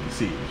trying to take it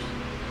serious.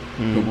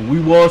 But when we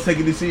was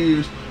taking it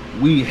serious,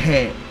 we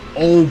had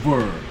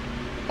over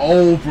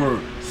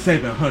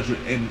 700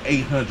 and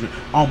 800,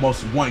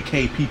 almost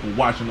 1K people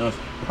watching us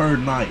per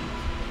night.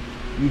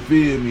 You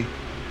feel me?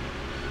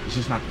 It's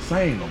just not the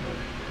same no more.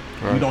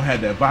 Right. We don't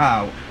have that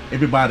vibe.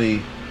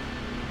 Everybody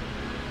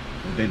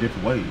in their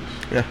different ways.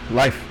 Yeah,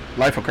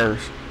 life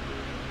occurs.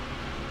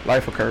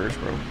 Life occurs,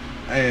 bro.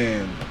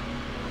 And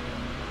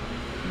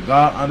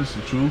God, honest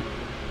and true,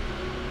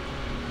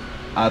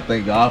 I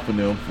thank God for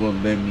them for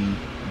letting me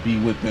be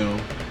with them.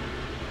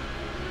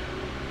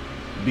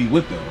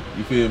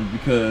 You feel me?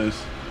 Because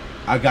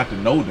I got to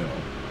know them.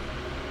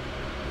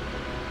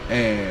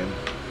 And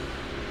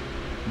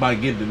by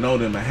getting to know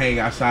them and hang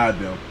outside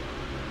them,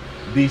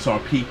 these are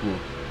people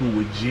who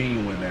were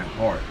genuine at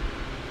heart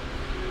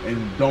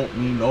and don't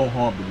mean no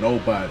harm to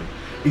nobody.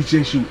 It's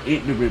just you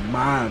ignorant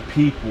mind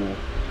people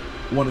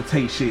want to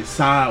take shit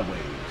sideways.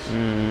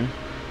 Mm-hmm.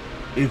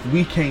 If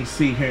we can't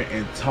sit here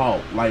and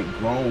talk like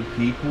grown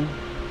people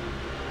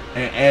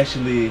and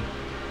actually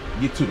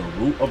get to the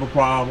root of a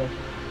problem,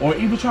 or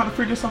even try to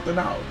figure something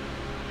out,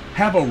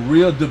 have a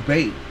real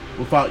debate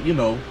without, you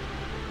know,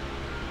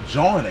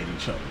 jawing at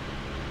each other.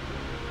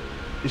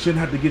 It shouldn't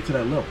have to get to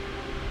that level.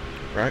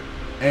 Right.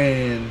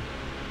 And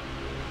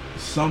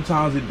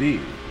sometimes it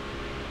did.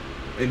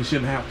 And it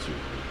shouldn't have to.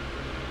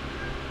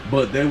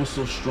 But there were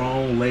some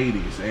strong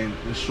ladies and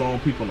strong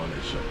people on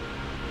that show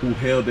who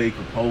held their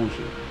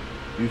composure.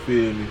 You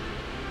feel me?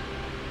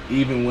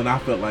 Even when I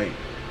felt like,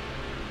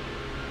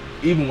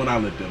 even when I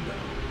let them down,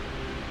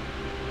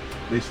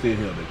 they still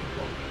held their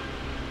composure.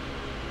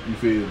 You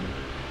feel me?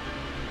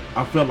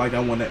 I felt like I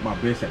wasn't at my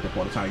best at that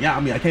point of time. Yeah, I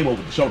mean, I came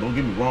over the show, don't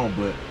get me wrong,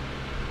 but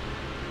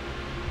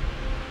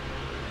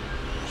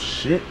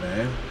shit,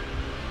 man.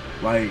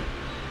 Like,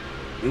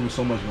 it was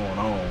so much going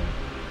on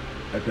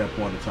at that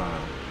point in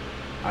time.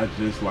 I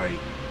just, like,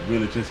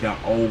 really just got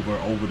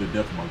over the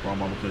death of my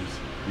grandmama, because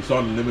we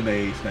started the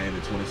Lemonade stand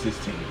in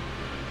 2016.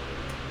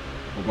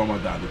 My grandma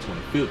died in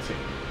 2015.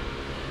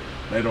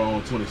 Later on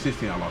in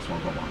 2016, I lost my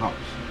grandma's house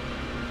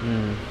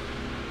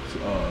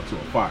to a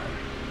fire.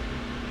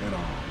 And,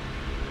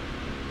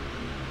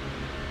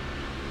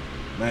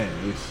 man,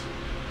 it's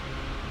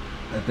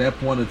at that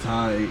point in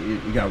time,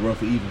 it got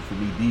rough even for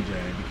me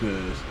DJing,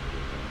 because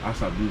I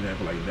stopped DJing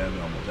for like damn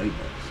near almost 8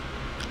 months.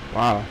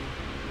 Wow.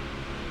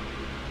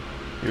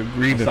 You're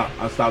grieving.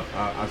 I stopped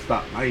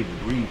not even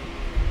grieving,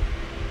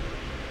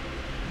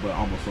 but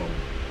almost so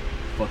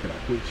fuck it, I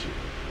quit shit.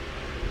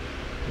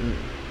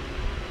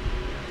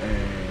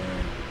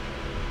 And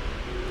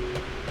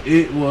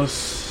it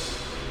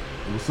was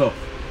tough.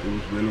 It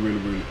was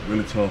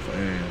really tough,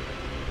 and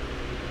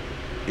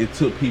it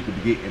took people to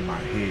get in my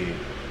head,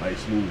 like,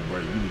 Smooth, bro,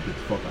 you need to get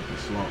the fuck out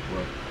this slump, bro.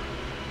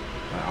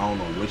 Like, I don't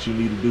know what you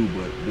need to do,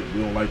 but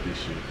we don't like this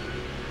shit.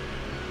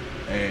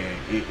 And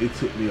it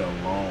took me a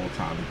long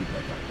time to get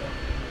back out there.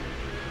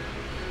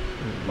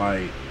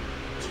 Like,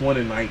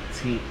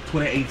 2018,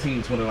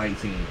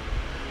 2019,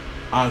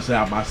 I was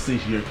out my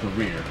 6-year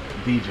career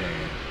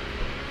DJing.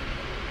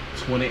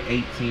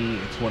 2018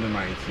 and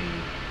 2019.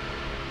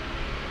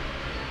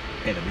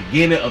 And the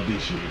beginning of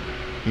this year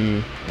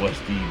was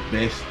the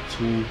best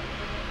 2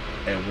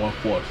 and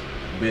 1/4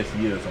 best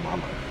years of my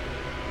life.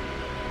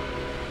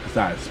 Because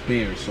I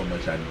experienced so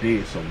much, I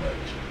did so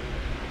much,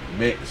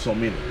 met so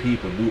many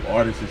people, new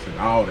artists and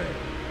all that.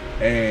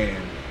 And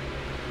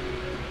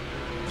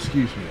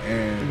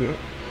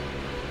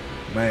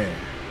man,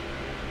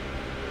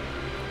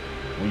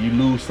 when you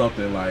lose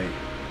something like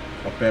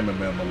a family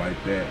member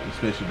like that,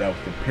 especially that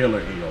was the pillar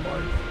in your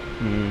life,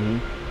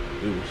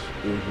 it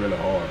was really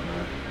hard,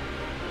 man.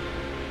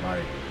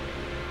 Like,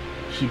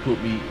 she put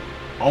me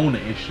on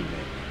the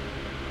instrument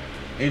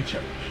in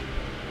church,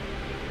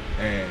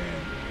 and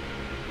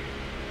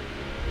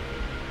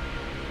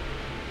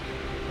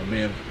I've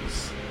been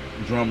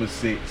drumming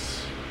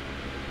since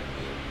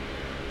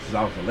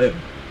I was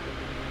 11.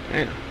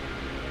 Damn.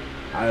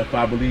 If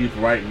I believe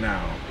right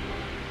now,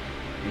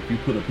 if you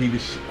put a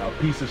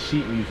piece of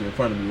sheet music in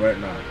front of me right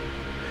now,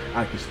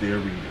 I can still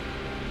read it,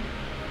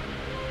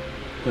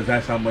 because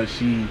that's how much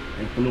she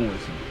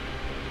influenced me.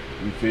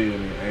 You feel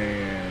me?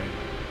 And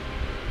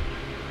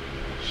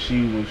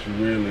she was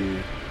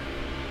really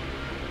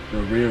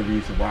the real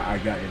reason why I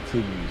got into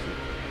music.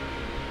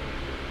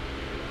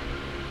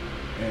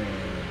 And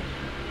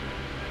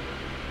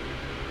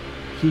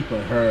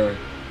keeping her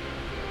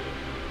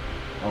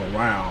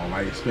around,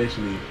 like,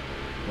 especially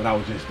when I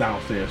was just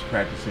downstairs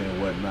practicing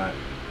and whatnot,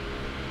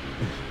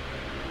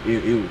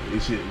 it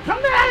shit,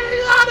 come down,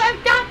 all that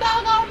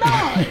goddamn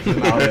noise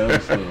and all that other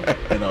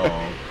stuff. And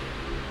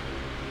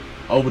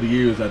over the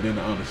years, I didn't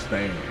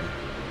understand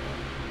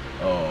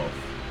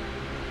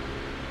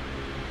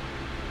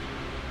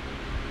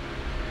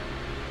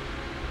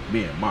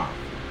being mindful.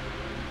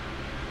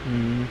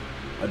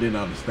 I didn't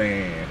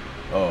understand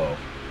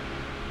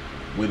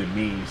what it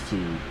means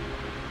to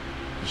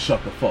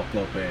shut the fuck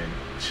up and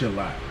chill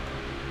out.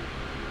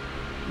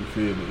 You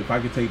feel me? If I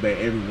could take back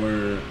every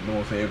word, you know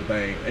what I'm saying,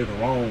 everything, every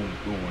wrong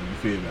going, you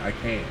feel me? I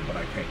can, but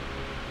I can't.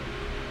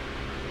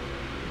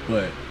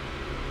 But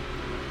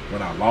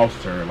when I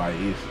lost her, like,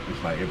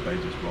 it's like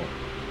everything just broke.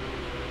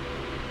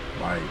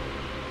 Like,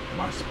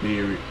 my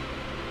spirit,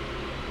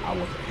 I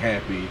wasn't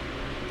happy.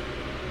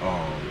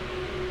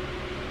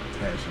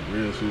 Had some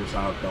real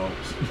suicidal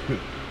thoughts.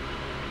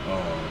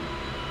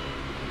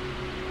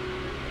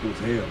 It was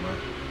hell, man.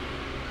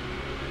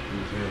 It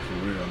was hell for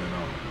real, and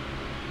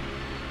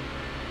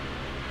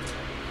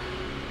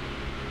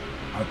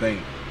I thank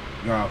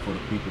God for the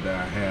people that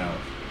I have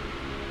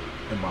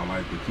in my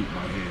life to keep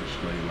my head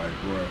straight. Like,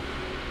 bro,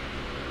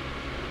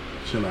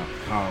 chill out,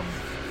 calm.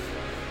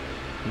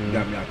 You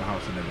got me out the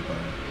house and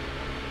everything.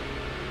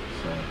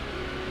 So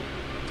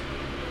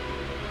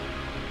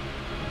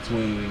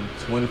between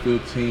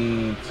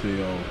 2015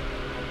 till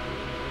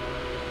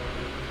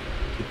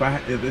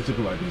let's just put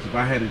it like this: if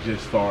I had to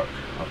just start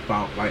if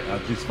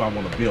I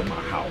want to build my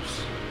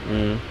house,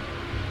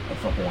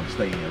 if I want to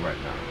stay in right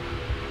now,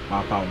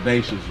 my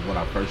foundation is when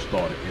I first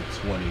started in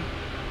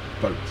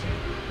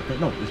 2013.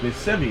 No, it's been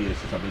 7 years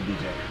since I've been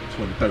DJing.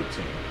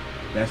 2013.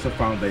 That's the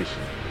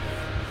foundation.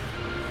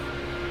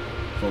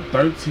 From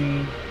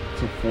 13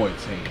 to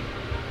 14,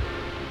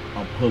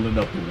 I'm pulling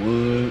up the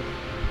wood,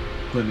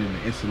 putting in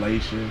the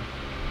insulation.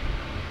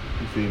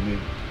 You feel me?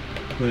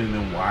 Putting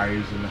in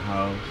wires in the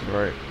house.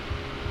 Right.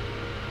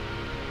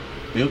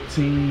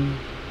 15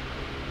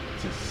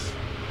 to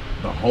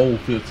the whole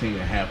 15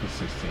 and half of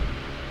 16.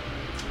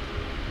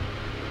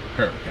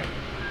 Hurricane,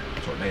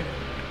 tornado,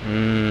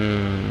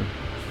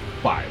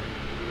 fire.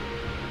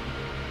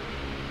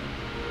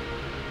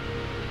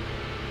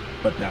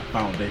 But that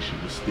foundation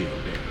was still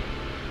there.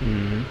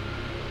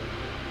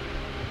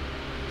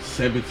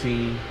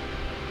 17,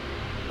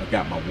 I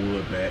got my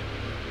wood back.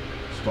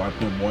 Started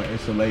putting more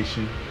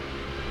insulation.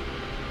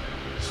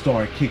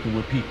 Started kicking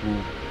with people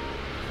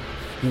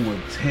who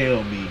would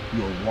tell me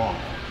you're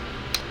wrong.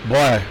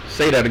 Boy,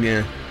 say that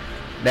again.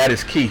 That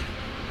is key.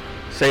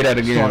 Say that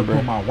again, Started bro.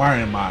 putting my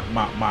wiring, now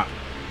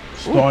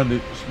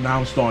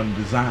I'm starting to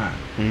design.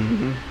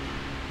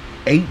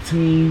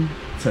 18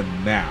 to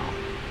now,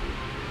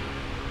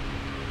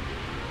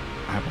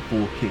 I have a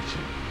full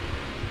kitchen.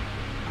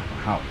 I have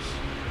a house.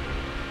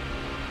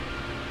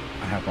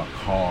 I have a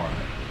car,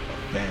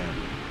 a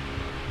family.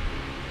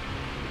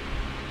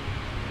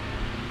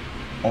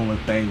 Only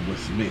thing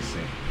was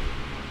missing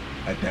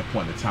at that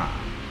point in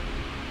time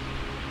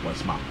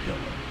was my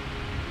pillar.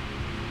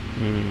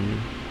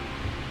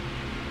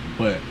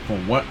 But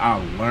from what I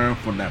learned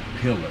from that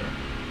pillar,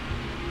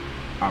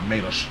 I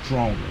made a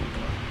stronger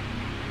one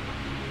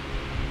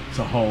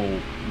to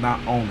hold not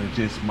only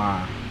just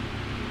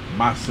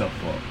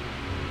myself up,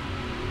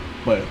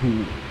 but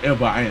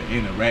whoever I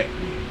interact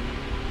with,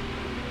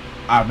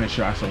 I make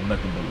sure I show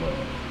nothing but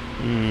love.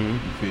 You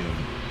feel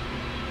me?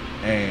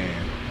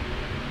 And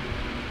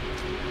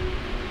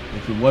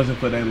if it wasn't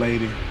for that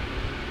lady,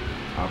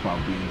 I'd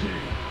probably be in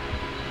jail.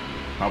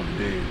 Probably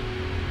dead.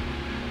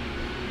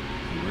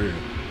 For real.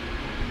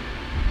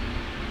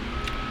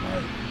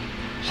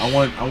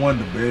 Like, I want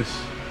the best.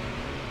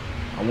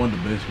 I want the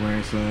best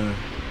grandson.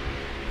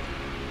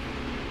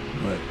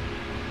 But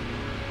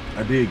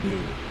I did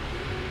good.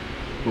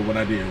 But when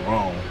I did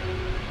wrong,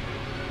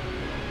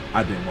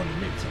 I didn't want to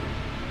admit to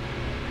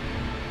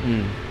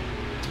it.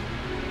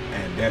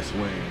 And that's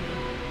when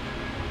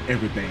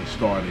everything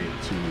started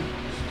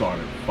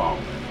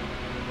falling.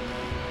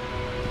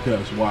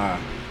 Because why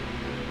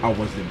I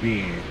wasn't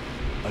being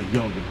a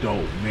young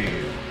adult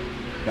man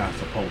that I'm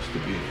supposed to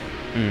be.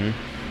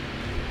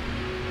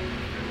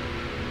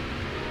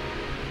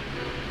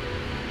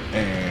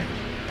 And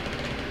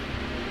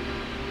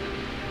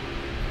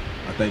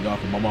I thank God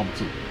for my mama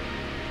too.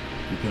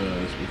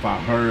 Because if I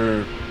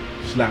heard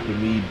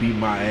slapping me, beat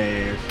my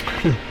ass,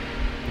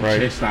 Right.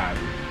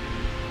 chastising,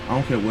 I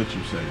don't care what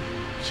you say,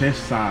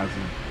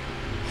 chastising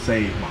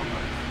saved my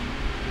life.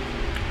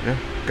 Yeah.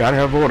 Gotta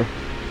have order.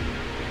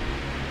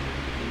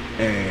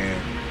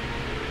 And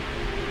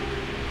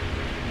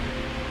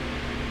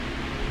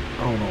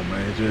I don't know,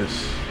 man.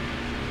 Just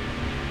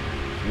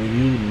when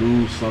you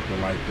lose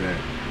something like that,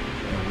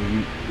 and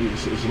when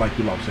it's like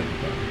you lost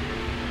everything.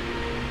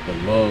 The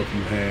love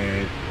you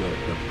had,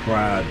 the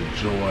pride, the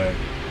joy,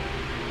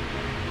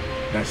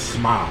 that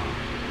smile.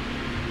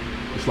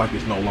 It's like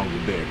it's no longer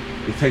there.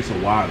 It takes a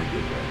while to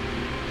get back.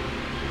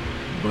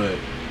 But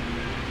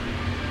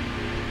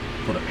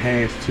for the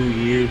past 2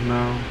 years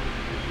now,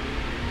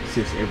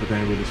 since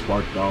everything really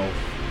sparked off,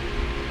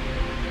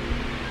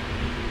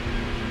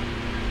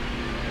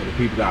 and the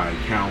people that I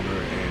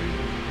encounter and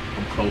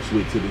I'm close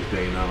with to this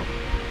day now,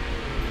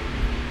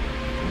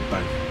 I'm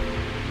thankful.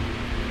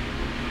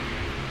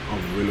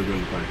 I'm really,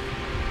 really thankful.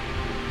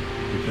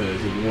 Because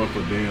if it weren't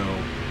for them,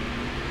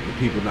 the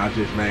people not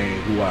just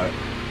named who I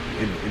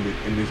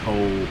in this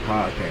whole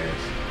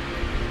podcast,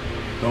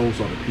 those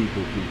are the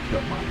people who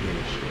kept my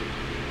head straight.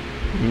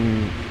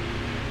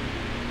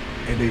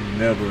 And they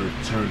never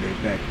turned their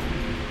back on me.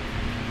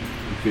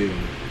 You feel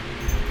me?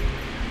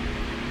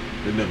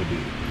 They never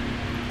did.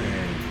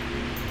 And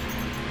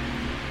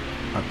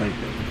I thank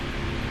them.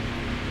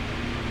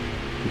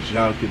 Because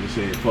y'all could have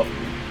said fuck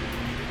me,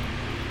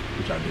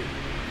 which I did.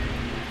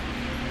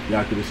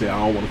 Y'all could have said I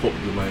don't want to fuck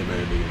with the lame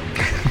man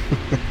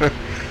nigga.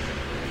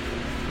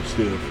 I'm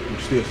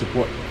still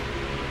supporting them.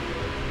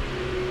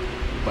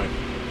 Thank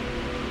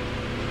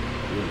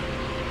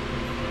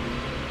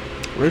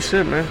you. Real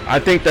shit, man. I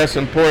think that's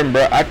important,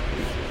 bro.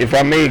 If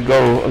I may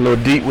go a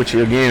little deep with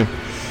you again,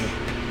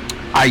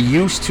 I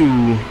used to.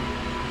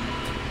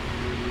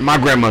 My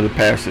grandmother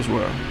passed as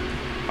well,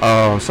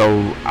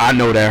 so I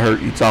know that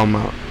hurt. You talking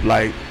about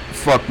like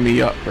fuck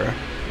me up, bro?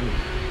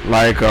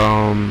 Like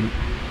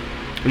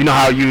you know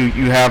how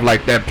you have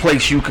like that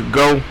place you could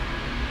go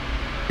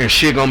and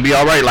shit gonna be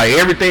all right. Like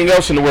everything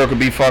else in the world could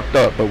be fucked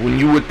up, but when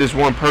you with this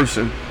one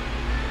person,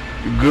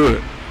 you're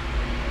good.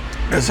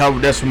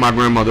 That's what my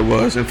grandmother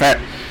was. In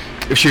fact,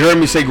 if she heard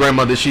me say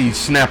grandmother, she'd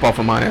snap off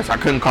of my ass. I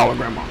couldn't call her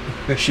grandma.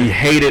 She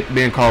hated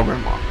being called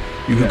grandma.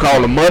 You could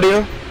call her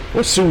Mother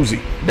or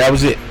Susie. That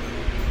was it.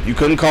 You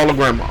couldn't call her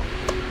grandma.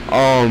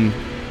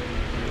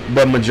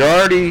 But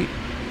majority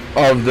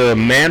of the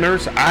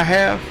manners I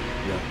have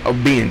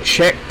of being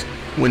checked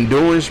when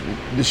doing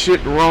the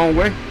shit the wrong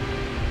way,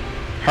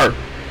 her.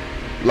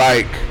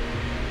 Like,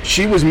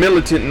 she was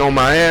militant on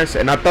my ass,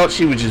 and I thought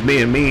she was just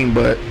being mean,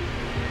 but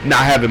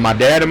not having my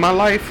dad in my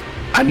life,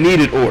 I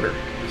needed order,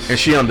 and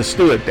she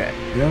understood that.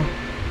 Yeah.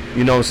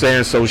 You know what I'm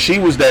saying? So she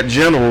was that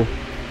general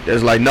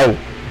that's like, no,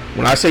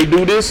 when I say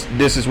do this,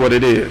 this is what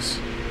it is.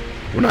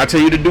 When I tell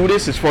you to do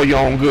this, it's for your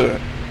own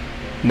good.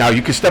 Now,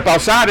 you can step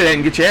outside of that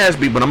and get your ass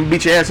beat, but I'm going to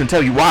beat your ass and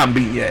tell you why I'm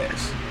beating your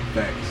ass.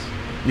 Thanks.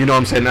 You know what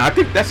I'm saying? And I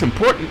think that's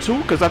important, too,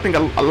 because I think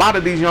a lot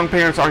of these young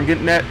parents aren't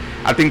getting that.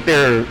 I think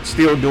they're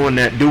still doing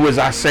that do as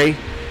I say,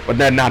 but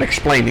they're not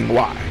explaining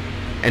why.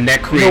 And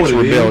that creates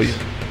rebellion.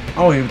 I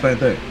don't even think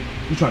that.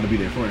 You're trying to be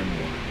their friend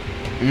more.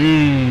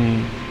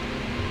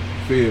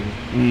 Feel me?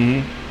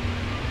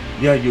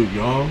 Mm-hmm. Yeah, you're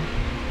young,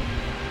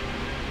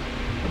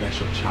 but that's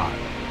your child.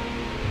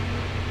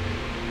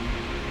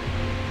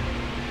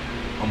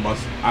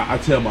 I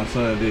tell my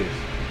son this,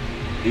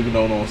 even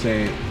though, you know what I'm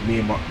saying, me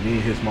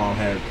and his mom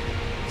had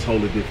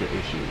totally different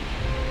issues.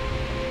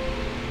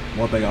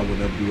 One thing I would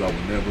never do, I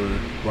would never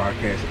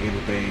broadcast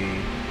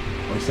anything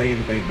or say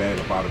anything bad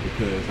about it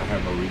because I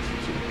have no reason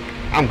to.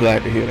 I'm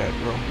glad to hear that,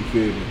 bro. You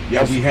feel me?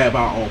 Yeah, we have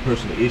our own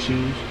personal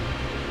issues,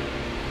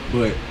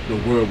 but the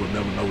world will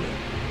never know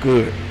that.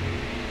 Good.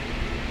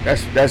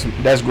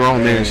 That's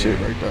grown man shit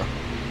right there.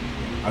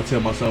 I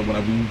tell my son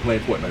when we play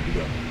Fortnite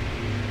together,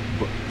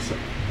 but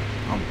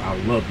I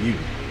love you.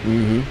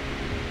 Mm-hmm.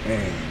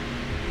 And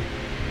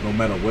no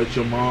matter what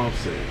your mom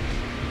says,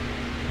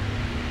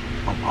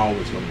 I'm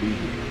always gonna be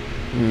here.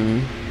 Mm-hmm.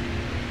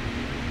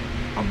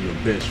 I'm your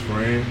best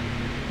friend.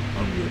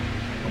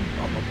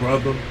 I'm a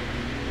brother.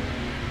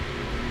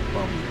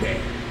 I'm your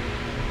dad.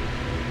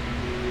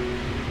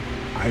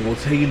 I ain't gonna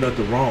tell you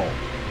nothing wrong,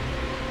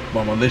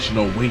 but I'm gonna let you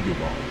know when you're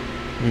wrong.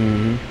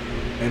 Mm-hmm.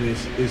 And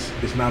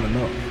it's not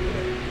enough.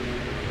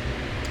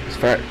 It's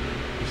fact.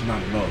 It's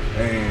not enough,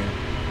 and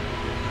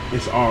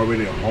it's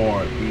already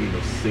hard being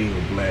a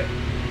single black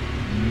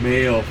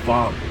male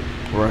father.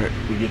 Right.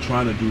 When you're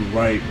trying to do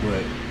right,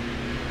 but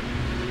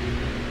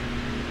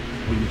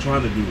when you're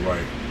trying to do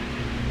right,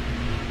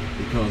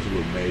 it comes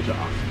with major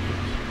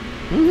obstacles.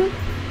 Mm-hmm.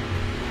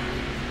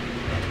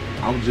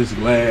 I'm just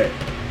glad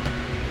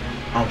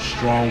I'm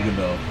strong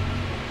enough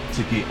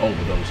to get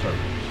over those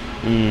hurdles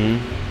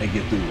and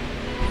get through it.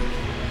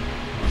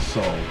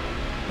 So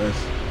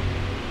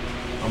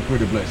I'm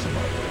pretty blessed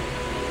about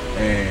that.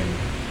 And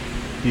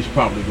he's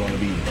probably going to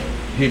be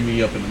hitting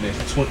me up in the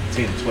next 10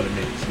 to 20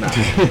 minutes now.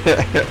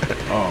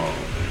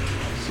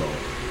 So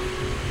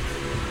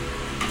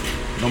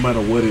no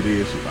matter what it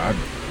is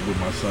with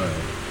my son,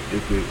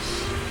 if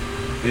it's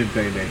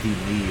anything that he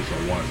needs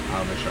or wants,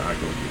 I'll make sure I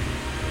go get it.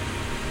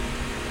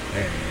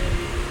 And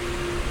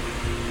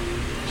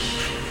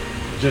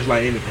just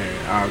like any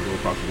parent, I'll go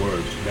across the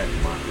words back to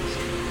my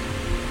son.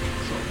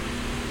 So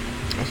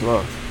that's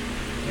love.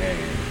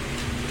 And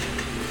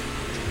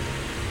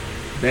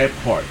that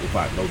part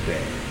without no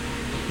dad,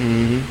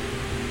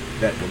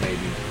 that will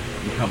maybe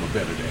become a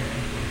better dad.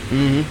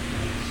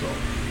 So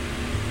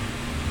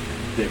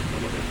definitely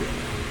what I feel.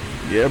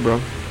 Yeah, bro.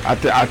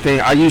 I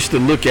think I used to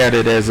look at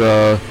it as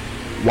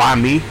why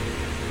me,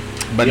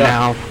 but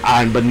now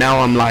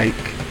I'm like,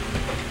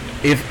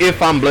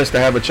 if I'm blessed to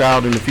have a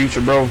child in the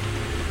future, bro,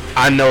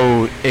 I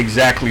know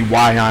exactly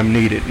why I'm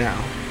needed now.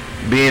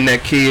 Being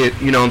that kid,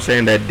 you know what I'm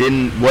saying, that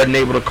wasn't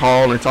able to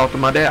call and talk to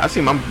my dad. I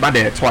seen my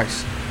dad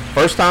twice.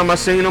 First time I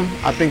seen him,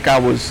 I think I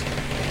was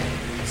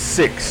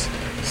 6.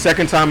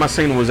 Second time I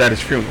seen him was at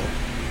his funeral.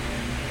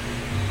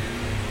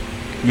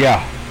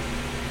 Yeah.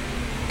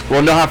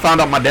 Well, know how I found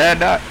out my dad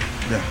died?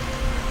 Yeah.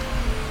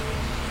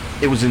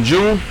 It was in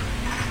June.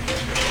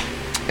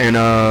 And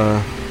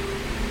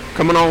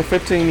coming on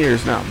 15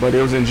 years now, but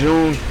it was in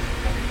June.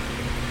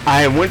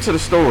 I had went to the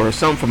store or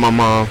something for my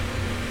mom.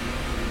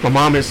 My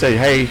mom had say,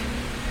 hey,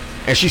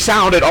 and she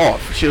sounded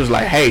off. She was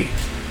like, hey,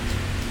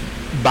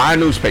 buy a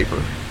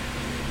newspaper.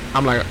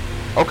 I'm like,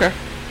 okay.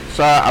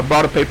 So I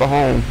brought a paper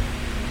home,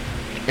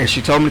 and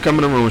she told me to come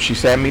in the room. She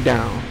sat me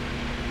down,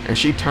 and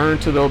she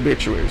turned to the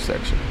obituary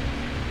section.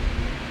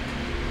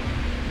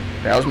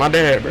 That was my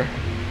dad, bro.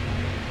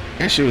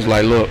 And she was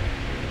like, look,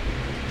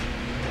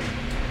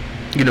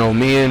 you know,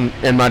 me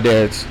and my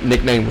dad's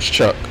nickname was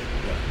Chuck.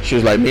 She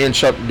was like, me and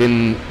Chuck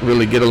didn't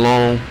really get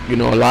along, you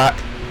know, a lot.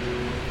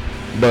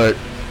 But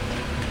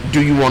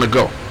do you want to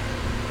go?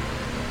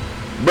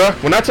 Bruh,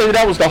 when I tell you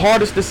that was the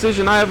hardest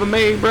decision I ever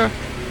made, bruh,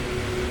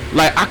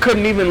 like, I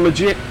couldn't even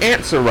legit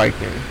answer right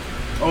then.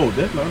 Oh,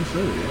 definitely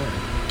understood,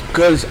 yeah.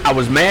 Because I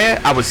was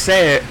mad, I was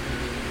sad,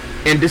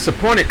 and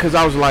disappointed because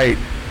I was like,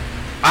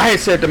 I had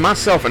said to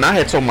myself, and I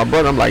had told my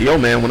brother, I'm like, yo,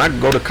 man, when I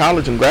go to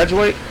college and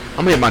graduate,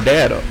 I'm going to hit my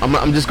dad up.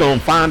 I'm just going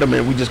to find him,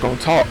 and we just going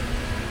to talk.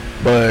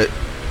 But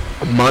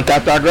A month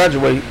after I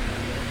graduate,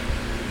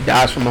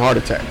 dies from a heart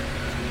attack.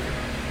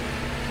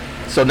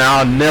 So now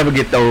I'll never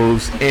get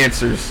those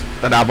answers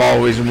that I've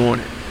always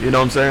wanted. You know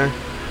what I'm saying?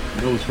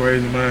 You know what's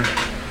crazy, man?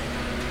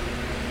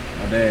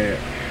 My dad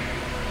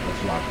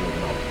was locked up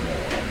when I was small.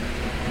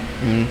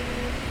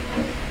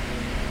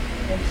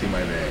 I only see my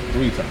dad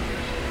 3 times.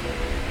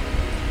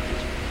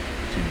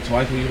 See him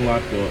twice when he was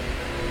locked up,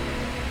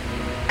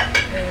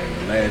 and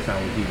the last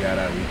time when he got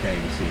out, we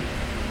came to see him.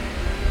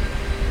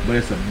 But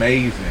it's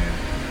amazing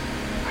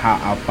how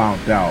I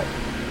found out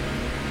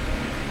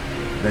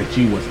that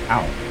you was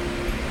out.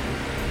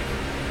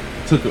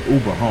 Took an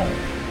Uber home,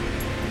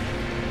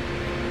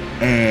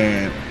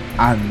 and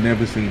I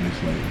never seen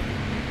this lady.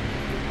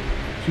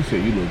 She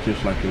said, "You look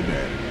just like your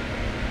daddy."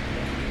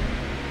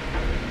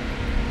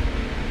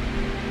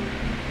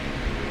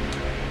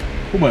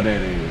 Who my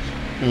dad is?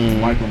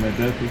 Michael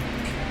McDuffie.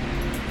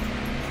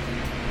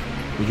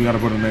 But you got a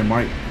brother named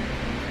Mike.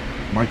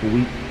 Michael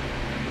Wheat.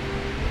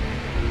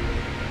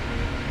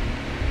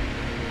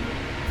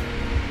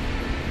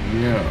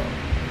 Yeah.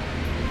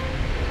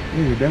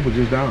 Yeah, your dad was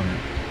just down here.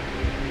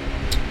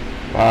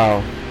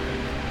 Wow.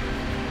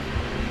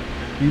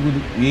 You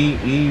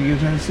ain't get a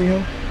chance to see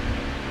him?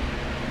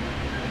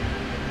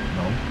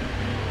 No.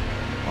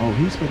 Oh,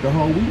 he spent the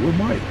whole week with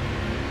Mike.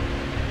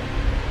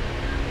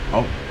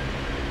 Oh.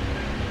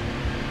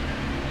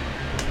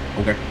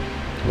 Okay.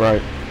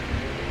 Right.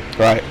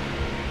 Right.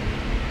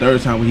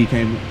 Third time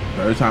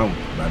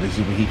now this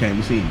is when he came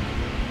to see me.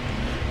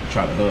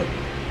 Try to hug me.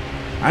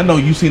 I know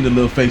you seen the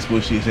little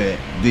Facebook shit that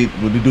did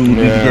with the dude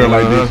did the girl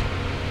like this.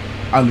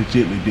 I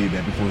legitimately did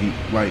that before he,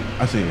 like,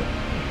 I said.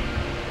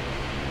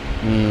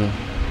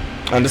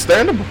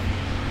 Understandable.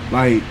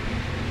 Like,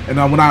 and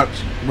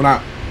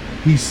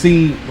he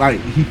seen,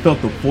 like, he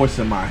felt the force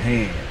in my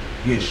hand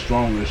get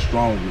stronger and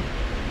stronger.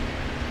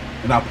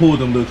 And I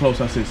pulled him a little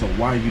closer. I said, "So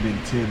why you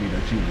didn't tell me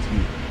that you was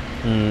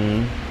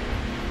here?"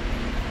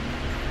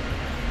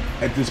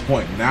 At this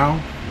point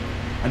now,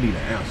 I need an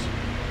answer.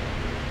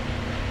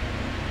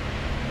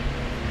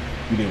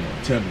 You didn't want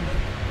to tell me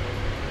nothing.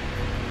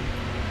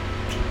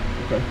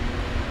 Okay.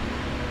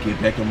 Get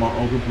back in my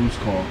Uncle Bruce's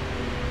car.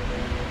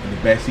 In the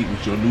backseat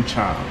with your new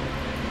child.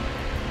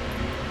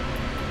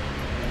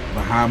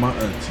 Behind my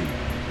auntie.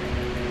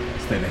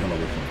 Stay the hell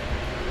away from me.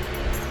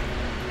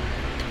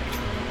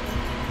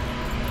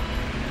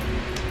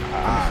 I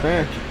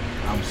understand.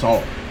 I'm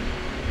sorry.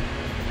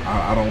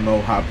 I don't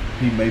know how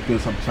he may feel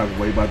some type of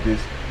way about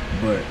this,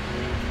 but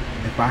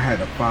if I had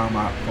to find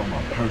out from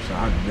a person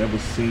I've never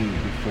seen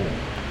before,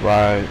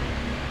 Right.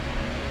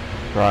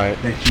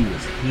 that you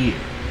was here,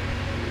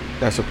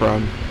 That's a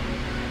problem.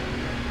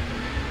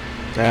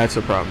 That's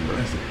a problem, bro.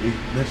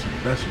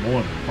 that's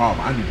more than a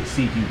problem. I need to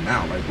see you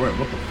now. Like, bro,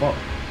 what the fuck?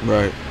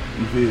 Right.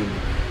 You feel me?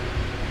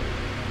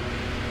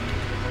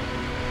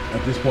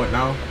 At this point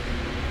now,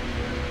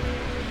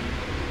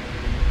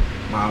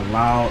 my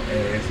loud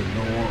ass,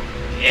 annoying,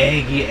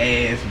 aggy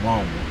ass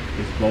mama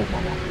is both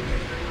my mama and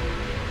dad.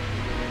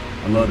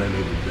 I love that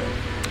lady to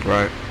death.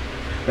 Right.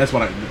 That's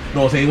what I, you know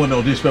what I'm saying? It wasn't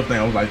no disrespect thing.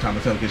 I was like trying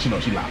to tell her, because she know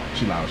she loud.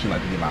 She like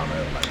to get loud in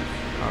her life.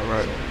 All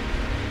right. So,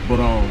 but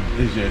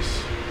it's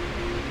just,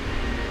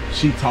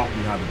 she taught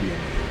me how to be a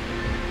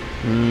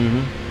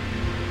man.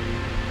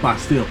 By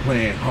still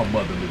playing her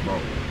motherly role.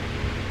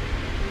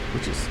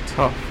 Which is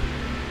tough.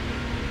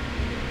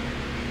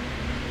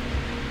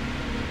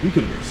 We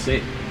could have been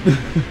sick.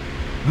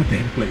 My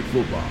dad played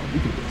football. We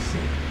could have been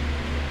sick.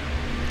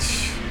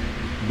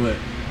 But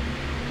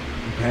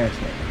I'm past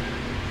that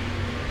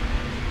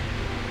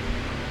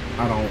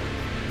now. I don't.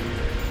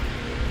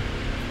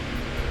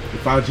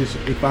 If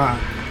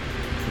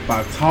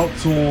I talk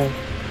to him,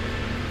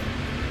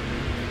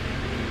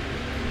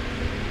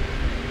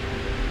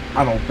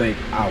 I don't think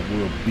I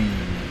will be.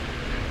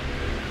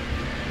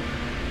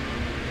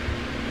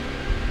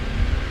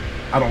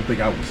 I don't think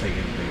I would say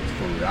anything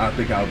for real. I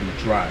think I would be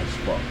dry as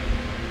fuck.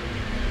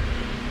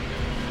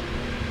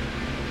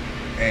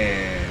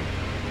 And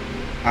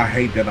I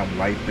hate that I'm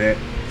like that,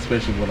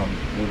 especially when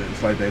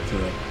it's like that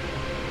to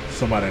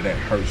somebody that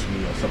hurts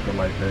me or something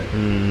like that.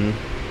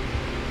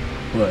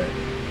 But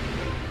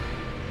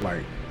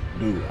like,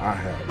 dude, I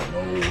have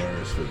no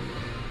words for you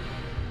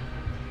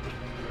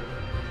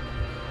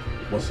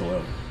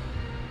whatsoever.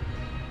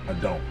 I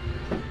don't.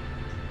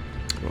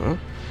 Well,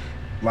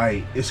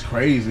 like, it's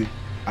crazy.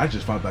 I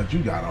just found out you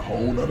got a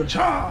whole other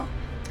child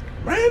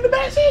right in the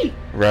backseat.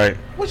 right.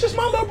 Which is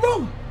my little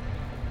brother.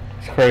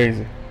 It's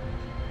crazy.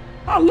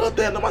 I looked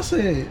at him. I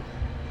said,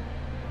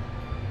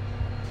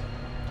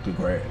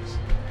 "Congrats.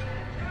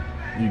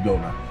 You go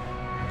now."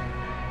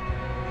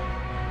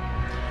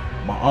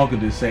 My uncle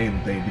didn't say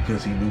anything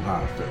because he knew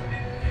how I felt.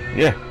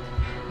 Yeah.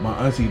 My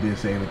auntie didn't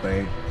say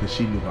anything because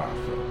she knew how I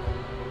felt.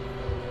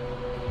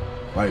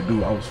 Like,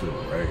 dude, I was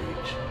feeling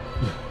rage.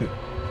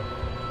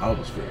 I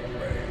was feeling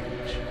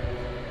rage.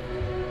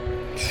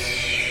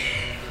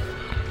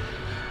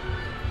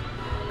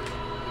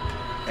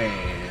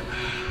 And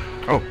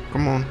Oh,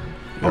 come on.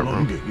 oh no,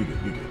 you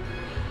good.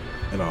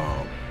 And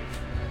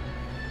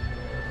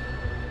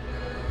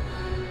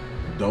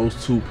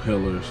those two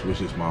pillars,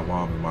 which is my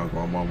mom and my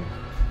grandmama,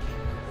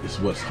 is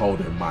what's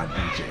holding my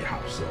DJ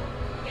house up.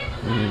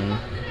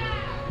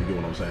 Mm-hmm. You get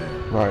what I'm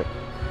saying? Right.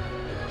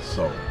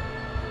 So,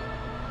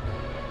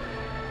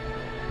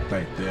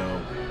 thank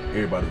them,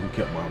 everybody who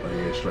kept my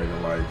head straight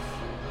in life,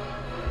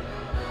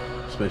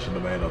 especially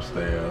the man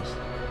upstairs.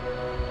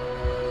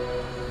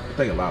 I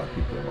thank a lot of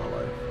people in my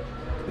life.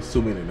 It's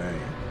too many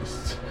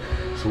names.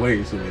 It's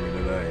way too many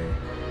to name.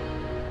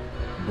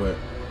 But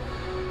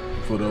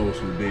for those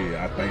who did,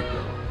 I thank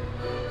them.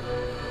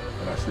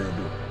 And I still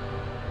do.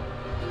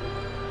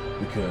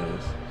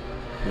 Because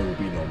there would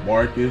be no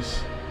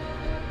Marcus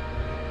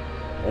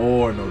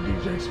or no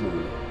DJ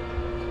Smooth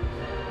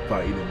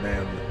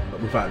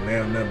without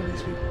none of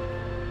these people.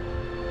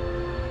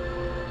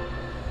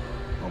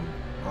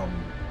 I'm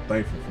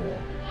thankful for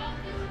them.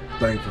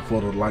 Thankful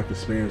for the life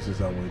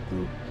experiences I went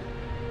through.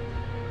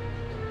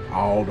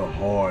 All the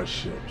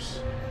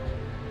hardships.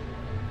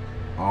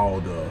 All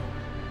the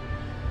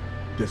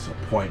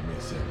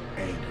disappointments and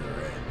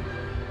anger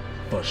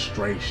and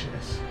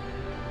frustrations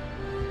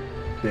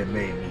that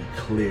made me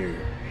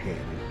clear-headed,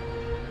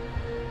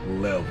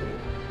 level,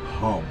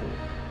 humble,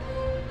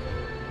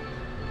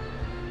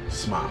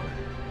 smiling.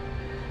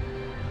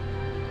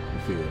 You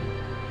feel me?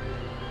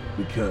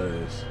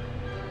 Because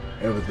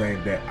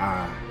everything that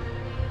I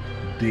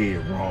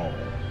did wrong,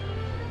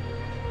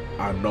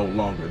 I no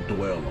longer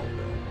dwell on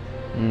them.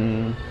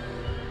 Mm-hmm.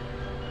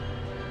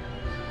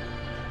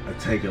 I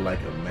take it like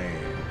a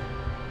man.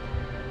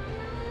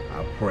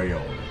 I pray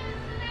on it.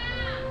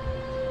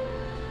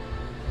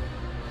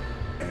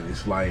 And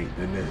it's like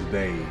the next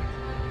day,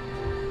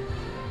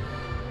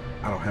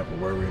 I don't have a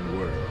worry in the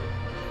world.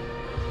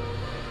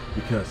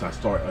 Because I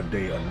start a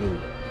day anew.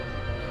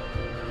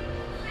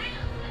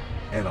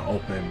 And an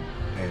open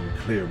and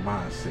clear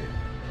mindset.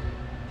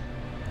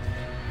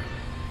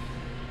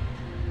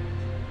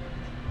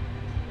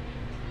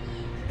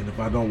 And if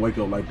I don't wake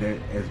up like that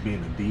as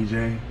being a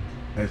DJ,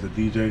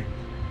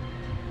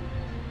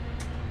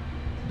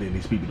 then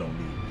these people don't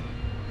need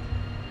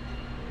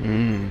me.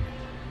 Mm.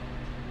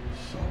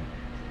 So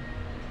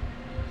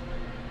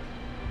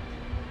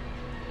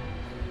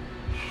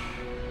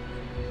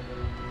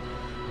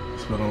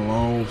it's been a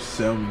long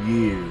 7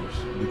 years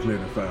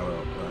declaring the foul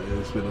out.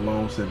 It's been a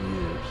long 7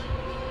 years.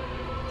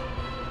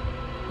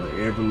 But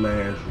every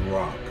last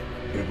rock,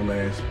 every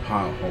last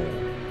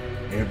pothole,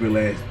 every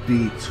last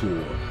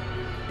detour,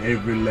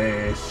 every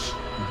last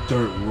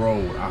dirt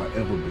road I've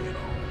ever been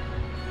on,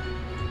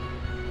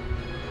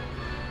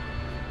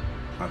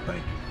 I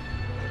thank you.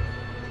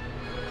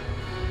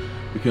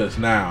 Because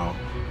now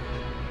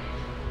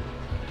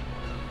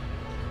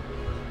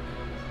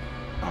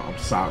I'm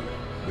solid.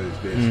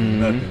 There's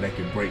nothing that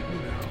can break me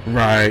now.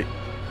 Right.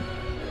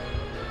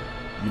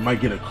 You might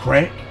get a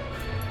crack,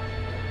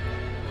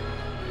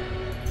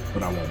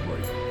 but I won't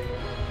break.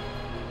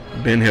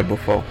 Been here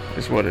before.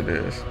 It's what it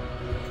is.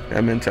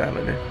 That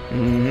mentality.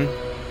 Mm-hmm.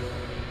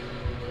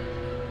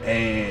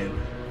 And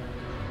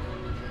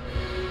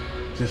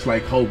just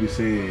like Kobe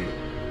said,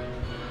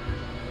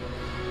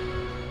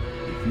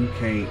 if you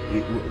can't,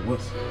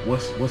 what's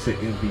an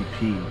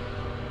MVP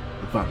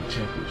without a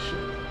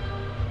championship?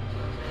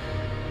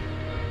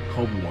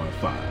 Kobe won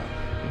 5.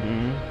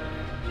 Mm-hmm.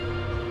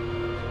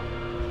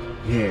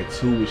 He had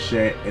 2 with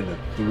Shaq, and the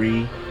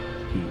 3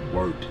 he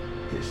worked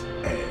his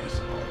ass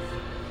off.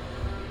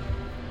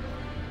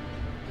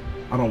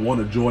 I don't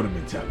want a Jordan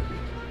mentality.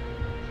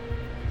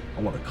 I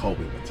want a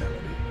Kobe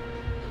mentality.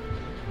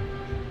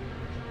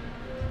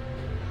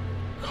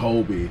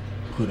 Kobe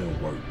put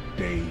in work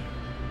day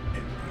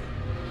and night.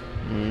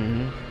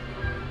 Mm-hmm.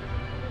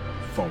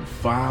 From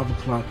 5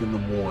 o'clock in the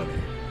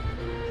morning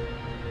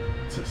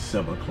to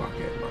 7 o'clock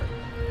at night.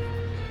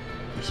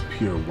 It's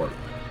pure work.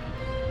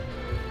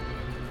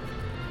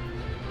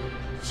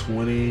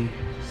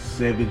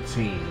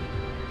 2017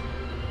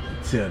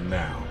 until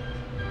now,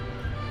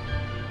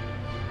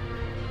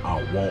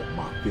 I want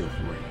my 5th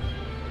ring.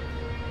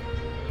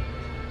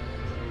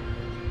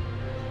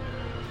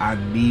 I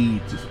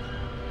need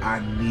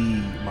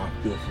my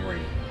 5th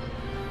ring.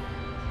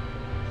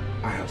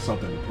 I have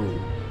something to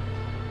prove.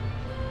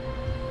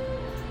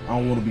 I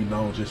don't want to be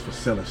known just for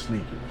selling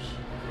sneakers.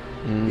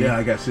 Mm-hmm. Yeah,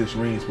 I got 6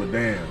 rings, but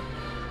damn,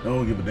 I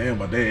don't give a damn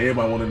about that.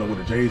 Everybody want to know when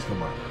the J's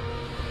come out.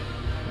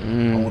 I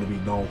want to be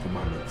known for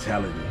my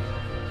mentality,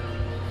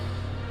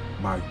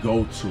 my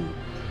go-to,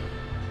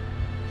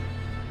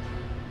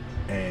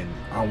 and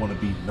I want to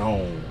be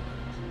known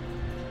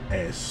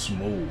as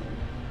Smooth.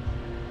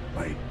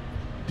 Like,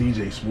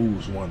 DJ Smooth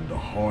is one of the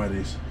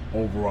hardest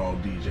overall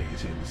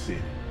DJs in the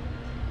city.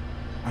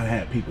 I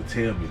had people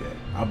tell me that.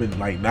 I've been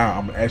like, now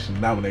I'm actually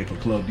nominated for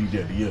Club DJ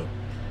of the Year.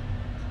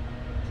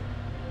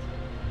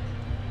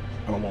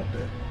 I don't want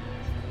that.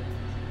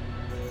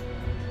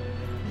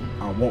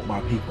 I want my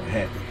people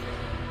happy.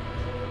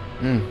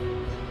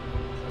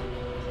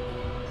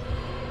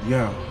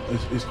 Yeah,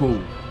 it's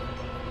cool.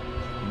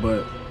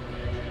 But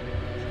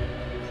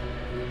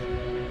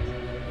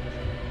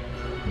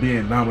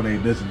being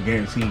nominated doesn't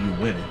guarantee you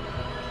winning.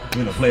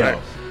 You're in the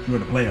playoffs. You're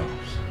in the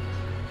playoffs.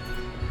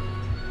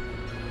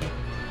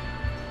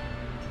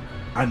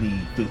 I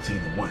need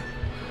 15-1.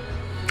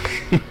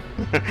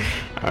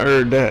 I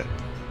heard that.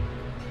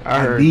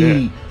 I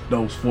need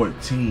those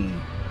 14-2.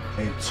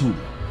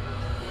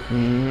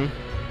 Mm-hmm.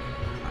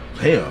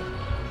 Hell,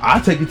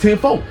 I'll take it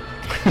 10-4.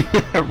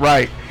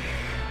 Right.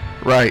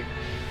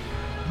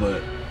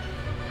 But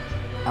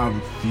I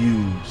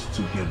refuse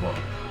to give up.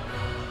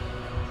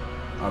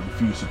 I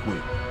refuse to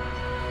quit.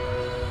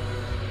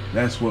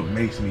 That's what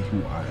makes me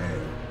who I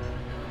am.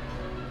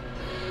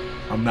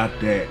 I'm not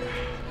that,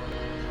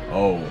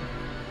 oh,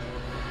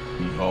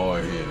 he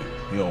hard-headed.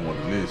 He don't want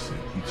to listen.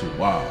 He too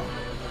wild.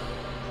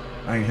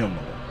 I ain't him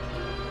no more.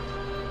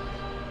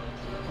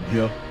 I'm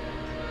here.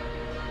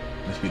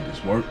 Let's get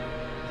this work.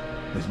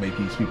 Let's make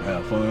these people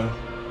have fun.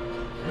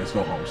 Let's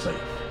go home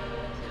safe.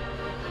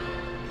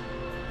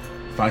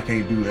 If I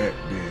can't do that,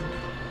 then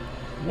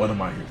what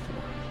am I here for?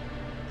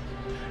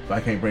 If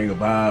I can't bring a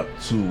vibe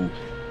to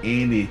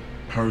any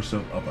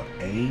person of an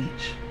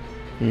age,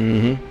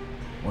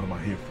 what am I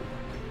here for?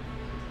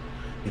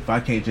 If I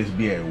can't just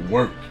be at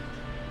work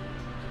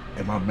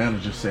and my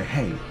manager say,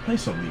 hey, play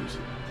some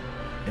music,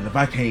 and if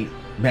I can't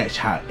match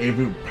how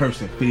every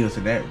person feels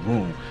in that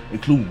room,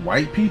 including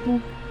white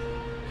people,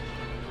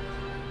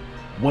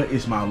 what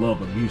is my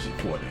love of music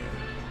for then?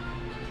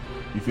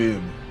 You feel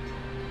me?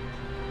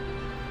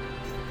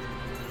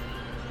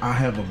 I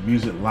have a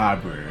music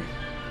library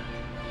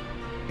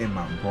in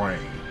my brain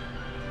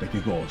that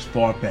can go as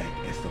far back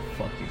as the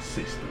fucking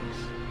 60s.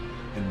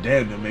 And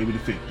damn near maybe the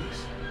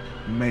 50s.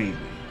 Maybe.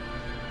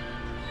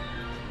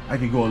 I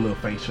can go a little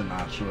Faint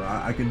Sinatra.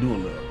 I can do a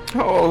little.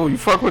 Oh, you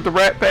fuck with the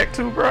Rat Pack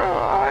too, bro?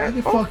 Alright. I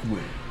can fuck with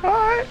it.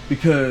 Alright.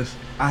 Because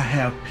I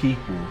have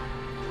people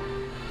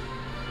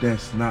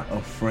that's not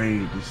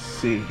afraid to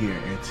sit here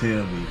and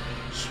tell me,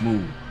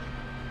 Smooth,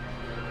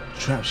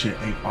 trap shit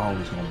ain't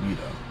always gonna be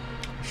there.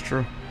 It's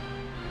true.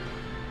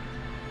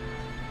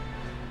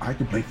 I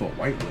can play for a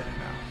white wedding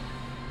now.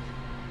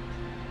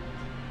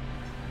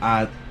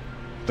 I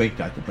think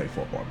I can play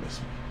for a bar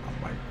mitzvah.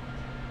 I'm like,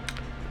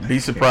 be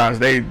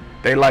surprised. They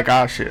like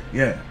our shit.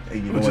 Yeah,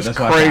 and you know Which what? is That's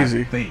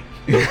crazy. why I think.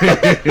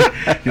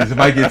 Because if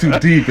I get too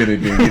deep in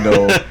it, then you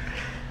know,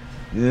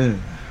 yeah.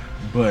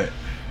 But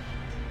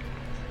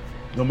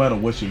no matter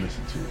what you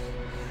listen to,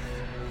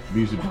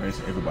 music brings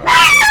everybody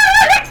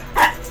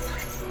together.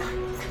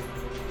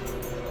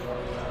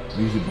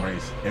 Music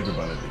brings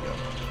everybody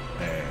together,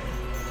 and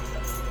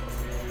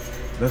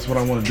that's what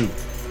I want to do.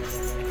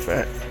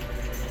 Fact.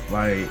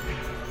 Like,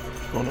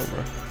 What's going on,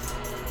 bro?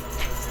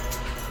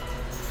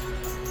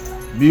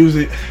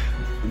 Music,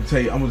 I'm tell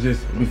you, I'm gonna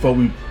just, before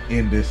we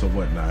end this or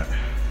whatnot,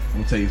 I'm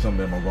gonna tell you something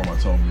that my grandma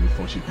told me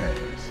before she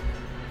passed.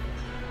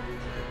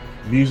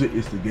 Music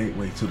is the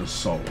gateway to the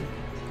soul.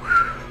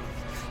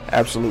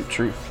 Absolute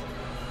truth.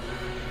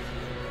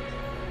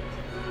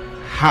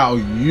 How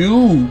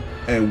you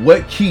and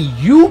what key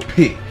you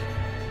pick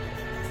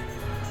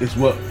is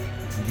what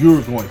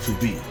you're going to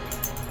be.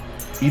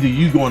 Either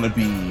you're going to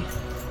be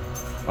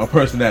a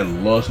person that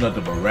loves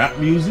nothing but rap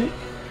music,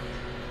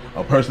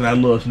 a person that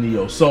loves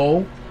neo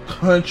soul,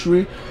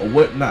 country, or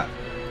whatnot.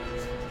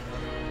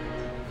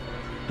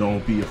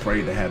 Don't be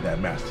afraid to have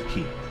that master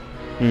key.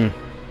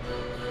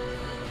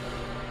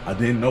 I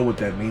didn't know what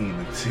that means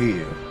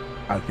until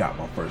I got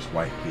my first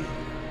white kid.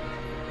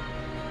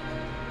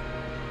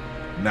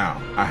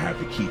 Now I have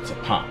the key to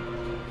pop.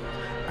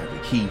 I have the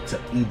key to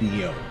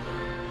EDM.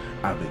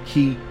 I have the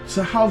key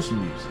to house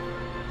music.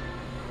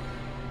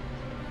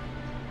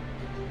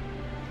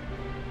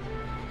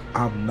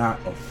 I'm not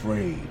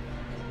afraid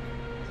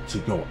to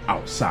go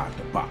outside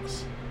the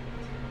box.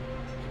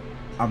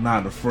 I'm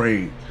not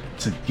afraid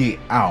to get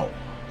out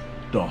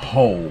the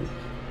hole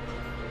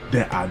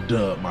that I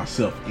dug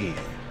myself in.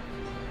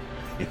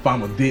 If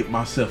I'm gonna dig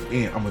myself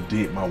in, I'm gonna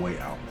dig my way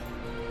out.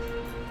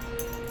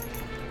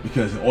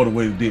 Because in order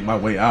to dig my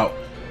way out,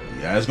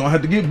 yeah, it's gonna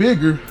have to get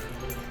bigger,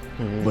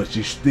 but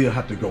you still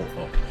have to go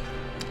up.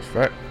 That's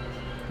right.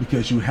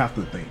 Because you have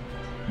to think.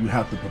 You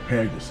have to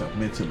prepare yourself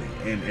mentally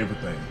and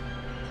everything.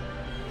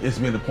 It's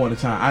been a point in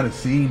time I done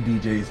seen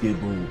DJs get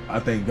booed. I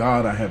thank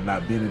God I have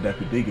not been in that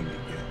predicament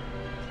yet.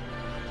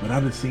 But I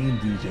done seen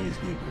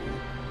DJs get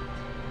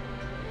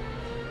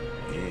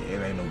booed.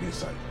 It ain't no good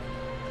sight.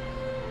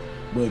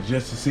 But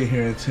just to sit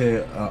here and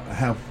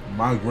have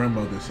my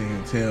grandmother sit here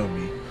and tell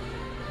me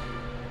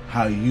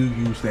how you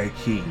use that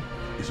key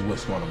is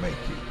what's gonna make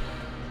you.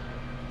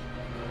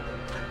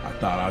 I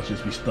thought I'd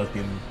just be stuck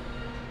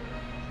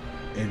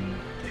in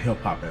hip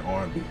hop and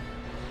R&B.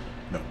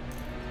 No.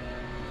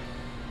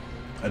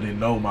 I didn't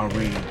know my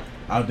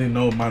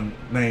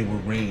name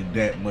would ring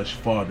that much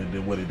farther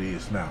than what it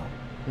is now.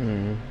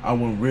 I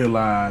wouldn't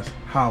realize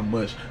how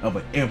much of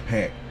an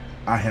impact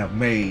I have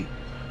made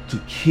to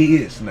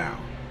kids now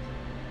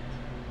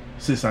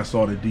since I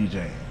started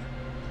DJing.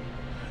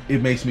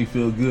 It makes me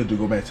feel good to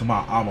go back to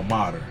my alma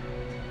mater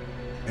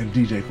and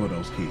DJ for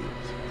those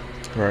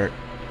kids. Right.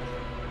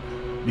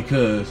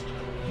 Because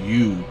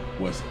you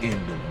was in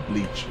the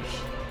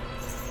bleachers.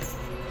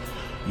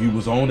 You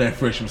was on that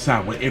freshman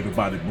side when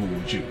everybody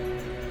booed you.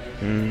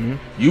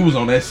 You was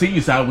on that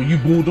senior side when you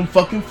booed them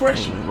fucking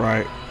freshmen.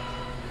 Right.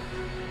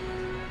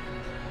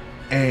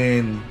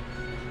 And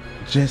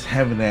just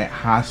having that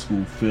high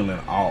school feeling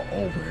all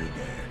over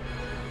again.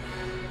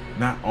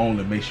 Not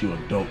only makes you a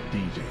dope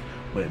DJ,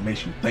 but it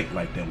makes you think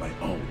like them, like,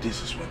 oh,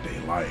 this is what they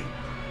like.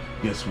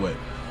 Guess what?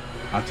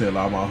 I tell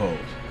all my hoes,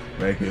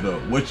 back it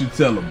up. What you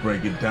tell them,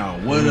 break it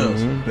down. What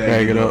else?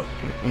 Back it up.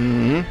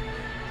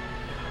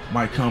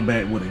 Might come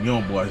back with a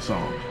Young Boy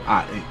song.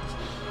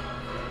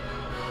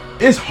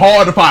 It's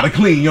hard to find a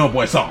clean Young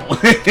Boy song.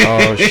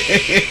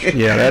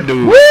 Yeah, that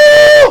dude. Woo!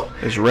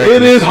 It's reckless.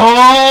 It is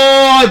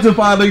hard to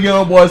find a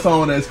Young Boy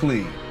song that's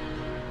clean.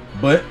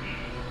 But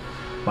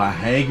by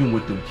hanging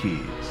with them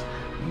kids,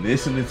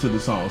 listening to the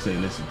songs they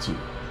listen to,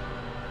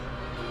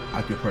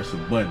 I can press a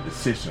button to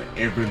censor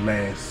every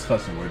last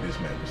cussing word this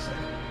man was saying.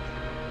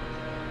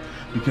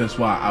 Because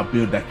why? I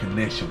build that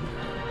connection with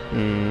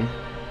them.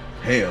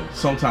 Hell,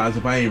 sometimes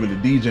if I ain't really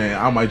DJing,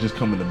 I might just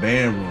come in the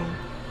band room,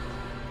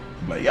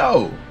 like,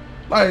 yo,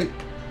 like,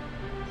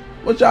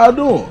 what y'all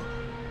doing?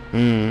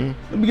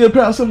 Let me get a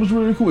pair of cymbals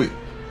really quick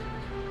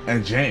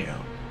and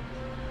jam.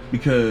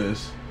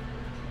 Because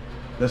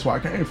that's where I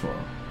came from.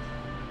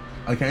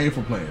 I came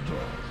from playing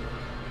drums.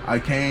 I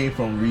came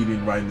from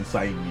reading, writing, and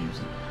citing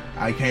music.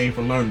 I came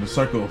from learning the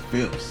circle of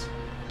fifths.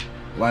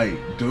 Like,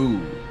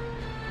 dude,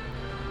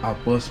 I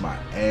bust my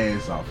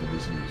ass off of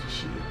this music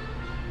shit.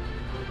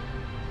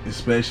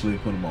 Especially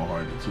putting my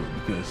heart into it,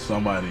 because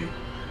somebody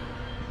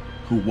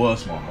who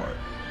was my heart,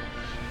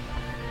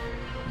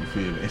 you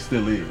feel me, it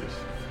still is,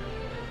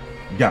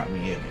 got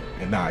me in it,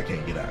 and now I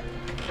can't get out.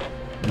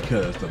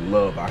 Because the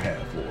love I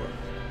have for it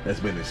that's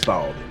been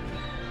installed in me.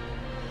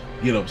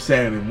 Get up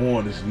Saturday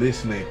mornings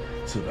listening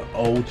to the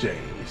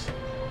OJs,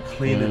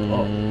 cleaning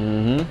up.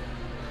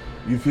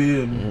 You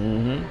feel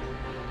me?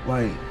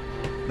 Like,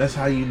 that's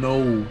how you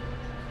know.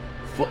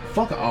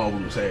 Fuck all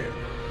we was having.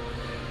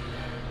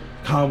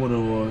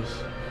 Commodores.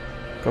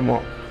 Come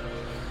on.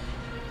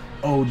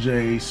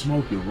 OJ,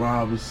 Smokey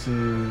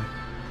Robinson.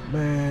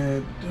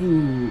 Man,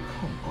 dude,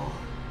 come on.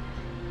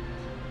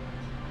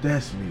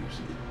 That's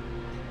music.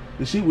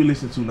 The shit we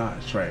listen to now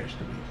is trash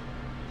to me.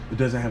 It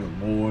doesn't have a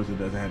mores, it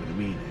doesn't have a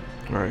meaning.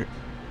 Right.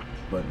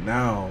 But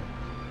now,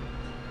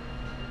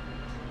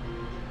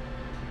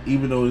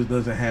 even though it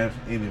doesn't have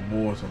any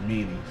mores or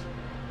meanings,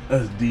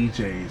 us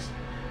DJs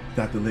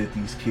got to let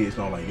these kids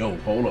know, like, yo,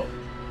 hold up.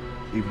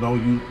 Even though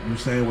you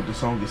saying what the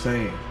song is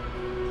saying,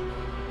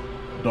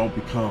 don't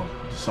become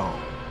the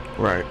song.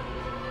 Right.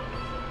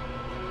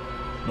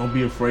 Don't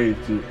be afraid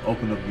to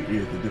open up your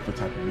ears to different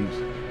type of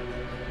music.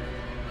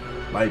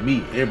 Like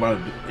me, everybody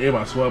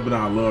swear, but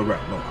I love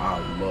rap. No, I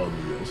love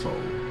neo soul.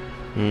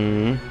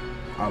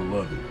 I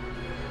love it.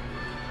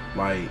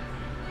 Like,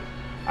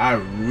 I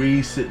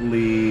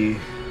recently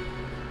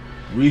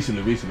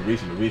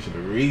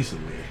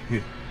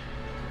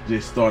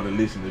just started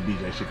listening to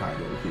DJ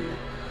Chicago Kid.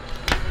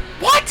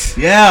 What?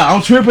 Yeah,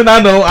 I'm tripping.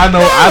 I know. I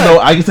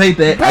can take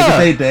that. Bruh, I can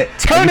take that.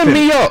 Turning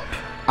me up.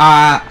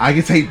 I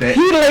can take that.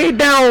 He laid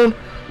down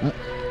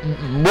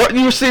what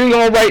you're sitting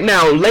on right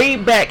now,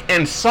 laid back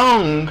and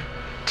sung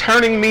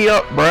 "Turning Me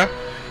Up," bruh.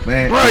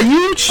 Man, bruh,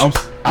 I'm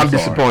sorry.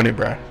 Disappointed,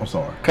 bruh. I'm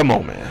sorry. Come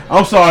on, man.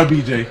 I'm sorry,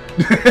 BJ.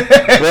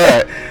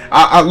 Bruh,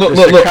 look.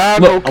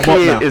 Chicago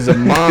Kid is a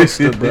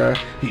monster, bruh.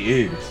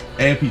 He is,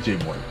 and PJ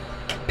Morton.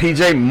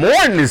 PJ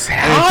Morton is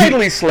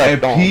highly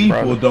slept on,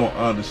 people don't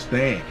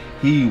understand.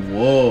 He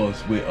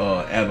was with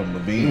Adam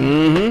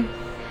Levine.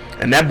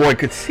 And that boy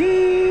could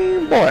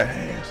sing, boy.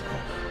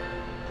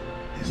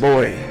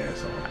 Boy,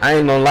 I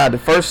ain't gonna lie. The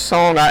first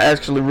song I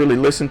actually really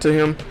listened to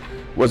him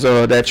was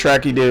that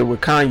track he did with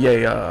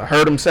Kanye.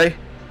 Heard Him Say.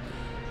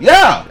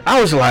 Yeah.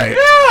 I was like,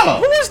 yeah.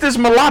 Who is this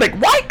melodic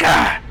white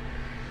guy?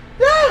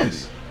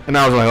 Yes. And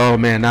I was like, oh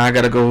man, now I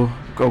gotta go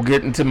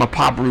get into my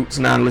pop roots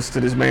now and listen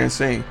to this man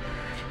sing.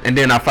 And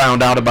then I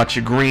found out about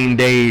your Green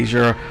Days,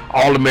 your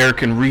All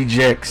American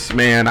Rejects,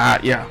 man. I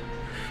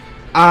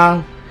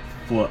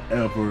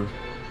forever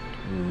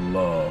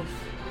love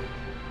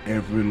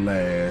every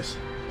last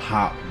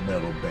pop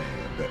metal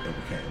band that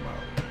ever came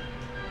out.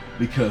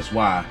 Because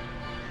why?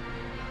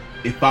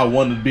 If I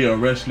wanted to be a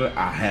wrestler,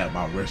 I had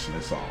my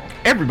wrestling song.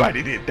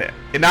 Everybody did that.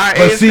 And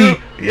but see,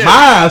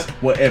 mine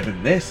were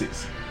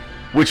Evanescence.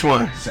 Which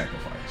one?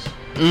 Sacrifice.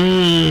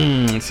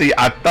 See,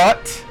 I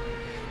thought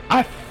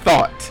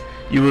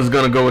you was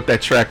gonna go with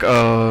that track.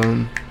 How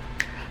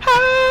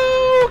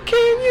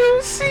can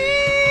you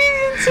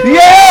see into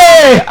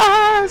my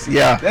eyes?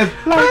 Yeah. That's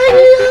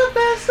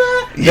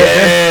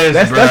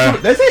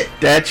it.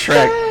 That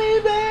track.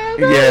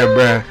 Yeah,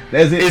 bruh.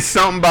 That's it. It's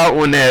something about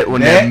when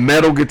that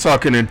metal guitar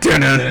can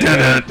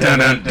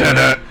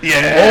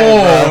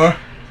yeah.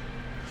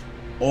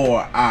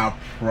 Or I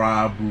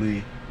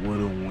probably would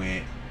have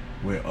went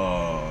with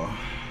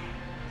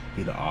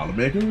either All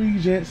American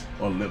Rejects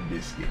or Limp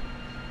Bizkit.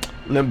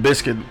 Limp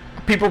Bizkit.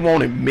 People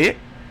won't admit,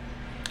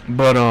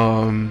 but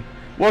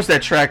what's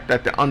that track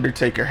that the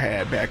Undertaker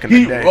had back in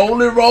the day?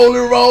 Rolling.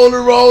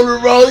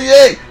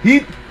 Yeah,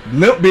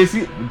 Limp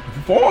Bizkit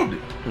performed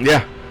it.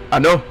 Yeah, I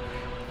know.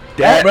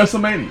 At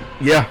WrestleMania.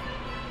 Yeah.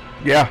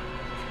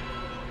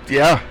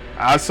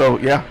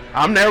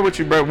 I'm there with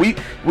you, bro. We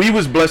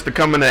was blessed to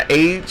come in an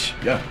age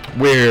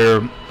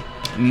where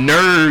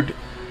nerd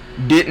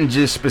didn't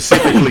just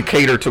specifically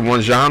cater to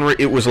one genre.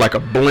 It was like a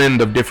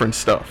blend of different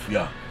stuff.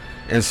 Yeah.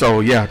 And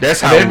so that's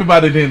how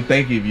everybody didn't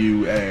think of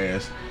you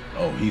as,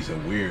 oh, he's a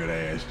weird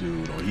ass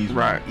dude, or he's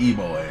one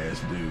emo ass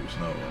dudes.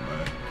 No,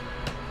 man.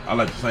 I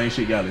like the same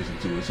shit y'all listen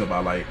to, except I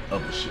like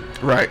other shit.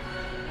 Right.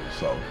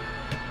 So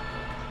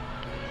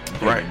you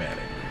can't be mad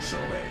at me. So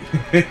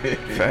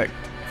hey.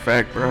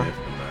 Fact, bro.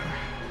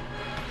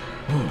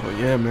 Oh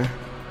yeah, man.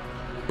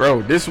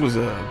 Bro, this was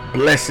a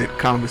blessed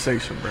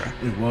conversation, bro.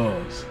 It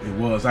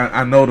was.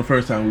 I know the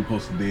first time we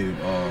posted it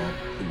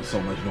was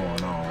so much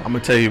going on. I'm gonna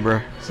tell you,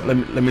 bro. So. Let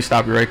me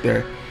stop you right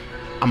there.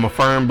 I'm a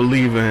firm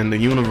believer in the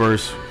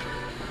universe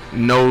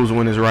knows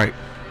when it's right.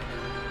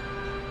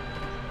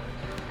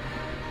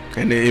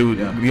 And the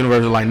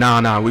universe is like,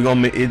 nah, we gonna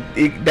make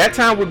it. That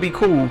time would be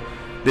cool.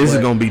 This is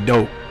gonna be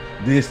dope.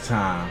 This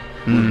time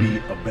would be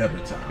a better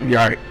time.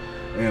 Yeah, right.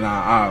 And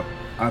I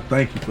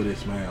thank you for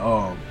this, man.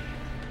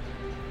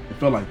 It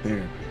felt like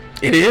therapy.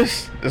 It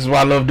is. This is why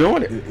I love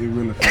doing it. It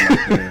really felt like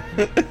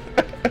therapy.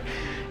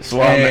 That's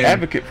why I'm an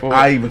advocate for it.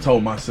 I even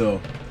told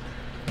myself,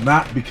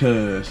 not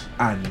because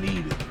I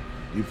need it,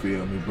 you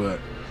feel me, but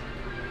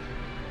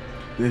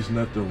there's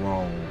nothing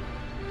wrong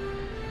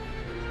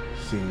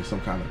seeing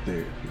some kind of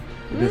therapy.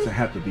 It doesn't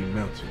have to be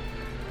mental.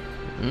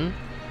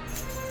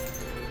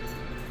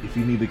 If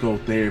you need to go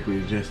therapy,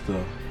 it's just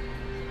to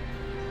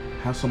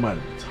have somebody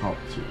to talk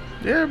to.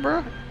 Yeah,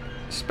 bro.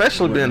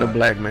 Especially being a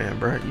black man,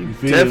 bro. You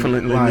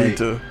definitely need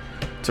to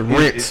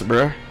rinse,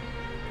 bro.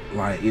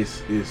 Like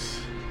this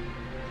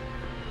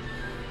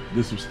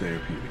was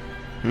therapeutic.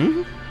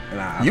 And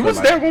you was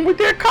there when we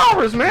did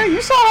covers, man.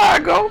 You saw how I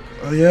go.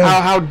 Oh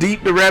yeah. How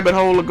deep the rabbit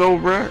hole will go,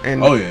 bro.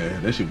 And oh yeah,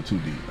 that shit was too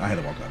deep. I had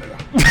to walk out of there.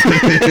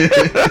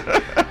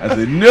 I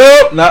said,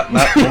 nope, not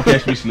don't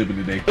catch me slipping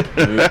today.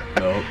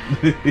 No.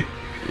 Yeah,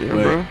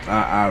 but bro.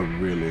 I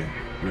really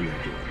enjoyed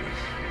this.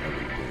 I really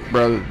did.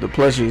 Brother, the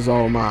pleasure is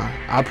all mine.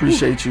 I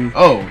appreciate you.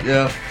 Oh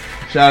yeah.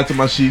 Shout out to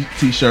my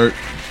t-shirt.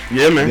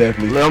 Yeah, man.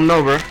 Definitely. Let them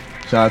know, bro.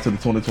 Shout out to the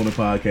 2020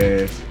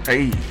 podcast.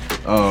 Hey.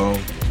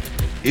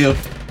 If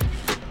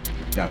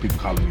got people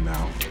calling me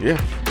now.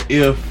 Yeah.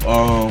 If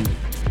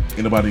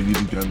anybody needs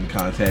to get in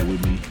contact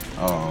with me,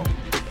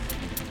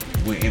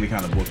 with any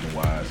kind of booking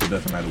wise, it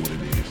doesn't matter what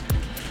it is.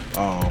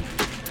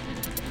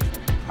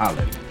 I'll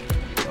let it.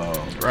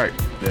 Right.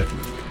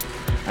 Definitely.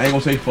 I ain't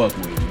gonna say fuck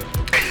with you,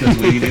 because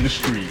we ain't in the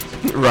streets.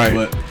 Right.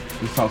 But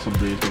let's talk some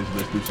business.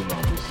 Let's do some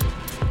numbers.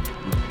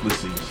 Let's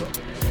see what's up.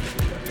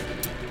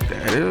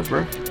 That is,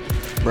 bro.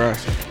 Bruh.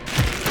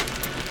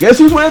 Guess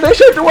who's wearing their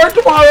shirt to work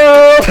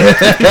tomorrow?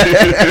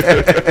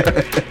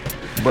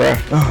 Bruh.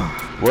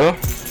 Well,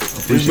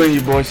 this been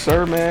your boy,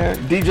 Sir, man.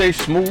 DJ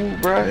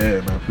Smooth, bruh.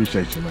 Yeah, man.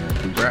 Appreciate you, man.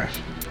 Appreciate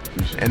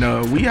you.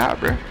 And we out,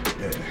 bruh.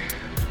 Yeah.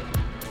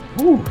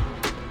 Woo.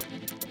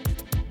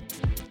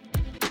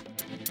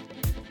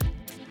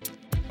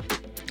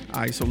 All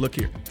right, so look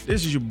here.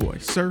 This is your boy,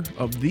 Sir,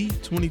 of the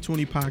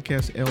 2020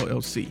 Podcast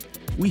LLC.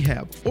 We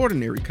have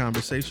ordinary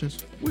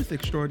conversations with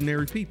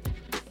extraordinary people.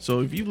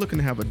 So if you're looking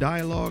to have a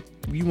dialogue,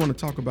 you want to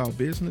talk about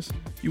business,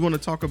 you want to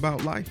talk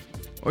about life,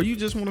 or you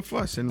just want to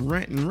fuss and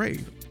rant and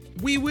rave,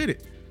 we with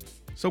it.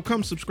 So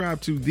come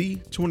subscribe to the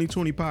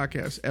 2020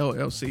 Podcast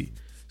LLC.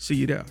 See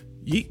you there.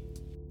 Yeet.